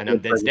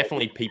there's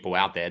definitely people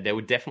out there. There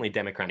were definitely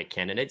Democratic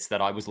candidates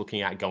that I was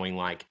looking at, going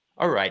like,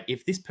 all right,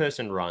 if this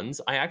person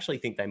runs, I actually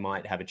think they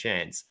might have a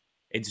chance.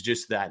 It's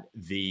just that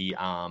the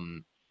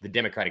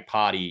Democratic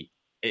Party,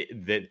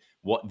 that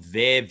what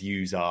their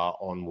views are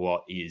on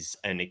what is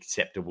an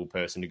acceptable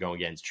person to go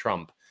against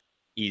Trump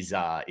is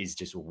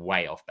just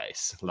way off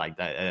base. Like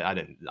that, I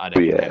don't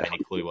have any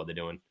clue what they're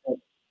doing.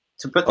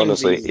 To put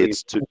things easy,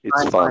 it's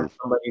fun.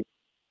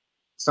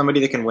 Somebody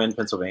that can win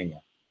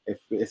Pennsylvania.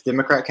 If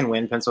Democrat can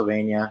win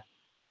Pennsylvania,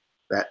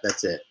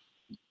 that's it.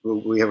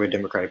 We have a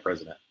Democratic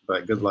president,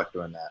 but good luck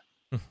doing that.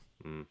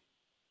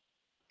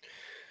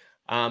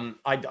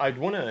 I'd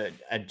want to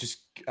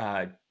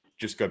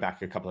just go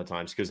back a couple of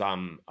times because I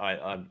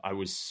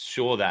was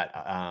sure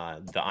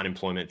that the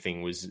unemployment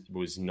thing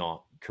was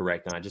not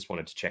correct, and I just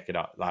wanted to check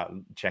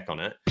on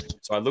it.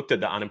 So I looked at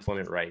the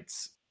unemployment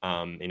rates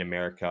in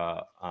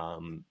America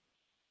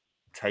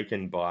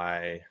taken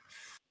by,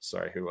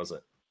 who was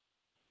it?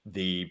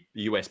 The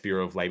US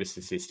Bureau of Labor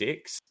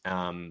Statistics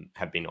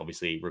have been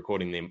obviously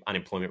recording the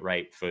unemployment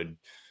rate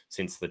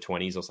since the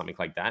 20s or something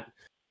like that.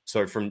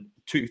 So from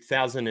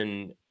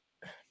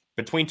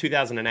between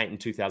 2008 and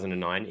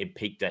 2009, it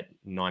peaked at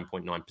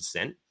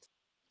 9.9%.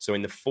 So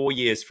in the 4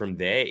 years from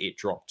there, it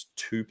dropped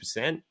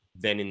 2%.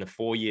 Then in the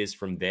 4 years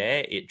from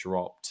there, it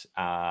dropped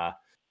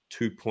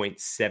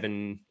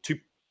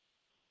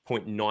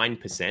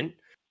 2.9%.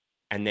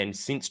 And then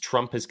since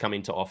Trump has come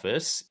into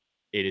office,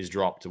 it has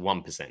dropped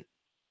 1%.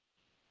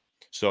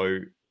 So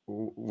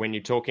when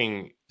you're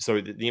talking,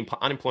 the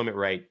unemployment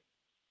rate,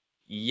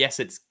 yes,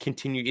 it's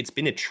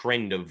been a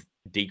trend of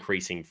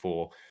decreasing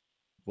for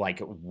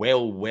like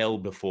well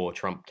before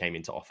Trump came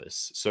into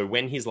office. So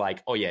when he's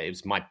like, oh yeah, it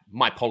was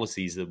my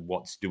policies are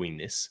what's doing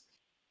this,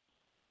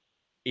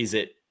 is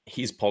it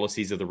his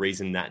policies are the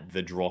reason that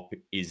the drop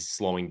is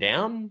slowing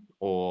down,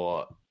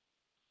 or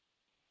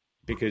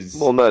because...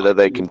 Well, no,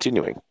 they're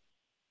continuing.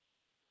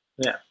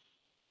 Yeah.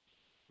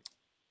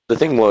 The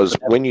thing was,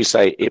 when you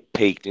say it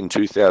peaked in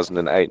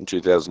 2008 and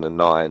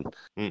 2009,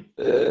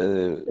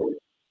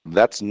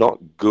 That's not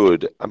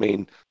good. I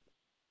mean,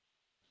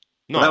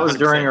 No, that was 100%.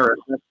 during a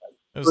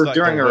It was like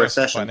during the a worst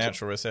recession.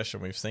 financial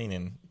recession we've seen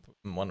in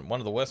one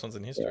of the worst ones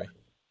in history.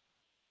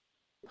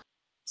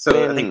 So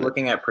I When- think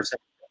looking at percentage,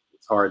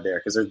 it's hard there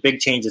because there's big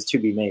changes to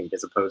be made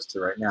as opposed to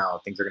right now.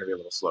 Things are going to be a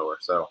little slower.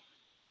 So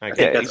I Okay.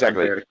 think Yeah, that's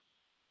exactly. unfair.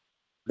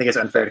 I think it's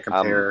unfair to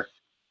compare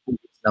these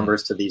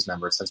numbers to these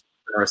numbers since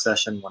we're in a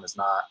recession, one is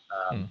not.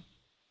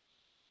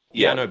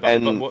 Yeah, no, but,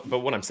 and but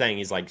what I'm saying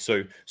is like,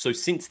 so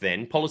since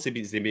then,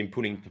 policies have been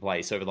put into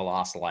place over the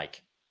last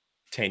like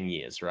 10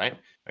 years, right?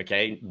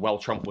 Okay, well,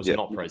 Trump was Yeah.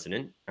 not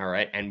president, all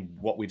right, and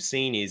what we've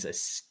seen is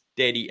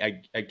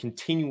a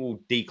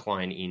continual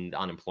decline in the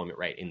unemployment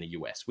rate in the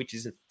US, which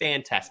is a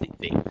fantastic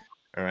thing,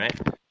 all right.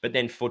 But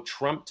then for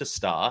Trump to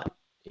start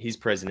his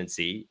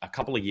presidency a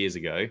couple of years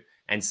ago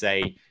and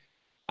say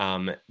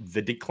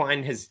the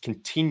decline has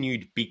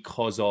continued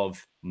because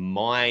of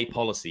my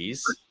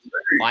policies,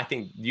 I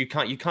think you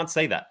can't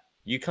say that.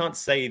 You can't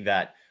say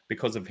that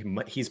because of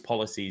his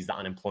policies, the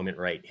unemployment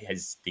rate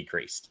has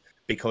decreased,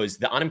 because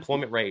the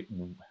unemployment rate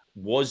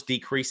was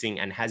decreasing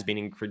and has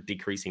been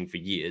decreasing for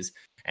years.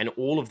 And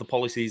all of the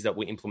policies that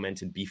were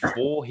implemented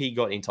before he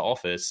got into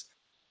office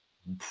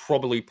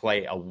probably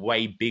play a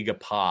way bigger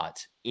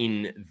part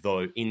in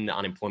the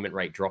unemployment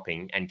rate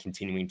dropping and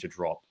continuing to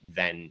drop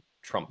than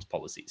Trump's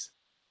policies.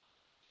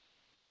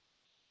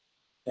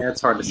 Yeah,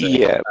 it's hard to say.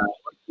 Yeah.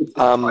 It's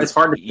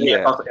hard to say. Yeah.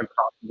 It's also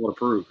impossible to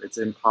prove. It's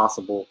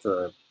impossible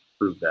to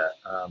prove that.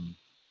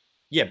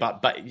 Yeah,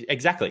 but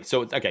exactly.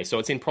 So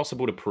it's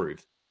impossible to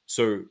prove.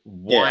 So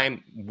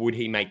why would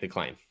he make the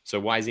claim? So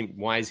why is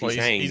he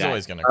saying he's that?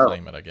 always going to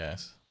claim it, I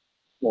guess.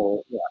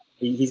 Well, yeah,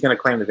 he's going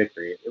to claim the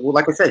victory. Well,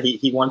 like I said,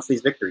 he wants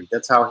these victories.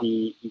 That's how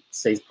he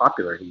stays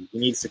popular. He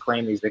needs to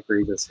claim these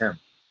victories as him.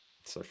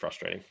 So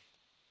frustrating.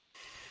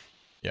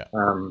 But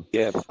as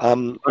yeah.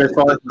 far as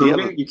The other-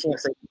 proving, you can't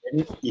say he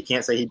didn't. You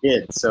can't say he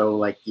did. So,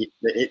 like,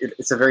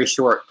 it's a very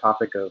short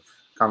topic of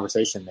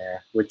conversation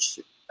there, which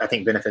I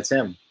think benefits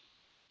him.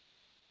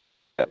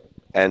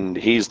 And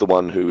he's the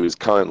one who is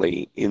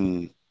currently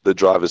in the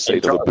driver's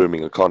seat of a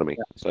booming economy.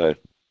 So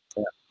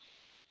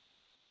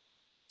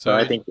So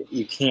I think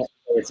you can't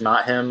say it's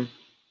not him.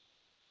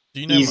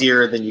 do you know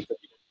Easier than you could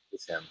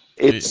it's him.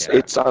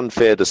 it's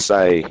unfair to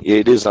say.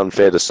 It is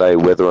unfair to say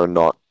whether or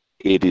not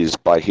it is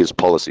by his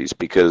policies,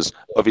 because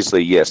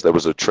obviously, yes, there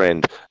was a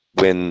trend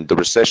when the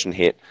recession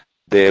hit.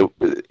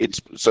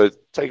 So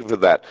take it for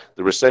that.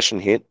 The recession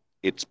hit.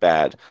 It's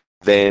bad.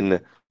 Then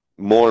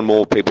more and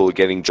more people are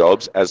getting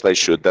jobs, as they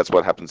should. That's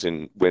what happens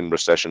when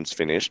recessions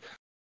finish.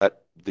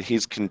 But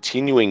his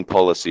continuing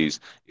policies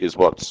is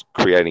what's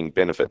creating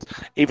benefits.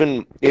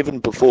 Even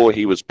before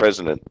he was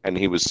president, and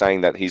he was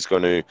saying that he's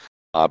going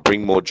to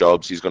bring more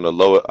jobs, he's going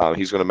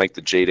to make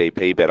the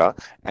GDP better,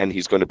 and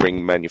he's going to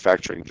bring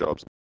manufacturing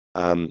jobs.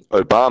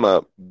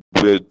 Obama,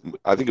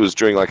 I think it was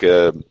during like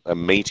a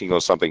meeting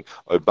or something,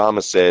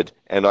 Obama said,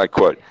 and I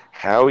quote,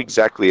 "How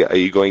exactly are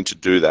you going to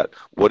do that?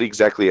 What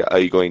exactly are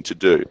you going to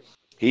do?"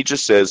 He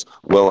just says,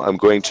 "Well, I'm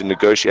going to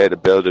negotiate a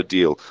better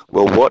deal."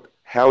 Well,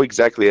 how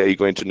exactly are you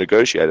going to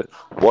negotiate it?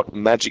 What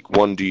magic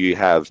wand do you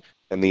have?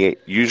 And the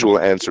usual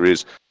answer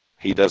is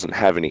he doesn't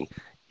have any.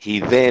 He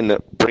then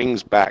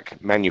brings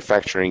back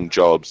manufacturing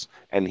jobs,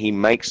 and he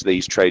makes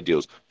these trade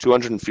deals.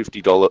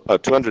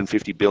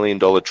 $250 billion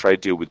trade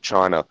deal with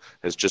China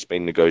has just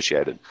been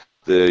negotiated.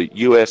 The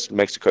US,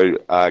 Mexico,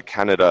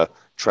 Canada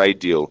trade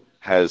deal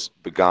has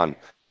begun.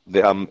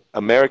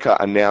 America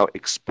are now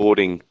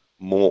exporting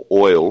more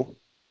oil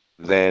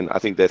than, I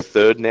think they're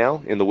third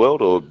now in the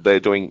world, or they're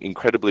doing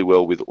incredibly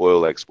well with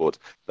oil exports.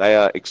 They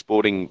are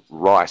exporting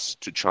rice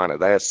to China.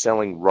 They are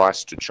selling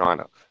rice to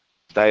China.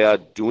 They are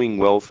doing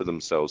well for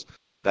themselves.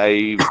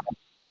 They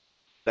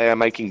are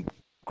making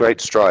great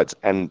strides.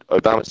 And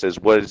Obama says,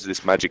 "What is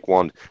this magic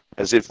wand?"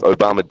 As if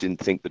Obama didn't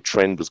think the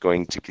trend was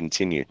going to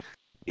continue.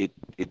 It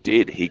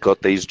did. He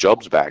got these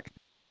jobs back.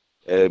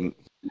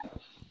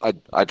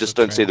 I just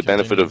don't see the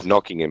benefit of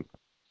knocking him.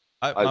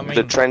 I mean,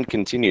 the trend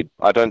continued.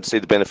 I don't see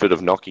the benefit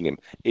of knocking him.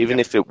 Even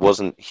if it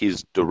wasn't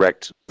his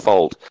direct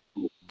fault,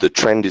 the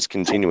trend is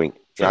continuing.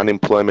 The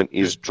unemployment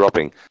is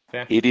dropping.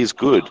 Fair. It is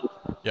good.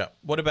 yeah.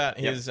 What about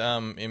his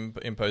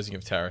imposing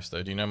of tariffs,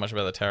 though? Do you know much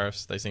about the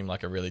tariffs? They seem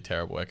like a really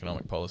terrible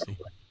economic policy.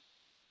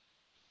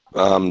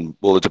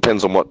 Well, it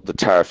depends on what the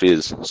tariff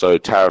is. So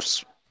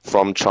tariffs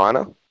from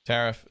China.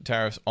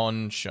 Tariffs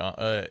on China.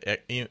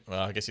 Well,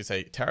 I guess you'd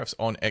say tariffs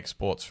on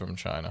exports from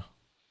China.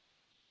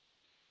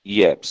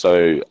 Yeah.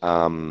 So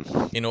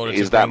In order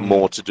is to that bring-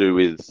 more to do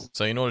with?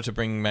 So in order to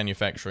bring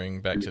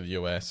manufacturing back to the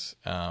US,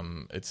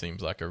 it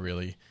seems like a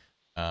really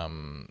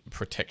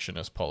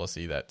protectionist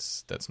policy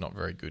that's not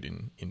very good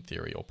in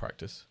theory or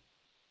practice.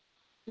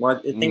 Well,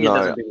 I think it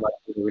doesn't do much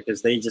either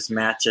because they just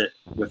match it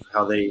with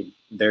how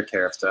their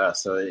tariffs to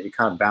us, so it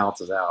kind of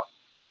balances out.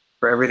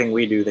 For everything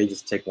we do, they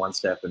just take one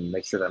step and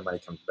make sure that money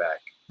comes back.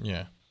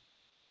 Yeah.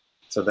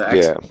 So the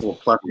actual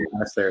plus or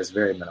minus there is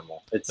very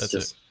minimal. It's That's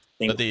just it.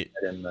 things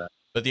But in the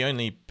But the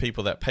only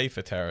people that pay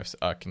for tariffs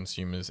are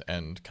consumers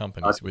and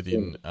companies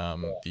within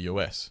the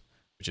US,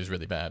 which is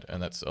really bad.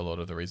 And that's a lot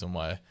of the reason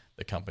why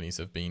the companies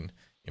have been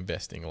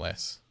investing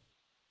less.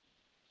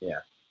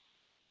 Yeah.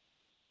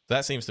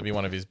 That seems to be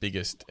one of his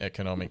biggest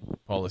economic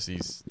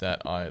policies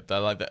that like.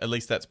 At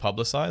least that's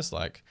publicized.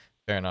 Like,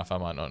 fair enough, I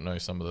might not know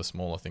some of the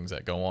smaller things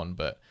that go on,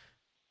 but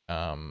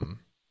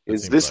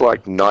is this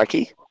like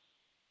Nike?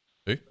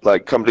 Who?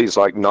 Like companies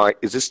like Nike?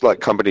 Is this like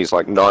companies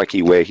like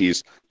Nike where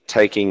he's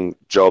taking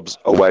jobs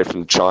away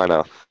from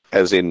China,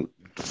 as in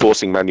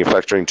forcing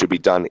manufacturing to be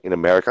done in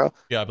America?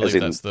 Yeah, I believe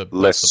that's the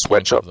less that's the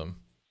point sweatshop. of them.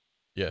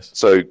 Yes,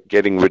 So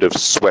getting rid of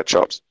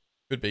sweatshops.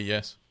 could be,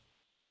 yes.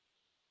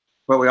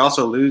 But we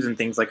also lose in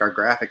things like our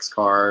graphics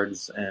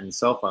cards and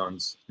cell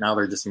phones. Now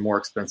they're just more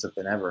expensive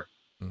than ever.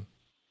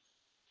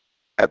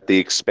 At the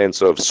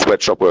expense of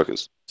sweatshop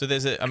workers. So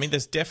there's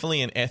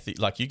definitely an ethic.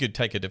 Like, you could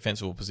take a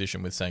defensible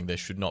position with saying there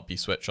should not be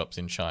sweatshops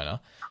in China,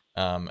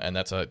 and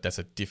that's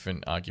a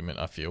different argument,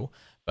 I feel.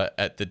 But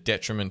at the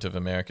detriment of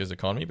America's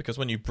economy, because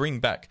when you bring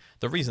back,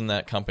 the reason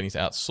that companies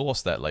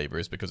outsource that labor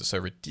is because it's so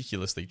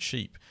ridiculously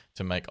cheap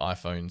to make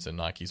iPhones and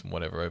Nikes and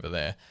whatever over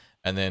there,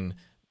 and then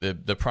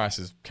the price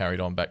is carried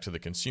on back to the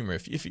consumer.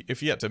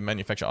 If you had to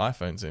manufacture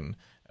iPhones in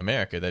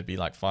America, they'd be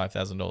like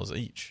 $5,000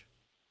 each.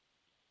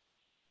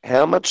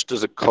 How much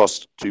does it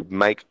cost to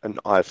make an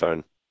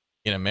iPhone?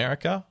 In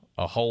America,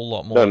 a whole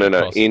lot more.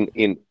 No.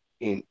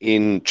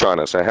 In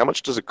China. So how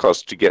much does it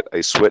cost to get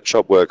a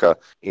sweatshop worker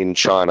in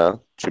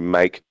China to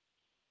make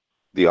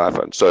the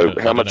iPhone? So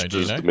how much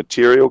does the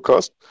material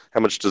cost? How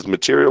much does the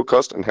material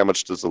cost, and how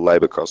much does the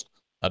labor cost?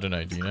 I don't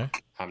know. Do you know?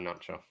 I'm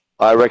not sure.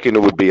 I reckon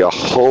it would be a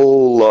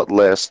whole lot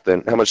less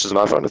than how much is an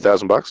iPhone?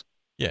 $1,000?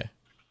 Yeah,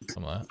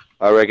 something like that.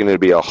 I reckon it'd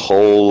be a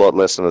whole lot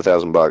less than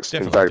 $1,000.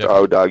 In fact, Definitely. I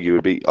would argue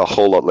it'd be a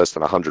whole lot less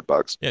than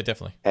 $100. Yeah,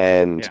 definitely.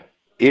 And Yeah.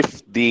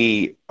 if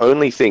the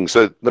only thing,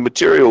 so the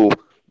material,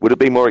 would it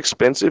be more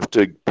expensive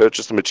to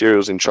purchase the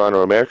materials in China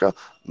or America?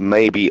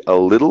 Maybe a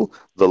little.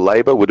 The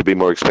labor, would it be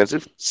more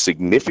expensive?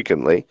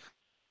 Significantly.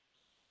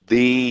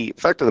 The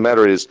fact of the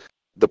matter is,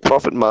 the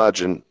profit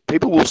margin,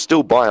 people will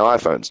still buy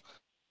iPhones.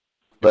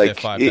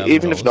 If Like, they're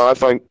even if an $5,000.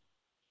 iPhone,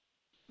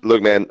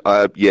 look, man,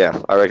 yeah,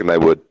 I reckon they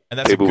would. And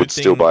that's People a good would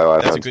thing. still buy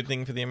iPhones. That's a good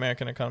thing for the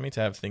American economy to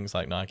have things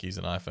like Nikes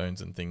and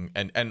iPhones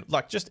and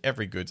like just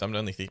every goods. I'm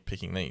only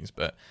picking these,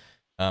 but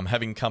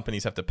having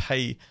companies have to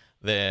pay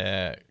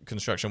their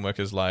construction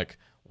workers like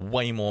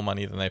way more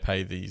money than they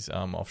pay these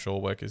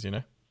offshore workers. You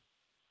know.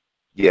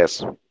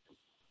 Yes,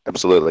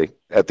 absolutely.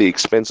 At the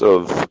expense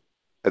of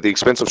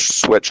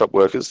sweatshop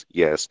workers,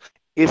 yes.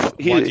 Why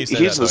do you say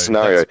Here's that, the though?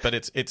 scenario. But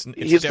it's Here's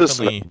the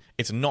definitely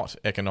it's not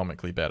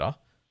economically better.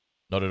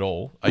 Not at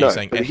all. Are No, you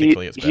saying but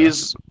ethically it's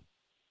better?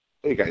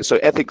 Okay, so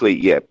ethically,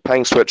 yeah,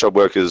 paying sweatshop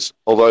workers,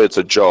 although it's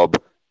a job,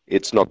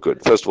 it's not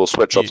good. First of all,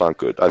 sweatshops aren't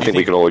good. I think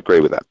we can all agree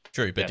with that.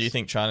 True, but do you Yes.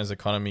 think China's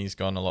economy has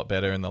gone a lot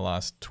better in the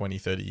last 20,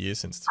 30 years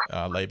since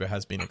labor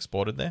has been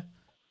exported there?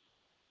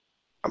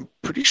 I'm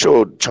pretty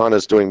sure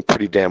China's doing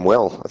pretty damn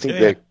well. I think Yeah,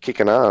 they're yeah.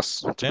 kicking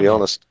ass, to Damn be right.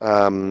 honest.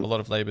 A lot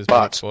of labor's been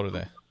but- exported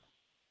there.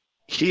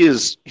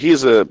 Here's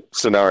a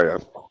scenario,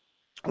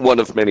 one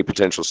of many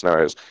potential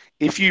scenarios.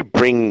 If you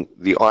bring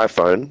the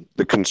iPhone,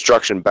 the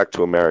construction back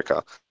to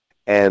America,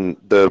 and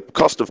the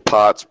cost of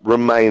parts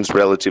remains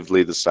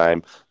relatively the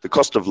same, the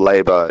cost of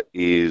labor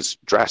is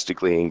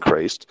drastically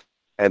increased,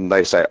 and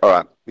they say, all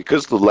right,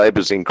 because the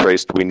labor's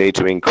increased, we need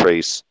to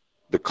increase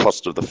the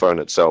cost of the phone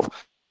itself.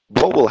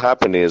 What will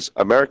happen is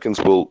Americans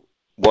will,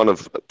 one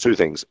of two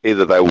things,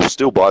 either they will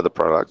still buy the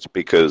product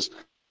because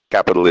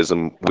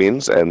capitalism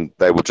wins and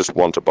they will just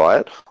want to buy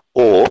it,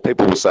 or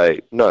people will say,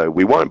 no,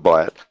 we won't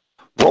buy it.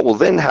 What will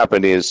then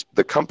happen is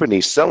the company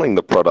selling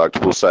the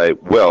product will say,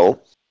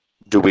 well,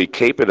 do we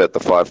keep it at the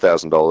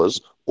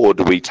 $5,000 or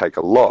do we take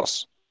a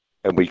loss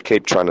and we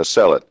keep trying to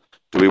sell it?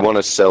 Do we want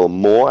to sell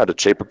more at a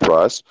cheaper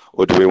price,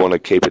 or do we want to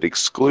keep it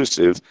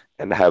exclusive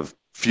and have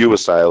fewer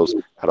sales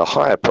at a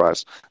higher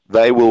price?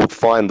 They will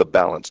find the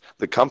balance.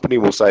 The company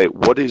will say,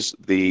 what is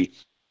the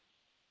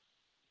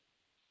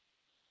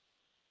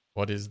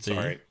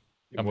Sorry.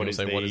 I'm going to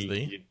say, what is the?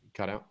 You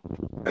cut out.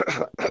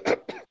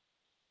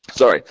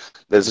 Sorry,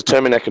 there's a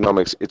term in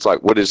economics. It's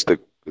like, what is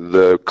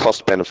the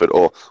cost benefit,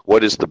 or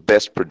what is the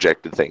best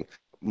projected thing?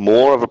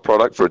 More of a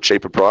product for a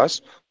cheaper price,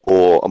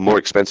 or a more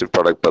expensive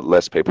product but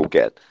less people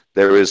get?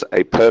 There is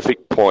a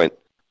perfect point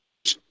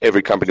which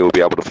every company will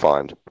be able to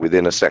find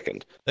within a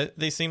second.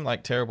 They seem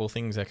like terrible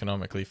things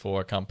economically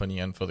for a company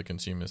and for the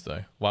consumers,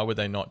 though. Why would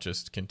they not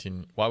just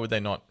continue? Why would they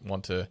not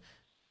want to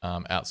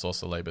outsource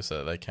the labor so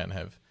that they can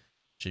have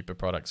cheaper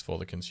products for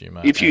the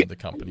consumer If you- and the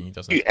company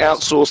doesn't? If you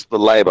outsource the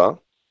labor,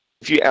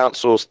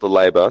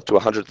 to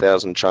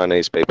 100,000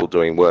 Chinese people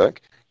doing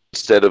work,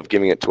 instead of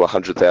giving it to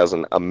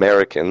 100,000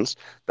 Americans,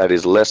 that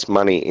is less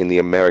money in the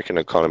American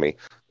economy.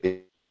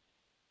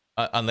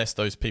 Unless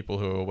those people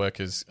who are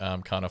workers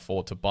can't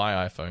afford to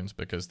buy iPhones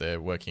because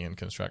they're working in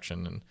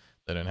construction and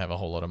they don't have a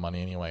whole lot of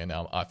money anyway, and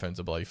now iPhones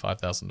are bloody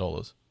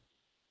 $5,000.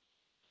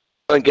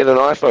 Don't get an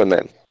iPhone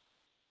then.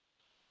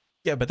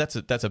 Yeah, but that's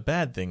a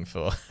bad thing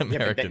for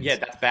Americans.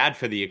 That's bad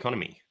for the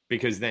economy,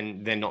 because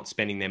then they're not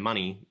spending their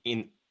money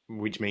in,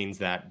 which means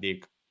that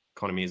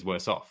economy is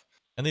worse off.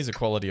 And these are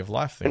quality of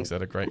life things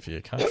that are great for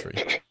your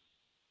country.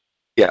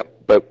 Yeah,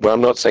 but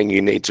I'm not saying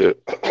you need to.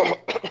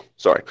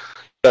 Sorry,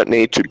 you don't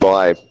need to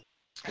buy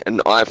an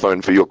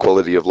iPhone for your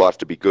quality of life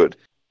to be good.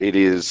 It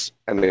is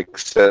an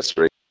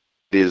accessory.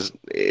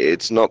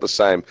 It's not the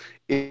same.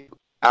 If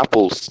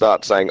Apple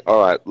starts saying,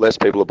 all right, less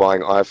people are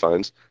buying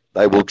iPhones,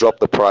 they will drop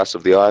the price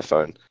of the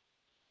iPhone.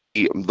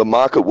 The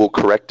market will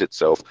correct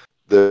itself.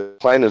 The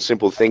plain and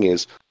simple thing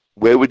is,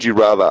 where would you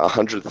rather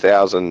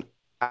 100,000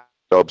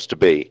 jobs to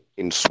be?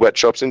 In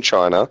sweatshops in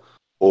China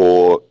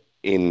or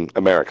in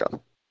America?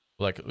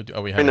 Like,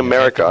 are we having an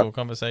ethical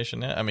conversation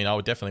now? I mean, I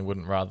definitely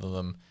wouldn't rather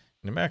them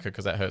in America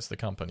because that hurts the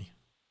company.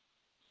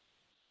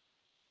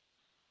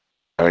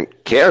 I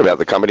don't care about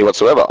the company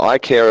whatsoever. I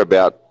care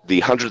about the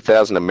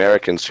 100,000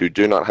 Americans who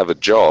do not have a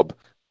job,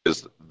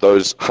 because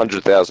those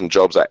 100,000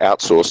 jobs are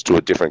outsourced to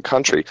a different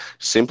country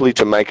simply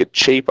to make it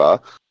cheaper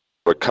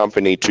for a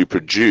company to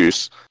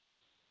produce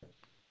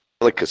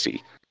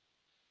delicacy.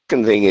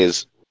 Second thing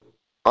is,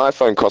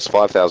 iPhone costs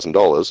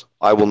 $5,000.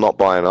 I will not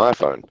buy an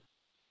iPhone.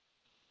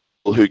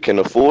 People who can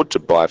afford to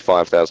buy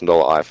 $5,000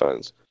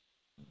 iPhones,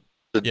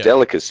 the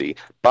delicacy.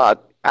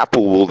 But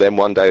Apple will then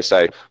one day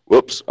say,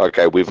 whoops,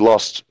 okay, we've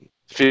lost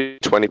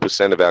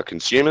 20% of our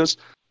consumers.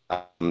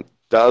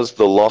 Does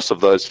the loss of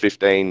those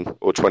 15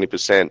 or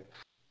 20%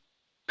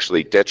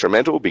 actually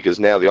detrimental? Because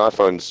now the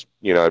iPhone's,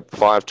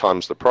 5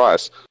 times the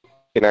price.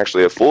 You can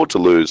actually afford to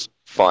lose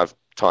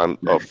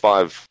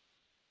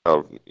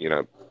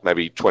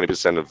maybe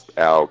 20% of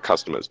our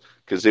customers,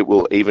 because it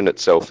will even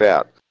itself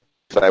out.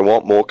 If they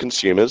want more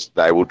consumers,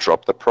 they will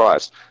drop the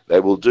price. They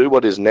will do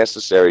what is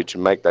necessary to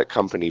make that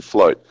company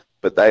float,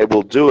 but they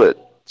will do it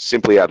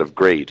simply out of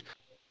greed.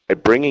 They're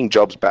bringing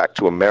jobs back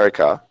to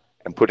America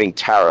and putting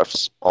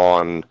tariffs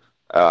on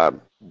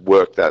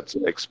work that's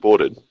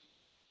exported.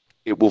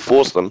 It will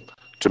force them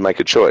to make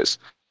a choice.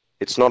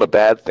 It's not a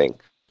bad thing.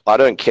 I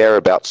don't care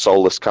about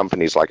soulless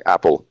companies like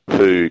Apple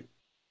who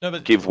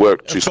give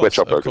work to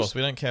sweatshop workers. Of course,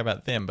 we don't care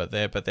about them, but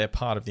they're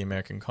part of the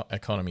American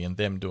economy, and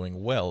them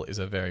doing well is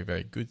a very,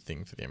 very good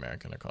thing for the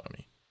American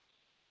economy.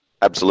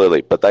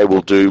 Absolutely, but they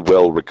will do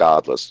well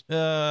regardless,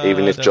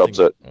 even if jobs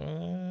are.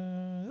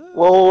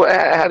 Well,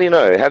 how do you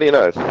know? How do you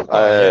know?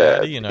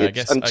 How do you know? I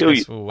guess until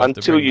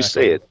you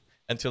see it.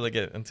 Until they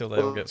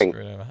all get screwed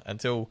over.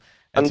 Until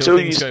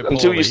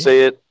you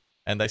see it,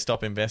 and they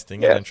stop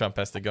investing, and then Trump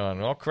has to go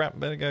and, oh crap,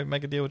 better go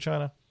make a deal with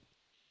China.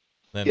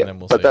 Then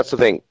we'll see. That's the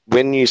thing.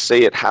 When you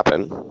see it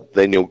happen,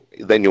 then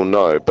you'll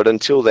know. But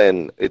until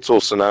then, it's all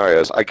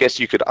scenarios. I guess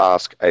you could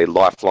ask a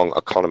lifelong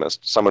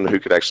economist, someone who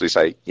could actually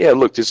say, "Yeah,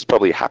 look, this has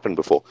probably happened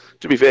before."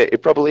 To be fair,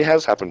 it probably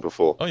has happened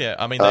before. Oh yeah,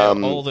 I mean,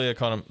 all the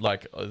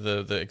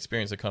the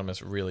experienced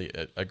economists really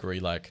agree.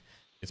 Like,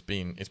 it's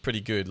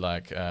pretty good.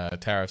 Like,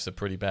 tariffs are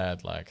pretty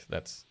bad. Like,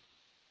 that's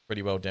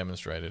pretty well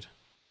demonstrated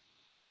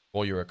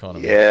for your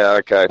economy. Yeah.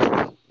 Okay.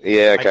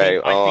 Yeah. Okay.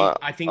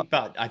 I think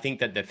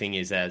that the thing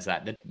is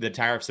that the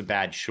tariffs are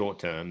bad short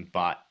term,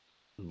 but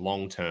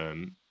long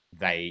term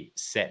they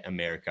set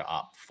America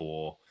up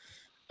for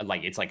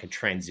it's like a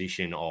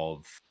transition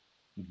of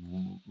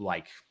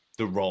like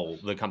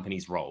the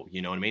company's role.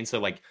 You know what I mean? So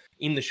like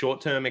in the short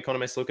term,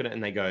 economists look at it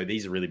and they go,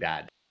 "These are really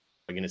bad.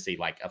 We're going to see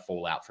like a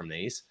fallout from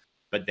these."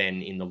 But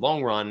then in the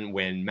long run,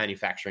 when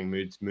manufacturing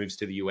moves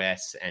to the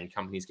US and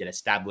companies get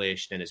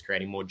established and it's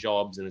creating more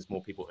jobs and there's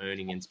more people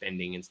earning and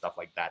spending and stuff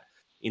like that,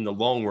 in the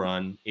long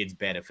run, it's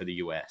better for the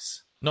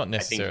US. Not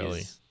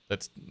necessarily.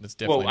 That's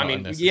definitely not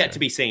necessary. Yeah, to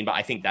be seen, but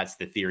I think that's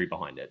the theory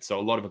behind it. So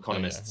a lot of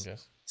economists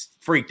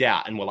freaked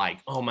out and were like,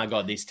 "Oh my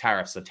god, these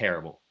tariffs are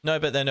terrible." No,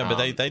 but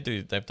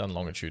they've done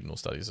longitudinal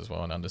studies as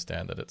well and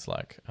understand that it's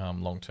like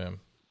long term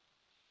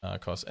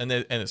costs, and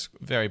it's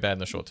very bad in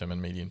the short term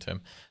and medium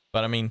term.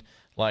 But I mean,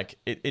 like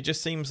it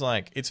just seems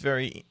like it's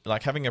very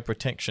like having a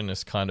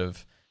protectionist kind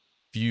of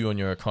view on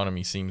your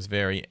economy seems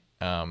very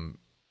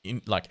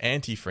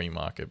anti-free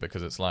market,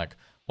 because it's like,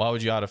 why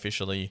would you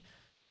artificially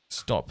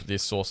stop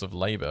this source of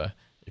labor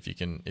if you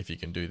can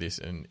do this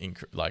and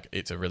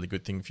it's a really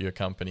good thing for your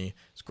company.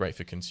 It's great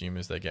for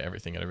consumers. They get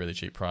everything at a really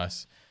cheap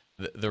price.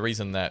 The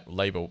reason that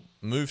labor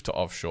moved to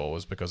offshore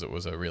was because it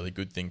was a really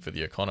good thing for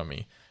the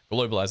economy.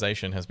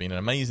 Globalization has been an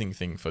amazing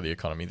thing for the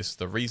economy. This is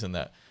the reason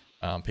that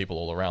people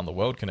all around the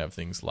world can have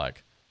things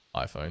like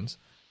iPhones.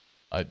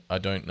 I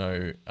don't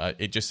know.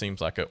 It just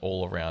seems like an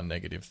all-around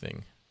negative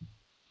thing.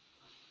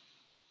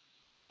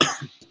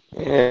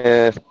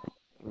 Nah.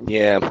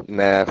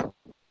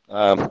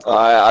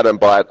 I don't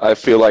buy it. I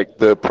feel like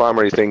the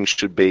primary thing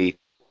should be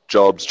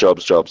jobs.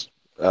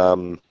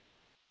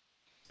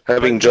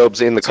 Having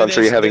jobs in the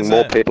country, having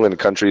more people in the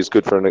country is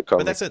good for an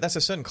economy. But that's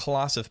a certain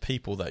class of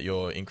people that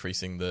you're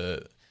increasing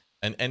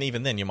and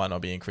even then you might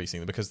not be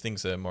increasing them because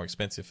things are more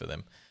expensive for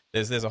them.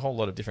 There's a whole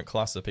lot of different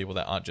classes of people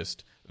that aren't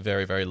just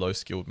very, very low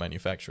skilled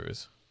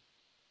manufacturers.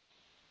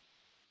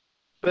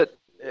 But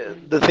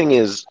the thing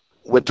is,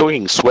 we're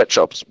talking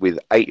sweatshops with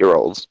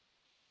 8-year-olds.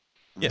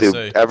 Yeah,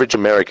 the average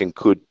American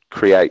could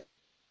create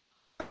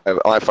an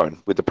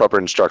iPhone with the proper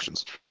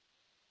instructions.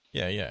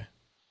 Yeah.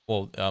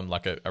 Well,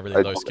 like a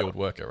really low skilled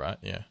worker, right?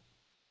 Yeah.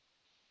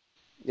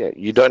 Yeah,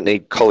 you don't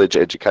need college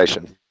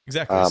education.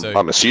 Exactly. So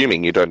I'm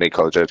assuming you don't need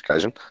college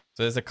education.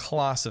 So there's a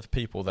class of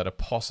people that are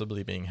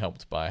possibly being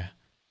helped by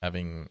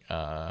having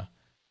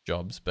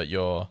jobs, but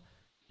you're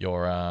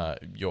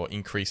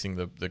increasing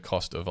the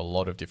cost of a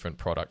lot of different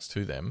products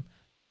to them.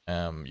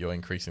 You're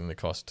increasing the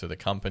cost to the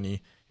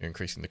company. You're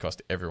increasing the cost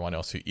to everyone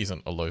else who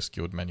isn't a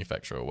low-skilled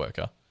manufacturer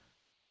worker.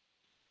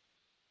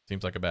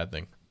 Seems like a bad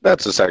thing.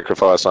 That's a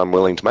sacrifice I'm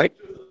willing to make.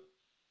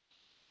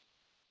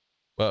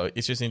 Well,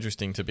 it's just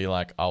interesting to be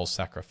like, I'll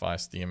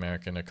sacrifice the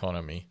American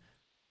economy.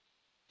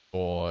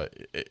 Or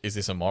is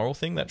this a moral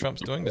thing that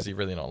Trump's doing? Does he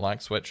really not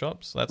like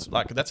sweatshops? That's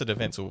a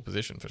defensible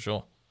position for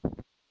sure.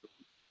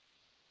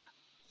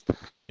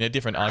 In a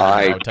different argument,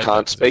 I would take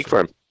can't speak for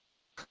him.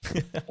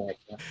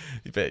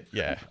 But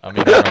yeah, I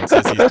mean, everyone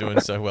says he's doing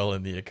so well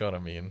in the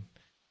economy, and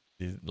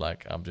he's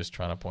like, I'm just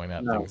trying to point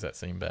out things that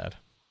seem bad.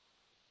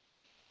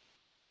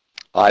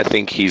 I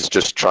think he's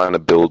just trying to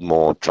build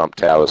more Trump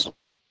towers.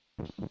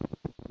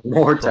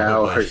 More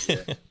towers.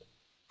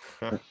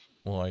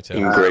 More hotels.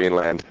 In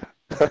Greenland.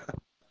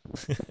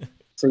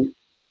 So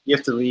you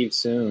have to leave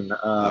soon.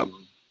 Oh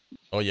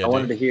yeah. I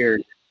wanted to hear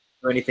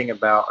anything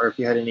about, or if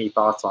you had any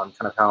thoughts on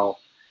kind of how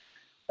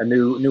a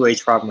new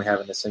age problem we have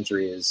in this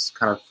century is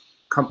kind of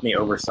company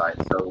oversight.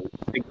 So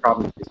big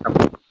problem with these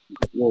companies,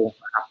 Google,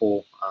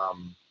 Apple,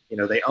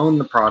 they own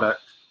the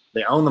product,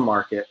 they own the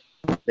market,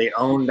 they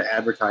own the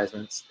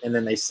advertisements, and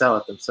then they sell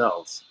it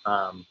themselves.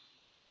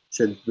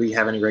 Should we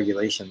have any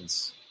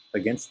regulations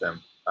against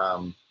them?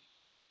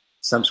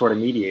 Some sort of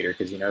mediator,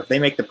 because if they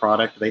make the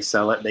product, they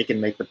sell it, they can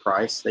make the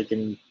price, they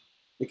can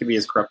be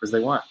as corrupt as they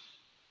want.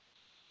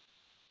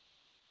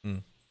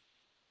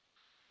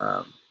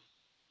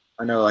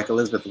 I know, like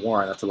Elizabeth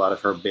Warren, that's a lot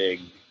of her the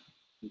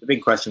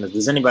big question is,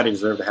 does anybody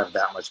deserve to have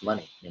that much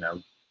money?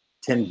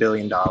 $10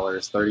 billion,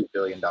 $30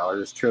 billion,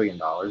 $1 trillion.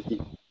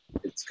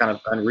 It's kind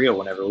of unreal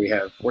whenever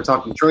we're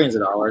talking trillions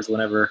of dollars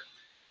whenever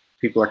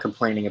people are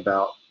complaining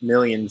about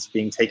millions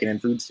being taken in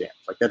food stamps.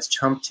 Like, that's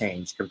chump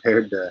change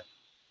compared to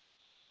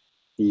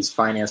these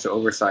financial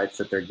oversights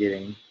that they're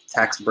getting.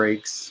 Tax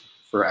breaks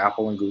for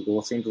Apple and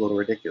Google seems a little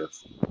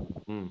ridiculous.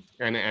 And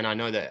I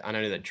know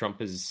that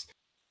Trump is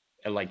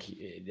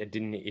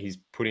he's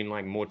put in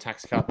like more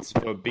tax cuts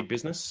for big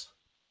business.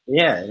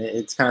 Yeah,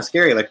 it's kind of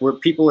scary. Like, where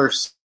people are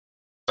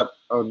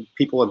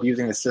people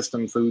abusing the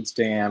system, food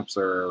stamps,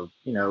 or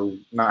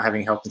not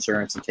having health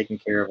insurance and taking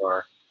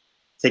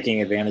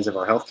advantage of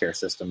our healthcare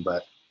system.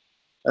 But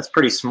that's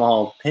pretty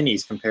small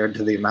pennies compared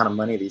to the amount of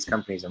money these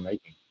companies are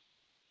making.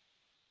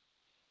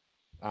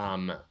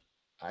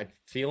 I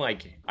feel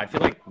like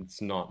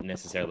it's not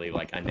necessarily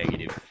like a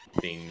negative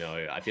thing.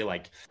 No, I feel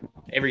like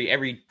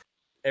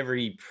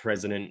every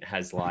president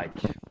has, like,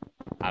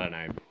 I don't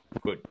know,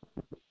 put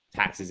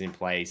taxes in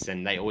place,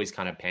 and they always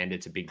kind of pander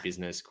to big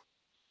business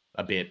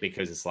a bit,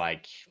 because it's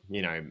like,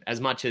 as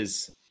much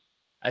as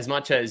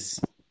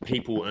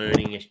people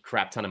earning a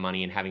crap ton of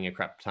money and having a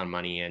crap ton of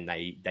money, and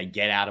they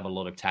get out of a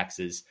lot of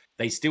taxes,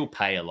 they still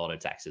pay a lot of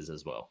taxes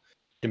as well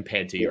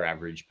compared to your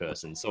average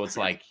person. So it's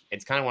like,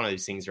 it's kind of one of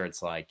those things where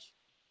it's like,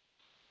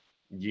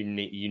 you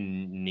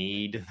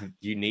need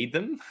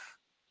them.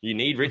 You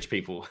need rich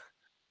people,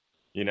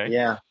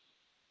 Yeah.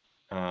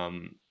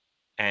 And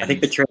I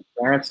think the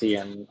transparency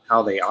and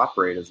how they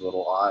operate is a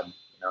little odd.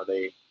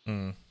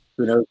 Who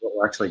knows what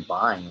we're actually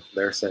buying? If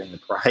they're setting the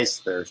price,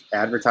 they're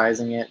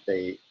advertising it.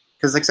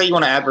 Because, like, say you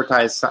want to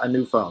advertise a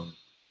new phone.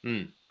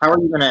 How are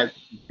you going to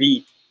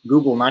beat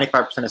Google?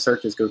 95% of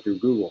searches go through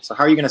Google. So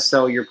how are you going to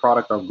sell your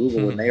product on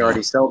Google when they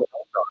already sell the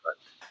whole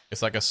product?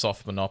 It's like a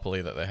soft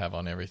monopoly that they have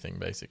on everything,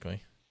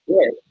 basically.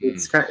 Yeah,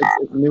 it's a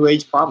new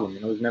age problem.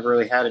 We've never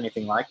really had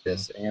anything like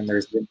this, and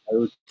there's been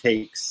no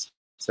takes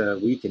to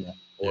weaken it.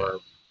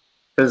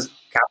 Because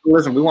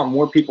capitalism, we want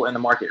more people in the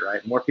market,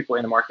 right? More people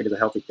in the market is a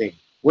healthy thing.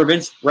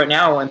 Right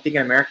now, I think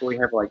in America we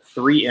have like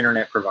 3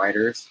 internet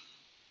providers.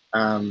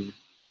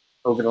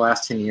 Over the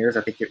last 10 years,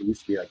 I think it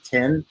used to be like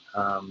 10.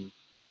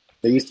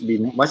 There used to be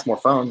much more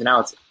phones.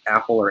 Now it's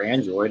Apple or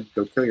Android.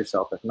 Go kill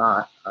yourself if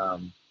not.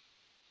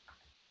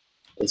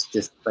 It's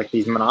just like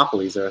these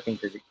monopolies that I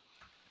think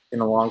in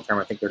the long term,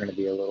 I think they're going to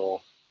be a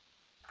little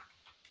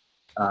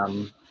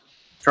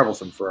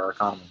troublesome for our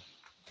economy.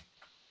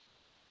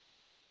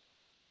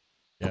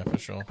 Yeah, for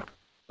sure.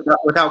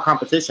 Without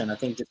competition, I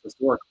think just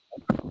historic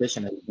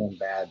competition has been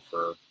bad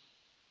for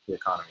the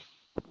economy.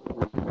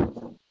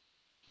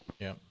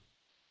 Yeah.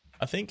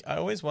 I think I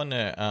always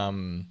wonder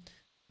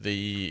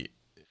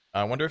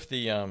I wonder if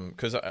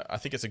because I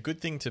think it's a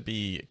good thing to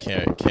be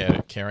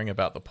caring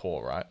about the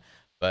poor, right?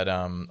 But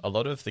a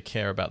lot of the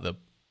care about the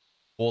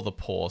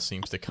poor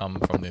seems to come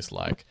from this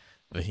like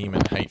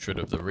vehement hatred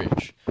of the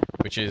rich,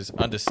 which is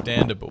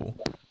understandable,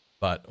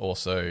 but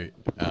also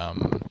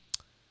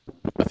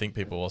I think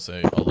people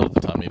also a lot of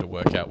the time need to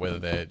work out whether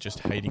they're just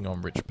hating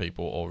on rich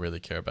people or really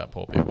care about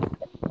poor people.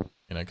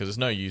 Because there's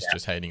no use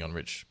just hating on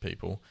rich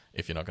people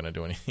if you're not going to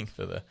do anything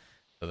for the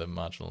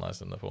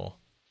marginalized and the poor.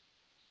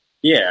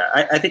 Yeah,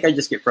 I think I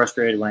just get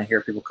frustrated when I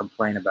hear people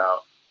complain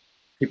about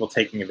people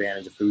taking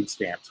advantage of food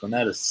stamps when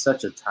that is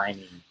such a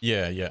tiny.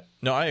 Yeah.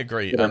 No, I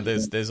agree.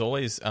 There's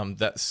always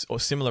that's or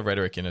similar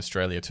rhetoric in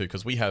Australia too,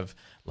 because we have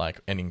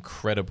like an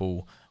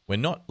incredible. We're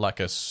not like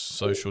a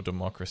social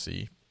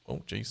democracy.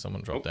 Oh, geez,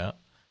 someone dropped out.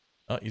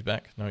 Oh, he's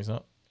back. No, he's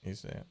not.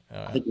 He's there.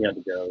 I think he had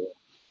to go.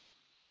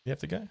 You have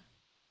to go.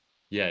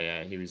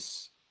 Yeah. He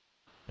was.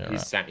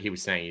 He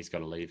was saying he's got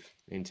to leave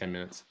in 10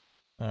 minutes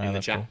in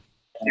the chat.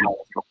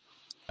 Cool.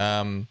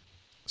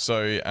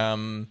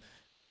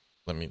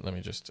 Let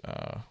me just.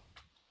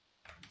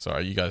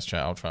 Sorry, you guys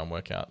chat. I'll try and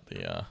work out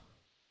the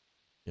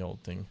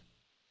old thing.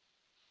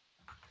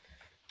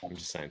 I'm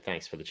just saying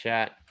thanks for the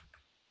chat.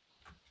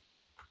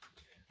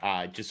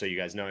 Just so you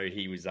guys know,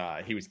 he was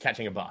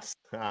catching a bus.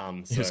 He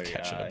was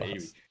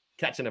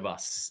catching a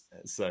bus.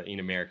 So in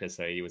America,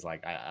 so he was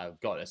like, I've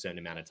got a certain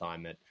amount of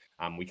time that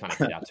we kind of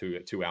hit our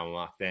 2 hour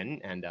mark then,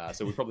 and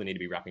so we probably need to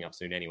be wrapping up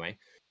soon anyway.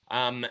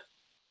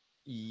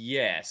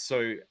 Yeah.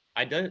 So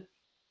I don't.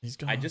 He's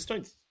gone. I just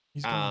don't.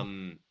 He's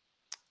gone.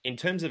 In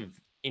terms of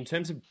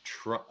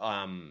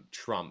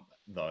Trump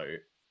though,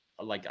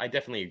 like I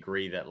definitely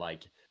agree that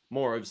like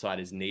more oversight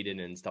is needed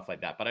and stuff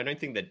like that. But I don't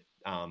think that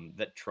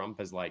that Trump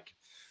has like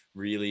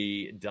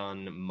really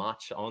done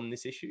much on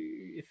this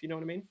issue, if you know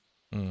what I mean.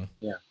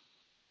 Yeah,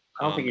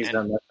 I don't think he's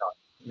done much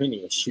on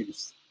many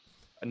issues.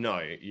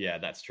 No, yeah,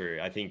 that's true.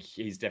 I think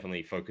he's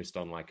definitely focused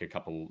on like a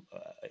couple.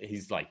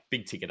 He's like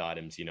big ticket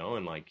items, you know,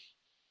 and like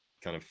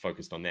kind of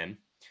focused on them.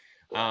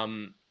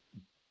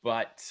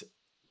 But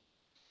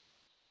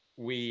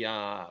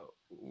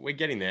we're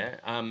getting there.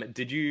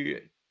 Did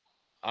you?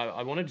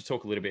 I wanted to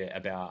talk a little bit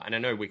about, and I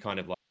know we're kind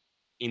of like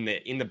in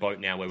the boat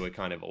now where we're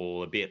kind of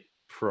all a bit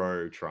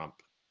pro-Trump.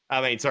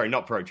 I mean, sorry,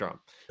 not pro-Trump.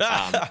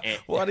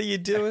 What are you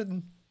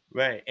doing?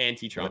 We're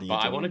anti-Trump.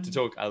 But I wanted to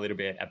talk a little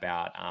bit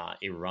about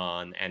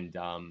Iran and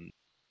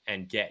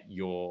get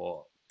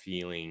your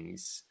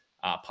feelings,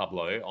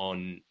 Pablo,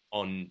 on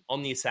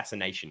the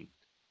assassination.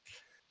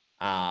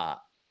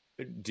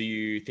 Do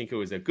you think it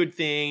was a good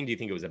thing? Do you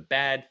think it was a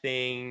bad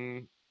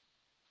thing?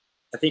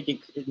 I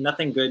think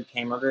nothing good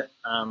came of it.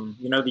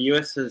 You know, the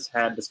U.S. has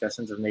had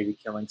discussions of maybe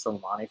killing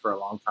Soleimani for a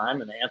long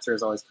time, and the answer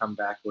has always come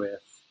back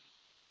with,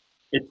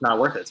 it's not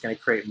worth it. It's going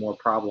to create more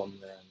problem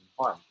than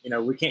harm. You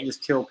know, we can't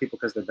just kill people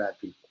because they're bad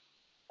people.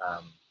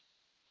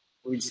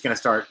 We're just going to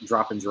start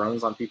dropping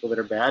drones on people that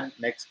are bad.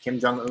 Next, Kim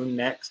Jong-un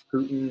next,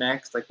 Putin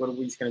next. Like, what are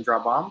we just going to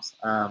drop bombs?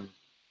 And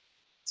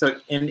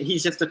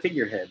he's just a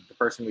figurehead, the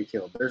person we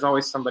killed. There's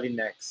always somebody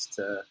next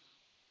to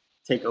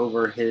take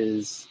over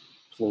his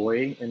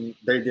ploy, and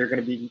they're going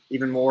to be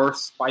even more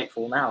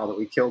spiteful now that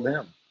we killed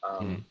him.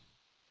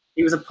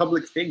 He was a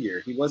public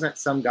figure. He wasn't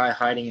some guy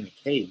hiding in a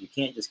cave. You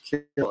can't just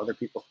kill other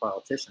people's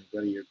politicians,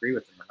 whether you agree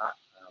with them or not.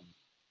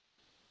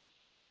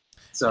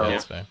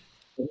 That's fair.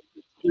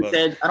 He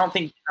said, I don't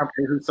think Trump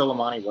knew who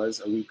Soleimani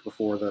was a week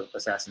before the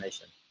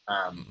assassination.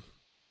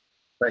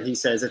 But he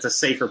says it's a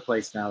safer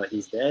place now that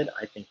he's dead.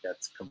 I think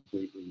that's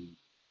completely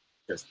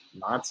just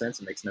nonsense.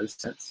 It makes no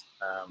sense.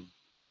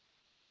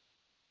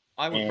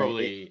 I would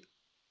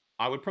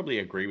probably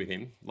agree with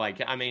him.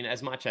 Like, I mean,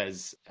 as much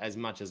as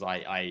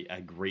I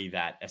agree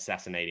that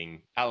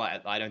assassinating,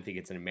 I don't think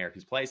it's in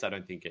America's place. I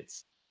don't think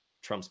it's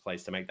Trump's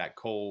place to make that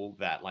call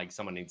that like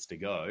someone needs to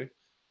go.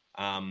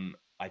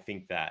 I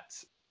think that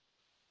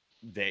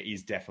there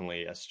is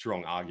definitely a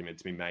strong argument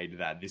to be made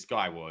that this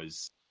guy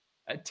was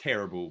a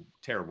terrible,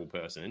 terrible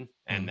person,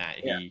 and that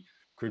he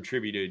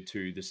contributed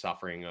to the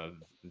suffering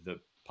of the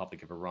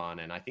Republic of Iran.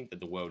 And I think that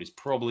the world is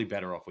probably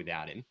better off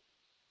without him.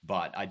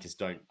 But I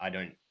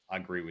don't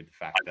agree with the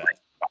fact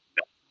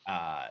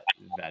that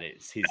that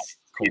it's his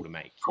call to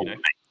make. You know.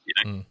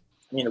 I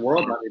mean, the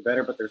world might be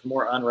better, but there's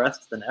more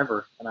unrest than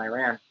ever in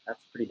Iran.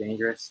 That's pretty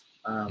dangerous.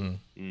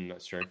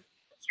 That's true.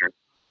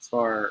 As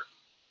far.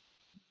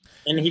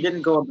 And he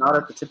didn't go about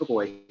it the typical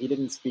way. He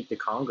didn't speak to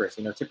Congress.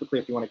 You know, typically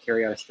if you want to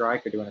carry out a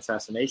strike or do an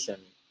assassination,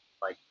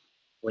 like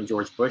when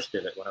George Bush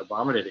did it, when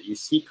Obama did it, you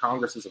seek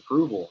Congress's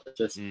approval. It's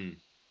just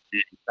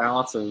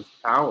balance of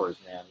powers,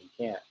 man. You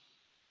can't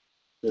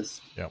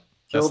just kill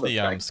That's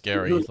the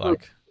scary,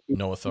 like,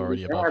 no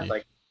authority above you.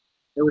 Like,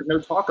 there was no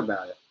talk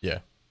about it. Yeah.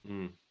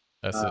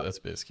 That's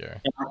a bit scary.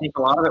 And I think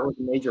a lot of it was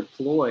a major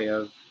ploy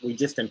of we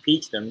just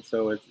impeached him,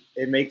 so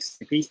it makes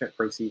impeachment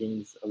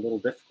proceedings a little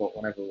difficult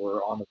whenever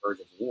we're on the verge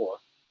of war.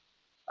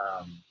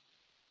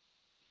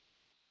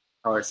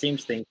 It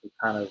seems things have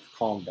kind of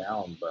calmed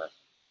down, but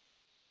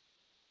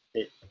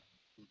I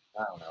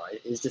don't know.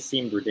 It just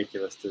seemed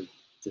ridiculous to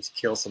just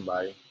kill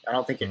somebody. I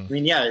don't think it. I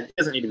mean, it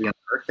doesn't need to be on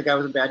Earth. The guy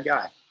was a bad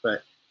guy,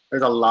 but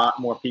there's a lot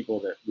more people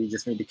that we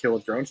just need to kill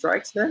with drone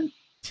strikes. Then,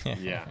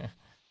 yeah.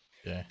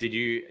 Did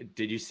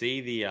you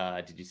see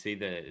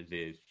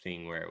the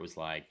thing where it was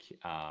like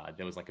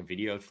there was like a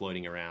video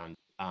floating around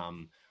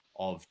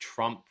of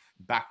Trump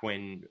back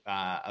when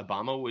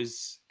Obama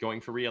was going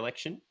for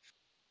re-election,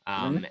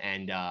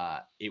 and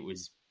it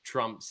was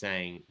Trump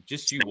saying,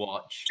 "Just you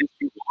watch,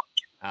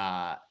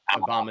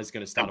 Obama's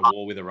going to start a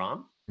war with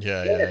Iran."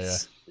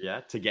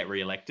 Yeah, to get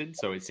re-elected.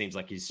 So it seems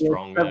like he's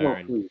stronger,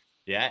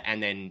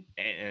 and then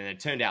it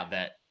turned out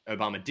that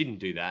Obama didn't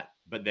do that.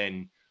 But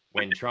then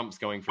when Trump's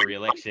going for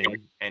re-election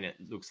and it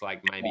looks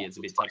like maybe it's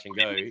a bit touch and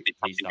go,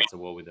 he starts a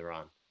war with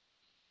Iran.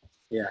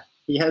 Yeah,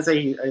 he has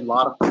a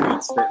lot of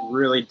tweets that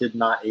really did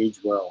not age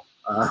well.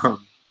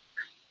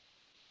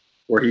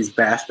 Where he's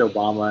bashed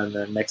Obama, and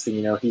then next thing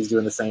you know, he's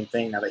doing the same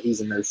thing now that he's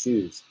in those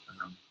shoes.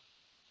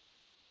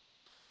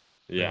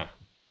 Yeah,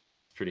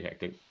 it's pretty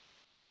hectic.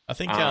 I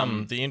think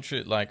the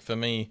intro, like for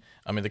me,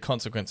 I mean, the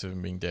consequence of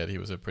him being dead, he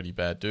was a pretty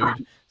bad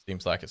dude.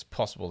 Seems like it's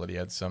possible that he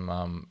had some,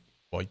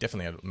 well, he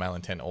definitely had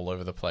malintent all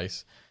over the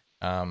place.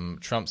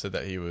 Trump said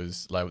that he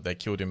was, like, they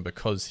killed him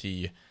because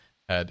he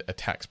had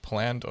attacks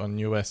planned on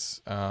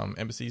US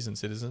embassies and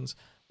citizens,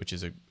 which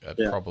is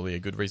probably a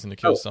good reason to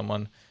kill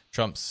someone.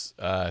 Trump's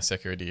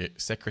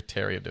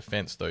Secretary of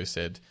Defense, though,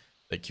 said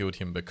they killed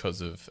him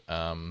because of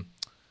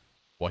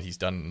what he's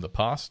done in the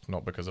past,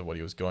 not because of what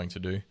he was going to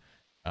do,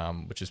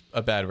 which is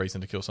a bad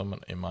reason to kill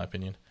someone, in my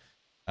opinion.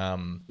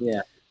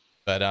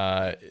 But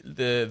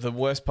the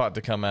worst part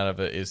to come out of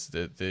it is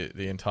that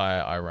the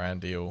entire Iran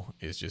deal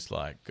is just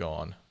like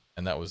gone,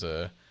 and that was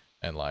a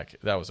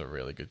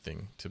really good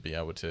thing to be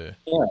able to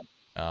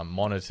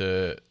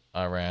monitor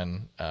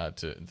Iran,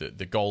 to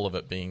the goal of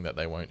it being that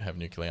they won't have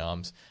nuclear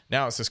arms.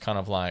 Now it's just kind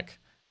of like,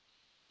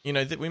 you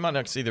know, we might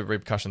not see the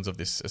repercussions of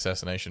this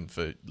assassination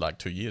for like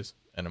 2 years,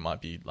 and it might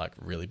be like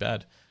really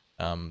bad.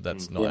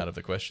 That's not out of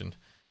the question,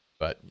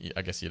 but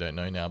I guess you don't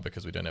know now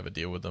because we don't ever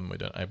deal with them. We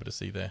don't able to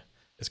see there.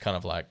 It's kind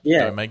of like,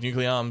 don't make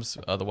nuclear arms,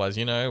 otherwise,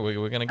 you know, we're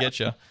going to get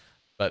you.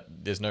 But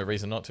there's no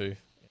reason not to.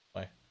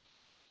 Anyway.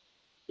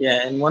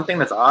 Yeah, and one thing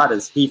that's odd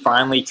is he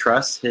finally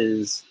trusts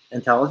his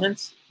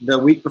intelligence. The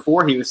week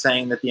before, he was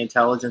saying that the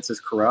intelligence is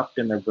corrupt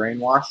and they're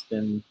brainwashed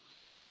and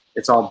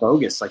it's all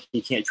bogus. Like,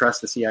 he can't trust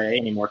the CIA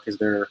anymore because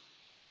they're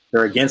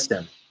against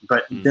him.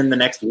 But then the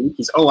next week,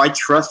 he's, I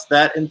trust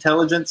that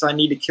intelligence. I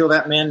need to kill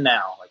that man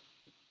now. Like,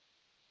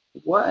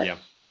 what? Yeah.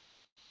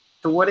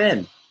 To what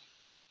end?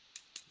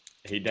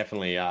 He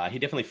definitely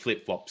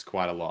flip flops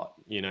quite a lot.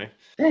 You know,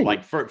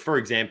 like for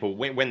example,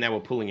 when they were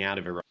pulling out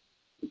of Iraq,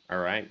 all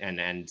right,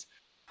 and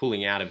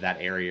pulling out of that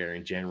area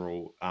in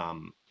general,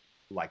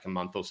 like a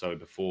month or so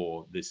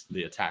before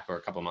the attack, or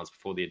a couple of months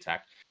before the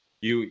attack,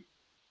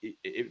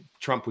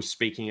 Trump was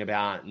speaking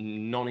about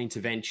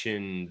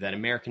non-intervention, that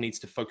America needs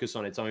to focus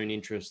on its own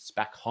interests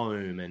back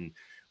home, and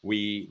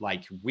we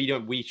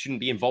shouldn't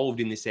be involved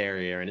in this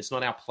area, and it's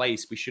not our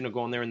place. We shouldn't have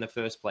gone there in the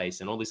first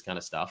place, and all this kind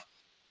of stuff.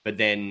 But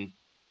then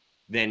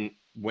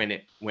when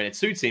it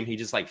suits him, he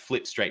just like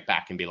flips straight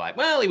back and be like,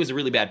 well, he was a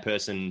really bad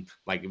person.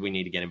 Like, we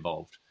need to get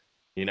involved,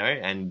 you know?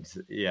 And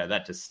yeah,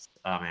 that just,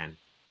 oh man,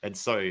 it's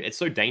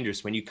so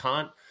dangerous when you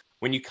can't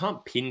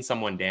pin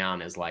someone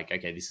down as like,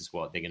 okay, this is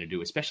what they're going to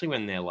do, especially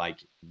when they're like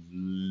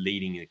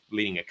leading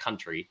a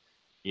country,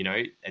 you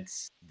know,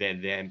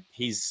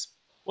 he's,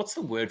 what's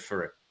the word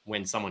for it?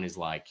 When someone is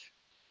like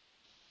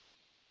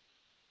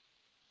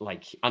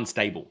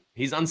unstable,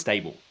 he's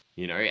unstable,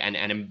 you know,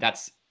 and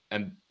that's,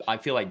 and I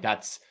feel like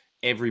that's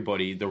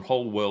everybody, the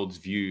whole world's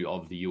view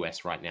of the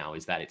US right now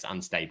is that it's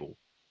unstable,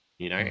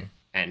 you know,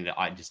 and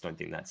I just don't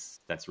think that's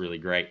really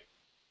great.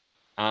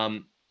 I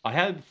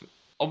have,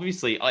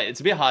 obviously, it's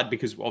a bit hard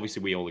because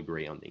obviously we all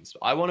agree on things.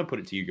 I want to put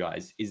it to you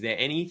guys. Is there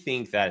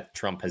anything that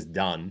Trump has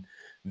done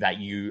that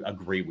you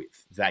agree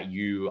with, that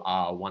you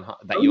are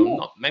you're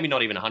not, maybe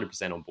not even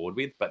 100% on board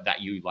with, but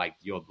that you're like,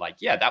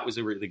 yeah, that was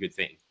a really good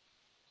thing?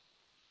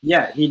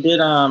 Yeah, he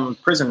did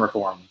prison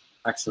reform.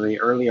 Actually,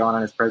 early on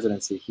in his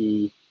presidency,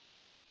 he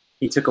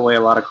took away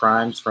a lot of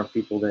crimes from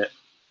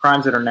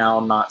crimes that are now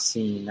not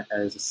seen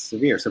as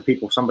severe. So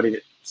somebody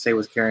that say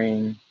was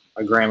carrying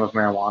a gram of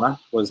marijuana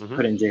was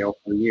put in jail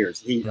for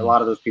years. A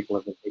lot of those people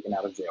have been taken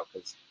out of jail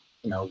because,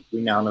 you know,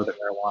 we now know that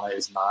marijuana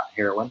is not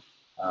heroin.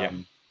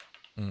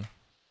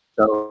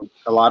 So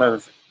a lot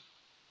of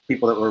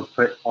people that were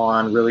put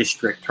on really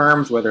strict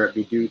terms, whether it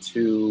be due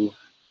to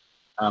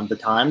the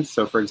times.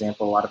 So, for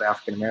example, a lot of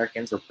African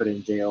Americans were put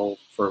in jail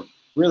for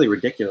really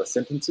ridiculous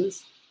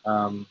sentences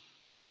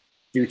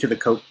due to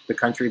the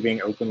country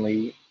being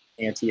openly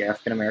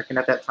anti-African American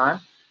at that time.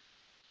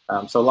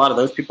 So a lot of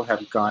those people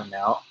have gone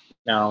out.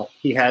 Now,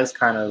 he has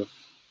kind of,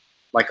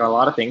 like a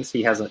lot of things,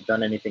 he hasn't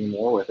done anything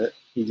more with it.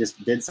 He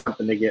just did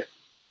something to get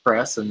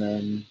press and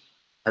then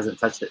hasn't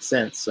touched it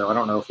since. So I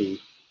don't know if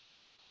he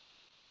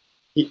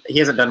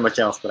hasn't done much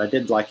else, but I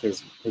did like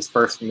his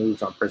first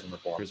moves on prison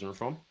reform. Prison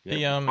reform?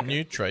 Yeah. The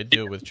new trade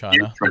deal with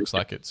China looks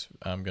like it's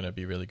going to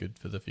be really good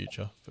for the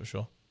future, for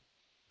sure.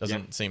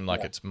 Doesn't seem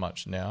like it's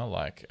much now.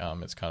 Like,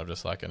 it's kind of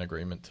just like an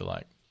agreement to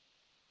like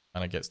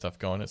kind of get stuff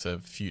going. It's a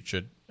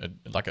future,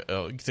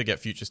 to get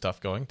future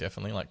stuff going,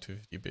 definitely, like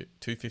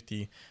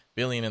 $250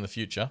 billion in the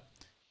future.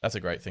 That's a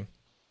great thing.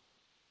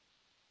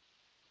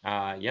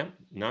 Yeah,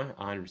 no,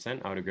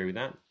 100%. I would agree with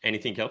that.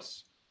 Anything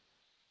else?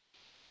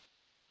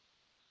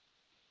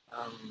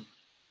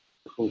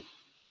 Cool.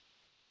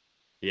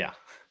 Yeah.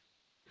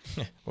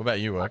 What about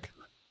you, Work?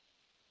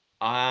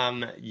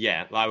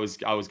 Yeah, I was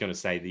going to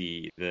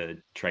say the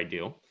trade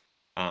deal,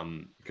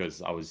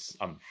 because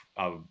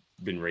I've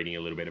been reading a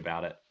little bit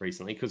about it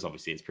recently, because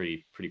obviously it's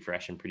pretty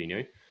fresh and pretty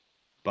new.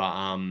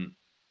 But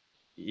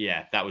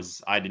yeah,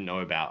 I didn't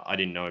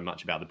know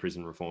much about the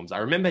prison reforms. I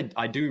remember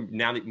I do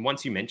now that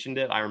once you mentioned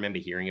it, I remember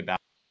hearing about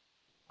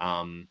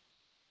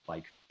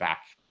like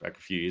back a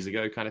few years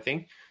ago kind of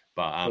thing.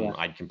 But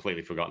I'd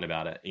completely forgotten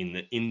about it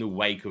in the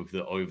wake of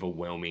the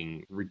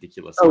overwhelming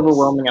ridiculousness.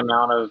 Overwhelming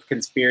amount of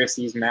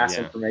conspiracies, mass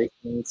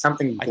information,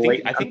 something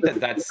blatant. I think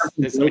there's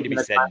something to be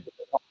said.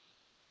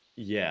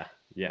 Yeah.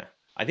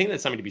 I think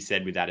there's something to be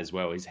said with that as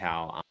well. Is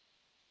how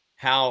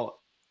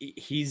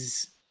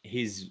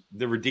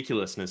the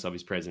ridiculousness of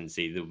his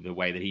presidency, the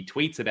way that he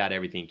tweets about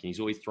everything, and he's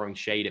always throwing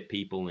shade at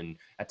people and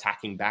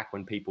attacking back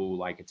when people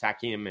like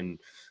attack him, and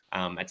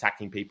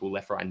attacking people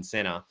left, right, and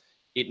center.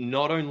 It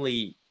not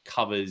only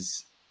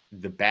covers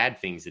the bad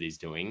things that he's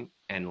doing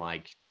and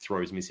like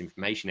throws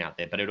misinformation out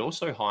there, but it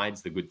also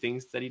hides the good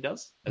things that he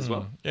does as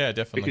well. Yeah,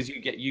 definitely. Because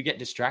you get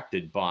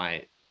distracted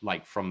by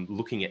like from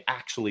looking at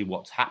actually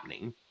what's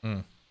happening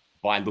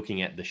by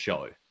looking at the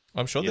show.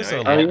 I'm sure there's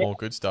a lot more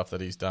good stuff that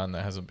he's done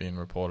that hasn't been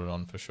reported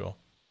on for sure.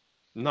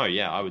 No,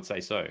 yeah, I would say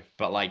so.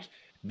 But like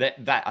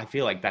that I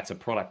feel like that's a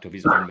product of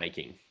his own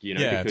making,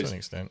 because to an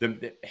extent.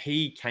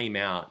 He came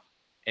out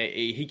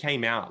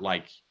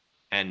like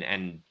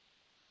and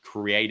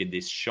created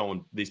this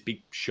show, this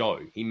big show.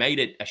 He made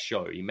it a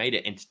show. He made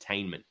it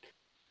entertainment.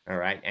 All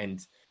right. And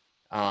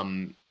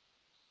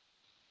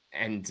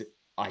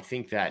I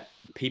think that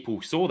people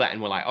saw that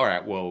and were like, all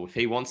right, well, if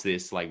he wants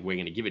this, like we're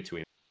going to give it to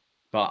him.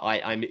 But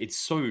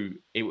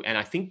and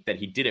I think that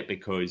he did it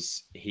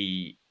because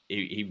he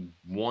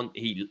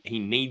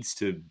needs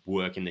to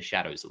work in the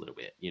shadows a little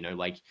bit,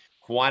 like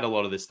quite a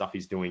lot of the stuff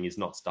he's doing is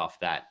not stuff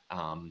that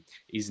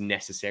is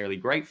necessarily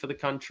great for the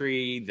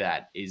country,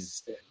 that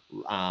is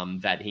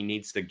that he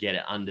needs to get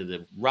it under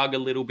the rug a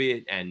little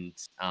bit. And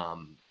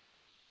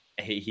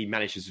he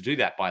manages to do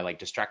that by like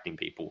distracting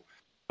people.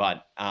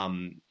 But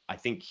I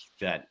think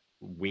that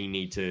we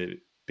need to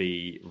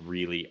be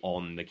really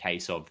on the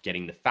case of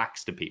getting the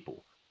facts to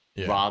people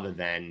rather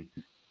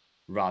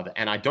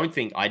and I don't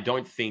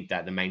think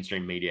that the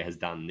mainstream media has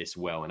done this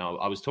well. And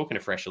I was talking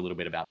to Fresh a little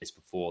bit about this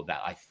before,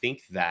 that I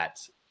think that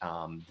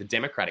the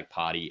Democratic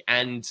Party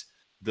and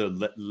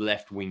the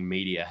left-wing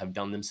media have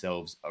done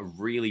themselves a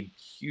really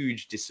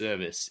huge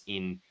disservice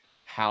in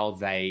how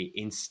they,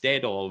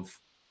 instead of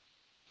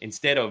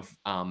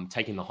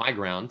taking the high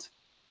ground,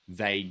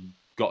 they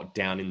got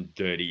down and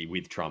dirty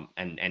with Trump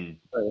and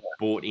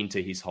bought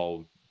into his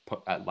whole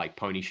like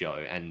pony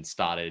show and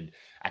started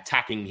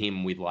attacking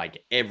him with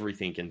like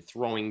everything and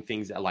throwing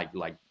things like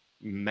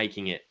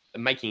making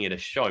it a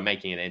show,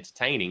 making it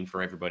entertaining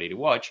for everybody to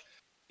watch,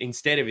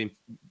 instead of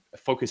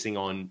focusing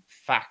on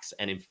facts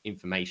and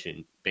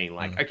information, being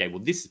like, okay,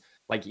 well, this,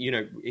 like,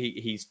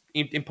 he's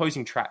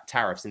imposing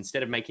tariffs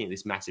instead of making it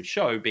this massive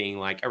show, being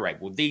like, all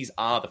right, well, these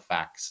are the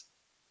facts,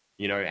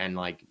 and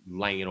like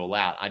laying it all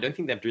out. I don't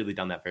think they've really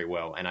done that very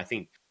well. And I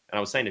think, and I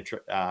was saying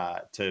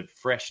to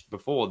Fresh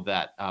before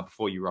that,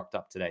 before you rocked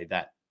up today,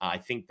 that I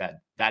think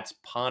that that's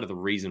part of the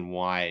reason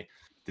why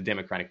the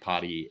Democratic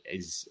Party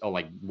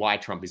why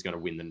Trump is going to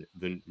win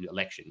the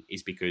election,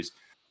 is because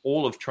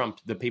all of Trump,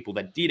 the people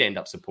that did end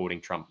up supporting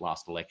Trump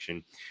last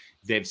election,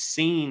 they've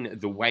seen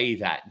the way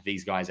that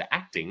these guys are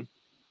acting.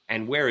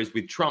 And whereas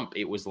with Trump,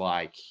 it was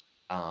like,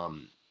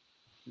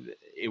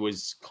 it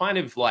was kind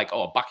of like,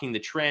 bucking the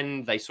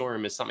trend. They saw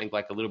him as something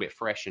like a little bit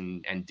fresh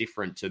and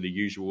different to the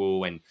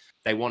usual. And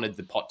they wanted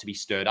the pot to be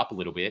stirred up a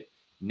little bit.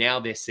 Now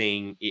they're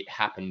seeing it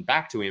happen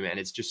back to him. And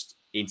it's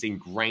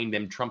ingrained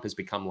them. Trump has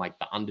become like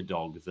the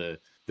underdog, the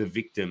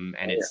victim.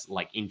 And it's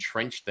like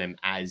entrenched them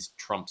as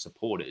Trump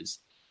supporters,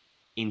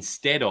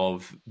 instead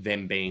of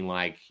them being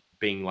like,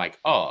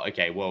 oh,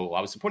 okay, well,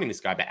 I was supporting this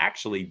guy, but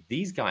actually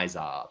these guys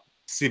are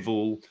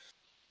civil,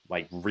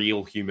 like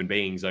real human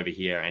beings over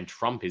here, and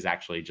Trump is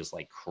actually just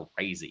like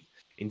crazy.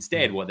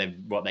 Instead, what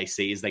they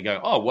see is they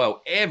go, oh,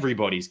 well,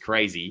 everybody's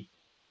crazy,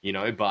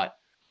 but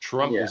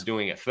Trump was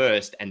doing it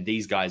first, and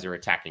these guys are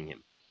attacking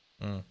him.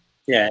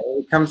 Yeah,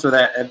 it comes with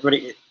that.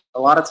 Everybody, a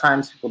lot of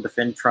times people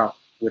defend Trump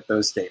with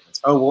those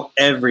statements. Oh, well,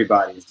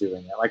 everybody's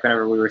doing it. Like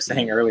whenever we were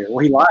saying earlier,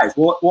 well, he lies.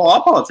 Well,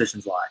 all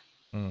politicians lie.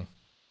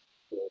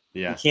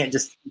 Yeah, you can't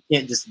just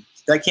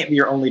that can't be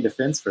your only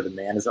defense for the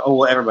man. Is, oh,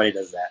 well, everybody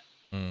does that.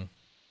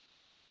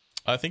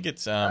 I think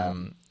it's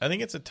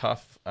a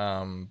tough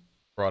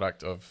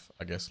product of,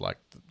 I guess, like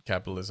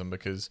capitalism,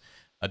 because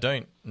I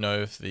don't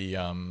know if I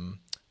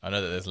know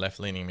that there's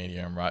left-leaning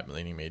media and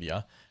right-leaning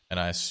media,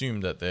 and I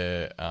assume that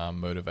they're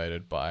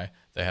motivated by,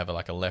 they have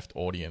a left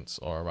audience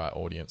or a right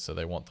audience, so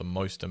they want the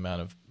most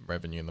amount of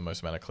revenue and the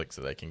most amount of clicks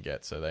that they can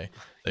get. So they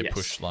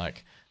push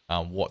like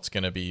what's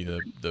going to be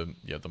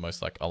the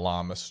most like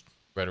alarmist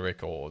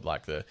rhetoric, or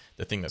like the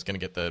thing that's going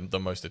to get the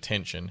most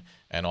attention.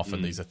 And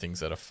often these are things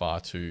that are far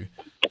too,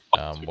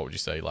 what would you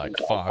say, like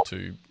far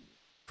too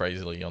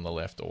crazily on the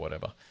left or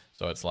whatever.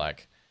 So it's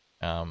like,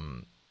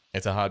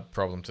 it's a hard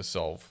problem to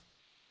solve.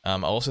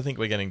 I also think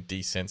we're getting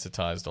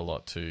desensitized a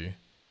lot too.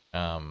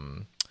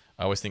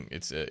 I always think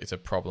it's a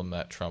problem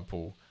that Trump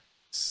will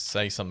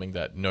say something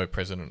that no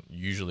president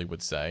usually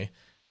would say.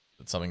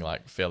 It's something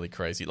like fairly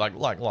crazy, like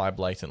lie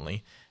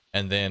blatantly,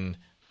 and then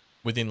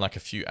within like a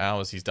few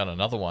hours he's done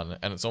another one,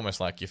 and it's almost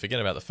like you forget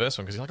about the first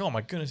one because you're like, oh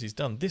my goodness, he's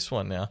done this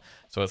one now.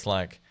 So it's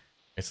like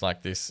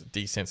this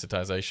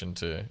desensitization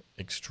to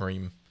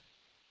extreme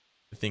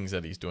things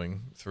that he's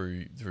doing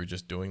through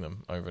just doing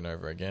them over and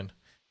over again.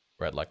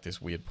 We're at like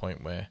this weird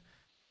point where,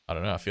 I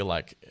don't know, I feel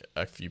like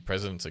a few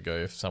presidents ago,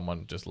 if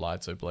someone just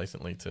lied so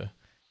blatantly to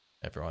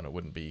everyone, it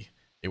would be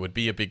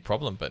a big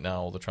problem. But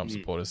now all the Trump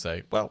supporters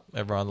say, well,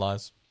 everyone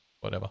lies,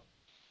 whatever.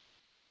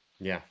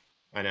 Yeah,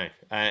 I know.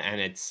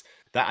 And it's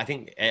that I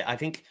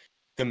think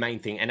the main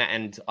thing,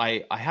 and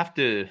I have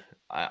to,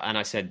 and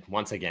I said,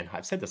 once again,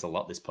 I've said this a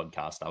lot this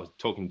podcast. I was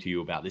talking to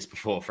you about this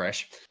before,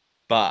 Fresh,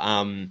 but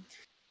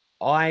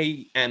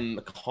I am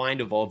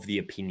kind of the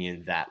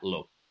opinion that,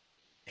 look,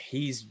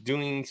 he's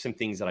doing some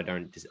things that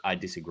I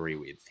disagree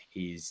with.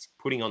 He's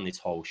putting on this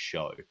whole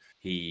show.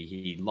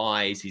 He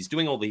lies. He's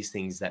doing all these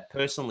things that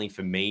personally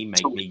for me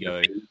make me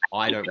go,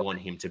 I wouldn't want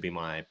him to be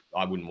my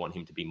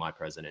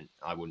president.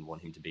 I wouldn't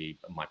want him to be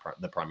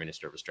the Prime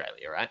Minister of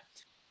Australia, right?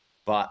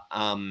 But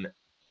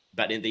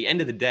at the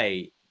end of the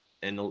day,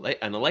 an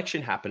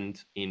election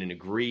happened in an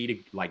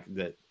agreed, like,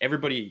 that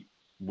everybody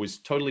was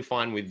totally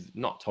fine with,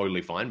 not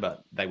totally fine,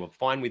 but they were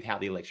fine with how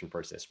the election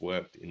process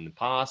worked in the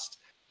past.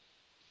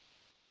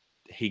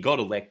 He got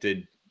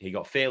elected. He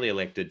got fairly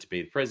elected to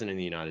be the president of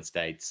the United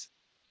States.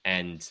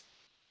 And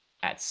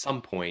at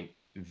some point,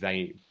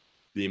 the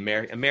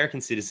American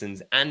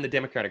citizens and the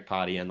Democratic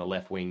Party and the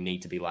left wing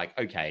need to be like,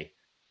 okay,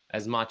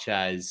 as much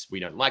as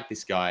we don't like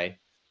this guy,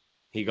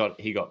 he got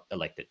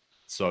elected.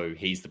 So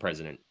he's the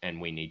president,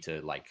 and we need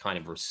to, like, kind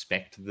of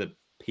respect the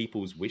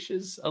people's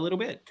wishes a little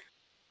bit,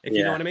 if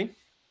you know what I mean.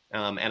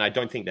 And I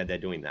don't think that they're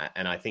doing that.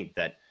 And I think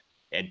that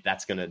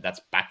that's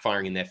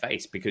backfiring in their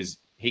face, because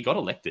he got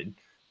elected,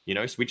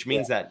 which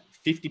means that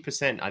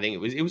 50%, I think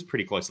it was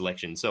pretty close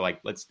election. So, like,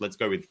 let's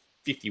go with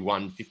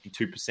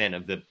 52%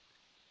 of the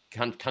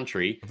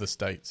country, of the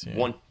states,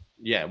 wanted.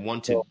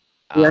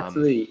 He lost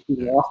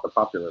the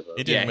popular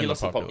vote. He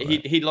lost the popular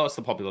vote. He lost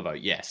the popular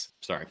vote. Yes,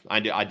 sorry, I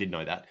did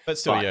know that. But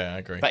still, I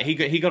agree. But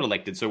he got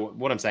elected. So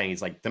what I'm saying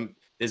is, like,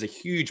 there's a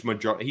huge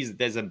majority.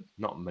 There's a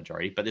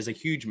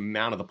huge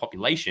amount of the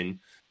population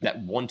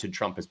that wanted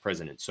Trump as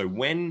president. So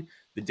when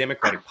the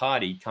Democratic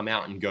Party come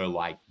out and go,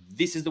 like,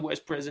 this is the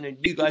worst president,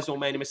 you guys all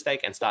made a mistake,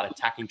 and start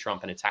attacking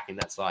Trump and attacking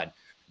that side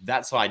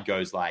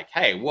goes like,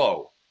 hey,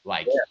 whoa,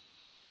 like.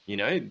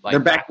 Like, they're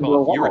back to the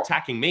wall. You're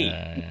attacking me,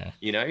 and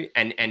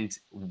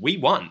we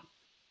won.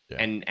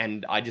 Yeah.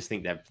 And I just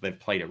think they've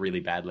played it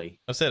really badly.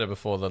 I've said it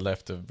before, the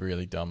left are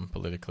really dumb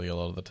politically a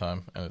lot of the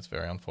time, and it's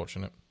very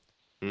unfortunate.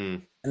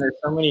 And there's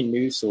so many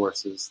news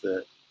sources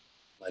that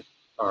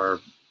are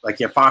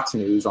you have Fox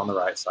News on the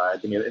right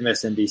side, then you have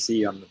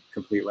MSNBC on the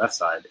complete left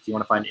side. If you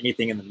want to find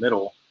anything in the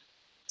middle,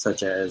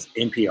 such as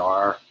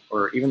NPR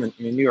or even the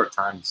New York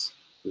Times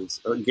is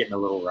getting a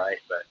little right,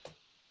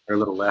 or a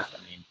little left,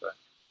 but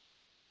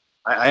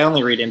I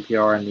only read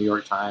NPR and New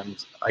York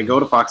Times. I go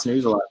to Fox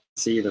News a lot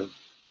to see the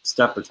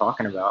stuff they're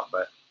talking about,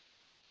 but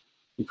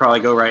you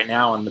probably go right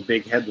now and the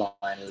big headline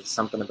is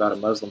something about a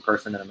Muslim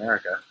person in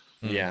America.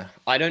 Yeah,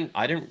 I don't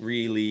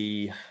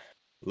really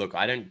look.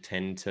 I don't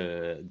tend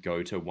to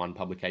go to one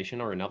publication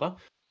or another.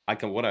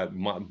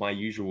 My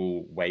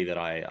usual way that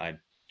I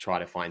try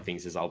to find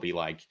things is I'll be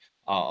like,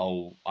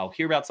 I'll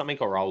hear about something,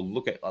 or I'll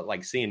look at,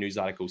 like, see a news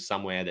article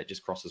somewhere that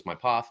just crosses my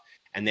path,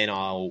 and then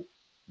I'll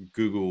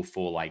Google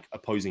for, like,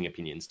 opposing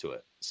opinions to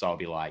it. So I'll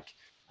be like,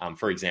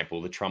 for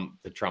example, the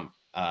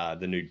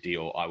New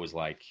Deal. I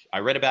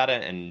read about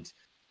it, and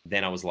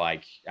then I was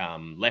like,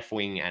 left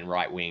wing and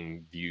right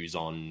wing views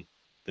on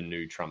the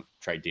new Trump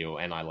trade deal,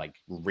 and I, like,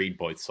 read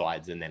both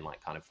sides and then,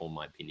 like, kind of form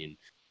my opinion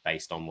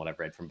based on what I've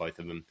read from both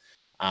of them.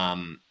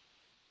 Like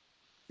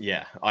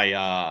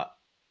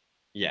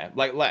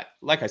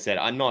I said,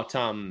 I'm not.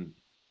 I'm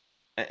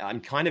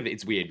kind of.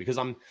 It's weird because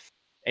and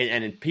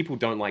people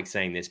don't like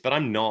saying this, but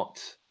I'm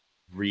not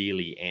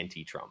really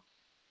anti-Trump.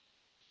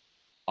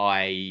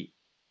 I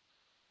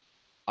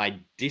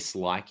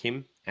dislike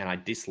him, and I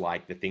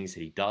dislike the things that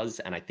he does,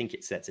 and I think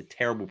it sets a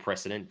terrible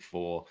precedent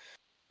for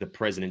the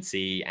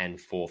presidency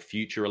and for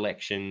future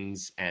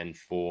elections and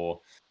for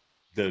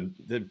the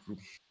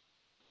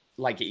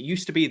like, it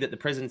used to be that the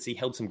presidency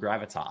held some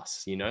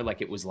gravitas,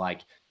 like it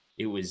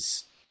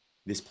was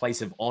this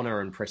place of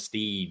honor and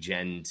prestige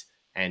and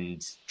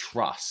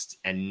trust,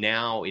 and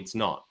now it's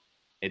not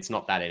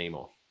that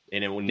anymore,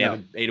 and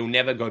it'll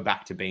never go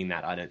back to being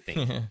that, I don't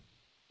think.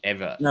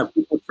 Ever. No,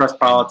 people trust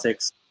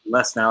politics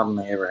less now than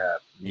they ever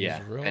have.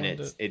 Yeah, and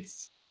it's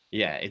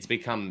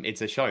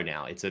a show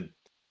now.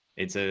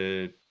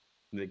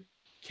 The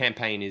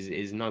campaign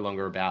is no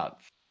longer about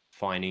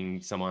finding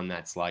someone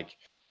that's, like,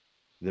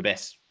 the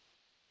best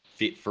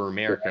fit for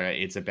America. Yeah.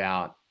 It's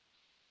about,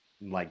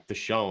 like, the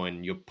show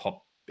and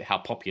how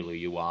popular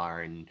you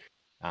are, and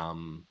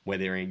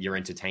whether you're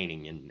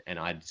entertaining, and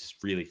I just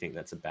really think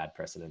that's a bad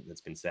precedent that's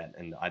been set,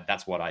 and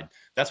that's what I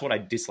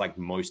dislike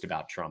most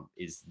about Trump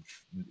is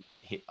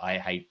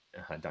I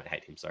don't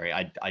hate him, sorry,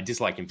 I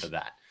dislike him for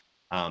that,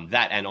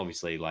 and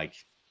obviously, like,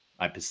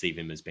 I perceive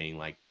him as being,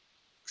 like,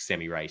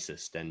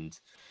 semi-racist and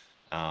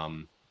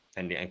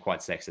quite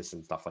sexist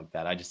and stuff like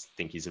that. I just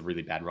think he's a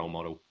really bad role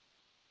model.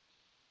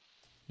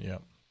 Yeah.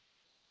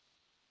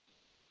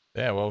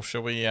 Yeah, well,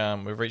 shall we?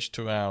 We've reached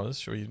 2 hours.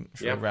 Should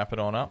we wrap it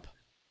on up?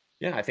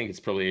 Yeah, I think it's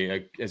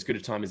probably as good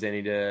a time as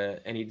any to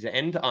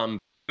end.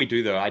 We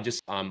do though.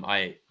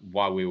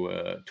 While we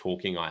were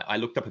talking, I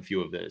looked up a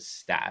few of the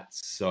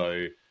stats.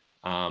 So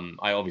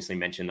I obviously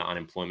mentioned the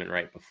unemployment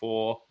rate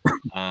before,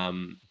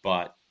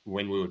 but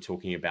when we were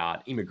talking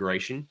about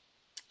immigration,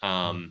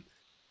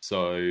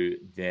 so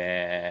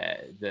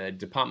the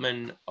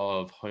Department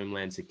of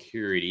Homeland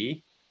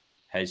Security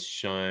has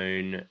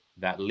shown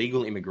that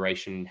legal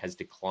immigration has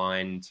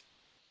declined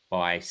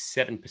by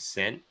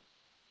 7%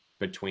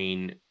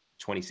 between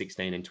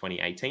 2016 and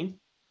 2018.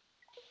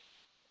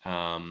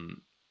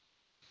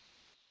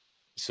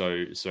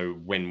 So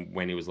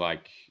when it was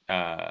like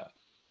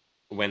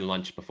when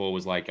lunch before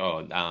was like,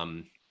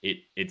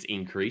 it's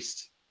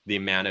increased the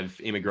amount of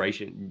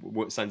immigration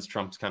since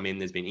Trump's come in.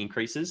 There's been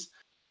increases.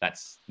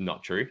 That's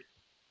not true.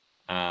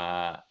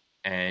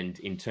 And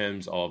in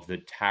terms of the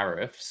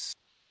tariffs,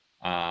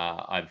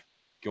 I've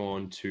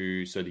gone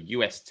to the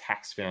U.S.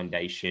 Tax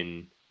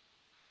Foundation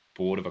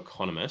Board of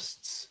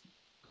Economists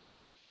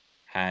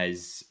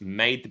has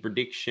made the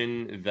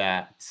prediction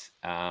that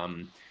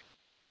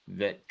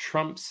that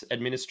Trump's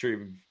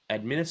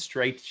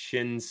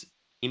administration's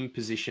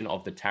imposition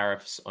of the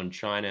tariffs on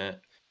China,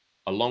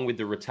 along with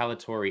the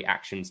retaliatory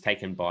actions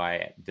taken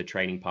by the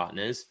trading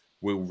partners,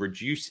 will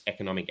reduce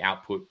economic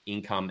output,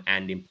 income,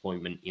 and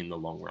employment in the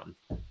long run.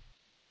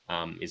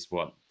 Is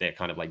what their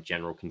kind of like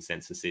general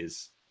consensus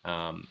is.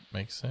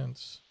 Makes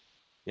sense.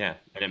 Yeah,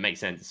 and it makes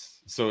sense.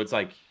 So it's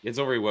like, it's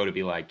all very well to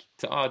be like,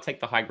 take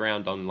the high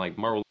ground on like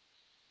moral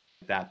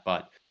like that,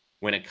 but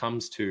when it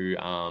comes to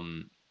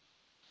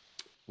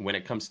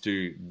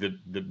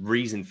the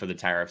reason for the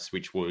tariffs,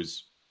 which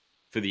was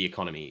for the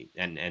economy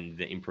and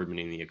the improvement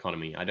in the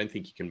economy, I don't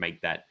think you can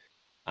make that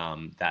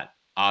that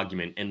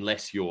argument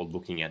unless you're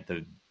looking at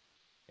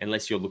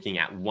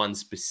one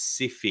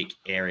specific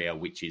area,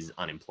 which is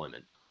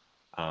unemployment,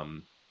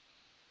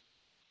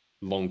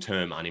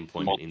 long-term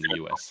unemployment in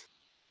the US.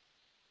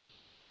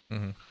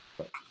 Mm-hmm.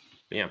 But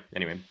yeah,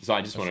 anyway, so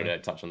I just wanted to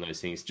touch on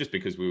those things just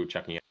because we were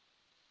chucking it.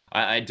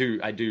 I do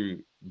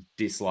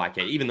dislike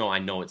it, even though I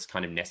know it's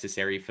kind of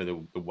necessary for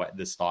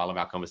the style of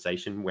our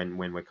conversation when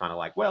we're kind of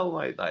like, well,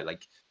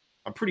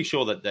 I'm pretty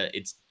sure that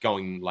it's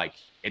going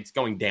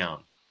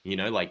down, you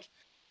know, like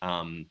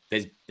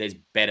there's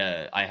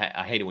better.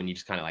 I hate it when you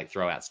just kind of like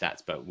throw out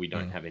stats, but we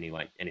don't have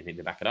anything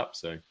to back it up.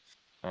 So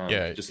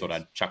just thought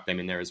I'd chuck them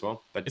in there as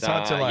well. But it's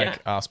hard to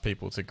ask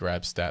people to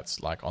grab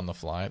stats like on the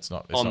fly. It's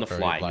not on the very,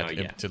 fly.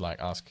 To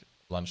like ask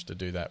Lunch to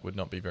do that would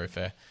not be very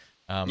fair.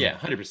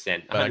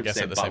 100%. But I guess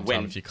at the same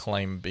time, if you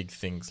claim big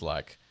things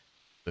like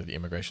that the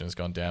immigration has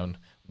gone down,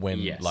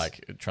 when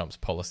like Trump's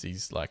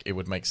policies, like it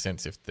would make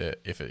sense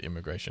if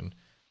immigration.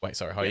 Wait,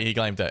 sorry. He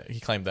claimed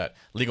that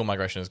legal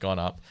migration has gone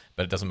up,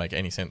 but it doesn't make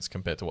any sense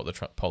compared to what the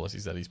Trump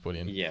policies that he's put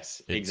in.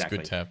 Yes, it's exactly.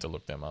 good to have to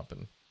look them up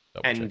and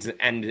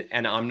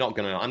I'm not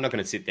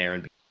gonna sit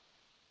there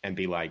and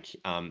be like,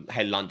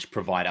 hey, Lunch,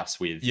 provide us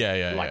with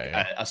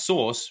a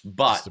source.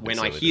 But when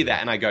I hear that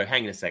and I go,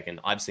 hang on a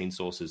second, I've seen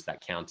sources that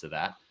counter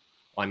that.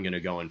 I'm going to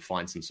go and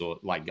find some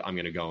sort, like I'm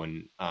going to go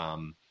and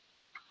I'm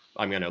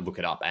going to look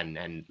it up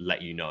and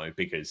let you know,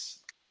 because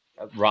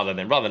rather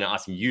than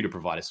asking you to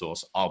provide a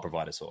source, I'll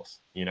provide a source,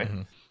 you know?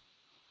 Mm-hmm.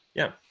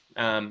 Yeah.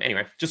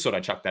 Anyway, just thought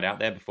I'd chuck that out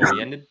there before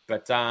we ended.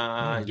 But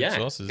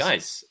sources.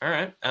 Guys, all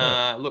right.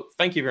 Look,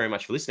 thank you very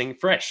much for listening.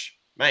 Fresh,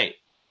 mate.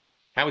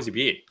 How was your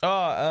beer?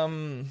 I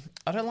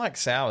don't like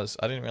sours.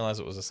 I didn't realize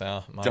it was a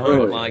sour.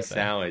 Don't like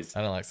sours.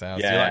 I don't like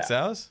sours. Yeah. Do you like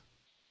sours?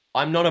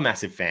 I'm not a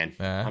massive fan.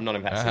 I'm not a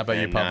massive fan. How about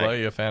you, Pablo? Are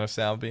you a fan of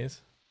sour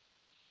beers?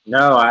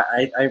 No,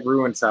 I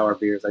ruined sour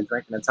beers. I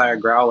drank an entire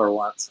growler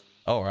once.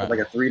 Oh, right. Like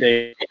a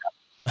 3-day.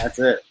 That's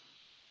it.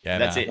 Yeah,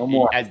 that's it. No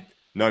more.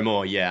 No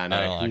more. Yeah, I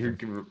know.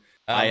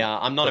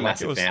 I'm not a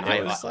massive fan.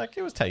 It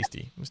was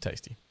tasty. It was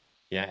tasty.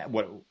 Yeah.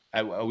 What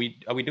are we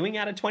doing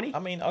out of 20? I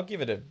mean, I'll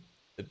give it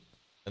an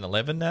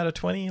 11 out of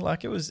 20.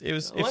 Like it was.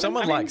 If 11,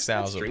 someone likes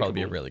sours, it would probably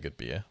be a drinkable. really good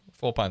beer.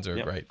 Four Pines are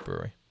a great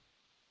brewery.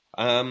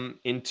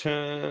 In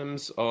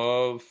terms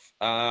of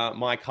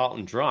my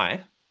Carlton Dry,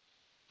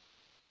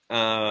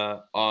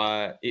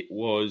 it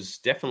was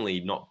definitely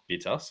not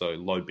bitter, so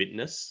low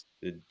bitterness.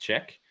 The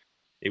check.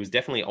 It was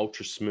definitely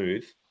ultra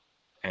smooth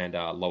and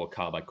lower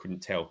carb. I couldn't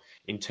tell.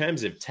 In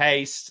terms of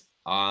taste,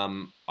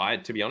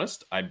 to be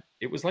honest,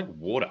 it was like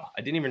water.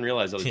 I didn't even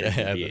realize I was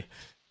drinking beer.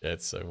 Yeah,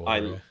 it's so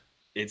watery.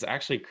 It's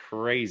actually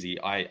crazy.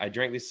 I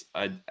drank this.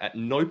 At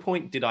no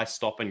point did I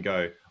stop and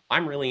go,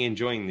 I'm really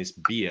enjoying this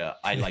beer.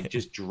 I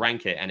just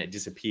drank it and it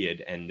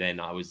disappeared. And then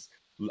when I was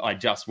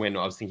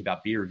thinking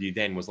about beer review,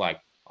 then was like,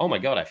 oh my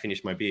God, I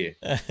finished my beer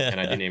and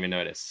I didn't even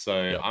notice.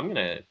 So yep. I'm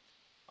going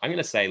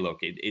to say, look,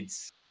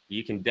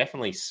 you can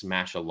definitely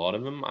smash a lot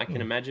of them. I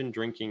can imagine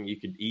you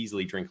could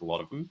easily drink a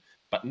lot of them,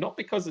 but not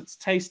because it's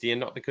tasty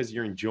and not because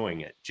you're enjoying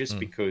it, just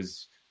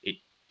because it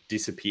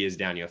disappears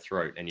down your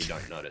throat and you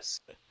don't notice.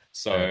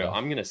 So Fair enough.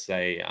 I'm gonna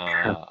say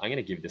I'm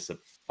gonna give this a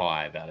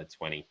 5 out of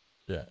 20.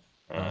 Yeah.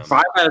 Um,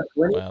 5 out of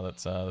 20. Wow,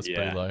 that's Yeah.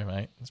 pretty low,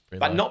 mate. That's pretty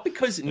but low. not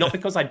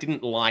because I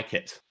didn't like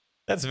it.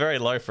 That's very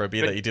low for a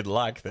beer But- that you didn't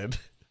like. Then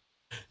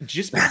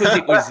Just because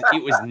it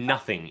was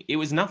nothing. It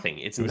was nothing.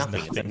 It's It was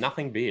nothing. It's a nothing.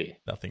 nothing beer.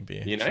 nothing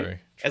beer. You know? True,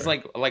 It's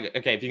true. like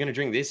okay, if you're gonna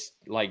drink this,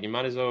 like you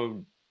might as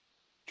well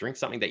drink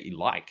something that you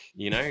like.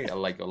 You know, or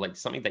like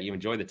something that you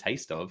enjoy the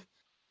taste of.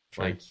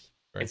 True. Like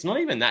True. it's not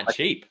even that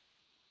cheap.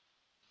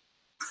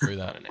 True I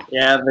that. don't know.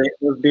 Yeah,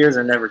 those beers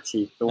are never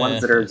cheap. The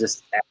ones that are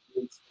just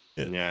average.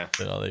 Yeah.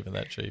 They're not even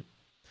that cheap.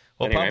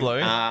 Well, Anyway,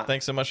 Pablo,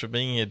 thanks so much for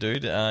being here,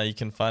 dude. You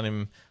can find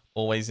him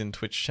always in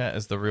Twitch chat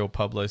as the real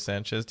Pablo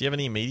Sanchez. Do you have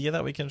any media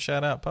that we can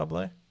shout out,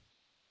 Pablo?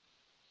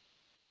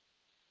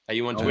 Are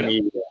you on No Twitter?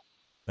 media.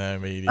 No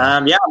media. Yeah,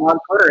 I'm on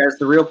Twitter as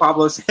the real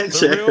Pablo Sanchez.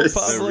 The real The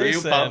Pablo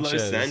real Pablo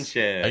Sanchez.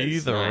 Sanchez. Are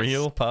you the Nice.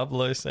 real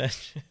Pablo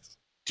Sanchez?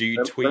 Do you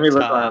Let tweet? me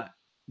look on-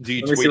 Do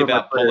you let me see tweet what my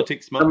about Twitter-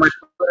 politics So much?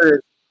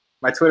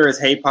 my Twitter is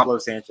Hey Pablo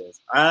Sanchez.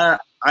 I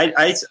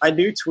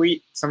do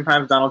tweet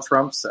sometimes Donald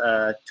Trump's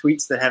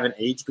tweets that haven't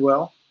aged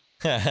well,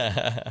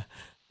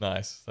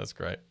 Nice. That's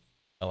great.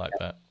 I like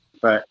that.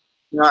 but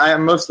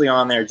I'm mostly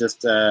on there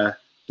just to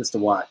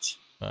watch.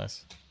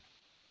 Nice.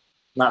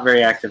 Not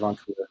very active on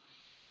Twitter.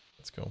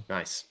 That's cool.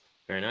 Nice.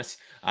 Very nice.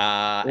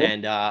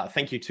 And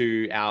thank you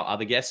to our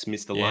other guest,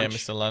 Mr. Yeah, Lunch.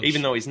 Mr. Lunch.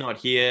 Even though he's not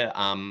here,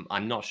 I'm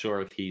not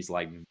sure if he's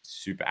like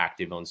super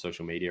active on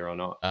social media or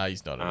not.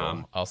 He's not at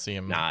all. I'll see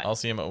him. nah. I'll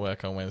see him at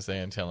work on Wednesday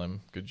and tell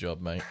him, "Good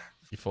job, mate.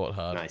 You fought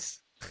hard." Nice.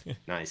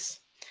 Nice.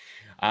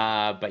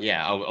 But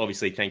yeah,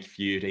 obviously thank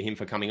you to him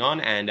for coming on,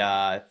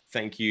 and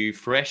thank you,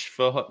 Fresh,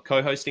 for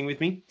co-hosting with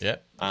me. Yeah.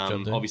 good job,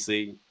 dude.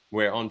 Obviously,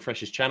 we're on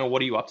Fresh's channel.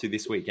 What are you up to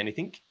this week?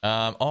 Anything?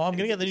 I'm gonna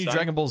get the new So-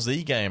 Dragon Ball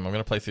Z game. I'm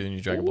gonna play through the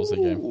new Dragon Ball Z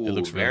game. It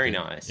looks really very good.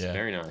 nice. Yeah.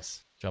 Very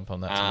nice. Jump on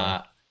that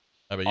tomorrow.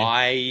 How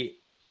about you?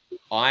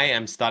 I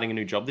am starting a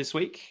new job this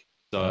week.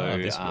 So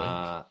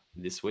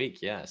This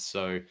week. yeah.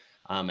 So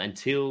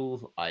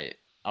until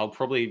I'll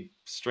probably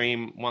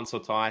stream once or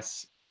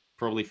twice,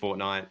 probably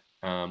fortnight.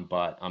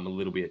 But I'm a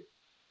little bit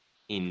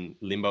in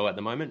limbo at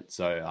the moment,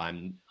 so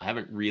I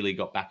haven't really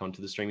got back onto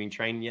the streaming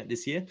train yet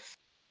this year.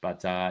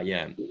 But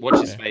yeah,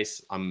 watch this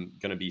space. I'm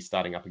gonna be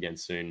starting up again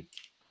soon.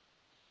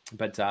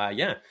 But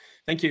yeah,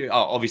 thank you.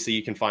 Oh, obviously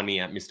you can find me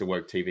at Mr.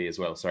 Woke TV as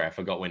well. Sorry, I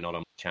forgot we're not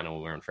on my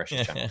channel. We're on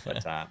Fresh's channel.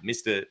 But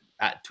Mr.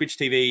 at Twitch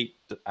TV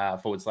 /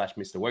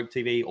 Mr. Woke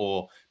TV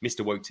or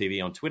Mr. Woke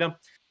TV on Twitter.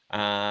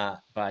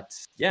 But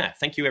yeah,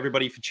 thank you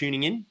everybody for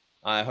tuning in.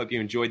 I hope you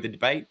enjoyed the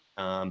debate.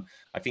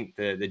 I think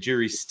the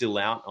jury's still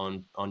out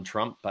on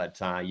Trump, but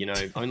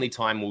only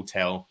time will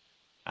tell.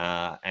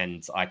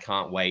 And I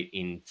can't wait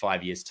in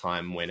 5 years'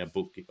 time when a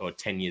book, or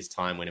 10 years'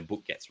 time when a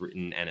book gets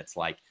written and it's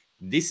like,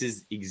 this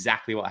is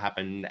exactly what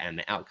happened and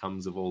the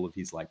outcomes of all of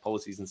his like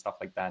policies and stuff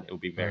like that. It'll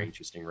be a very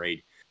interesting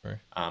read,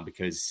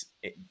 because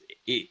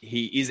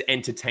he is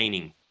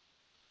entertaining.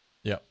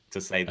 Yeah, to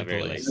say the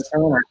very believe. least.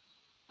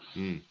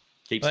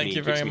 Thank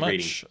you very Keeps me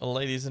much, reading.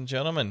 ladies and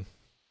gentlemen.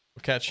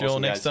 We'll catch you all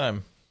Awesome, next guys.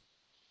 time.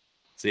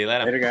 See you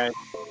later. Later, guys.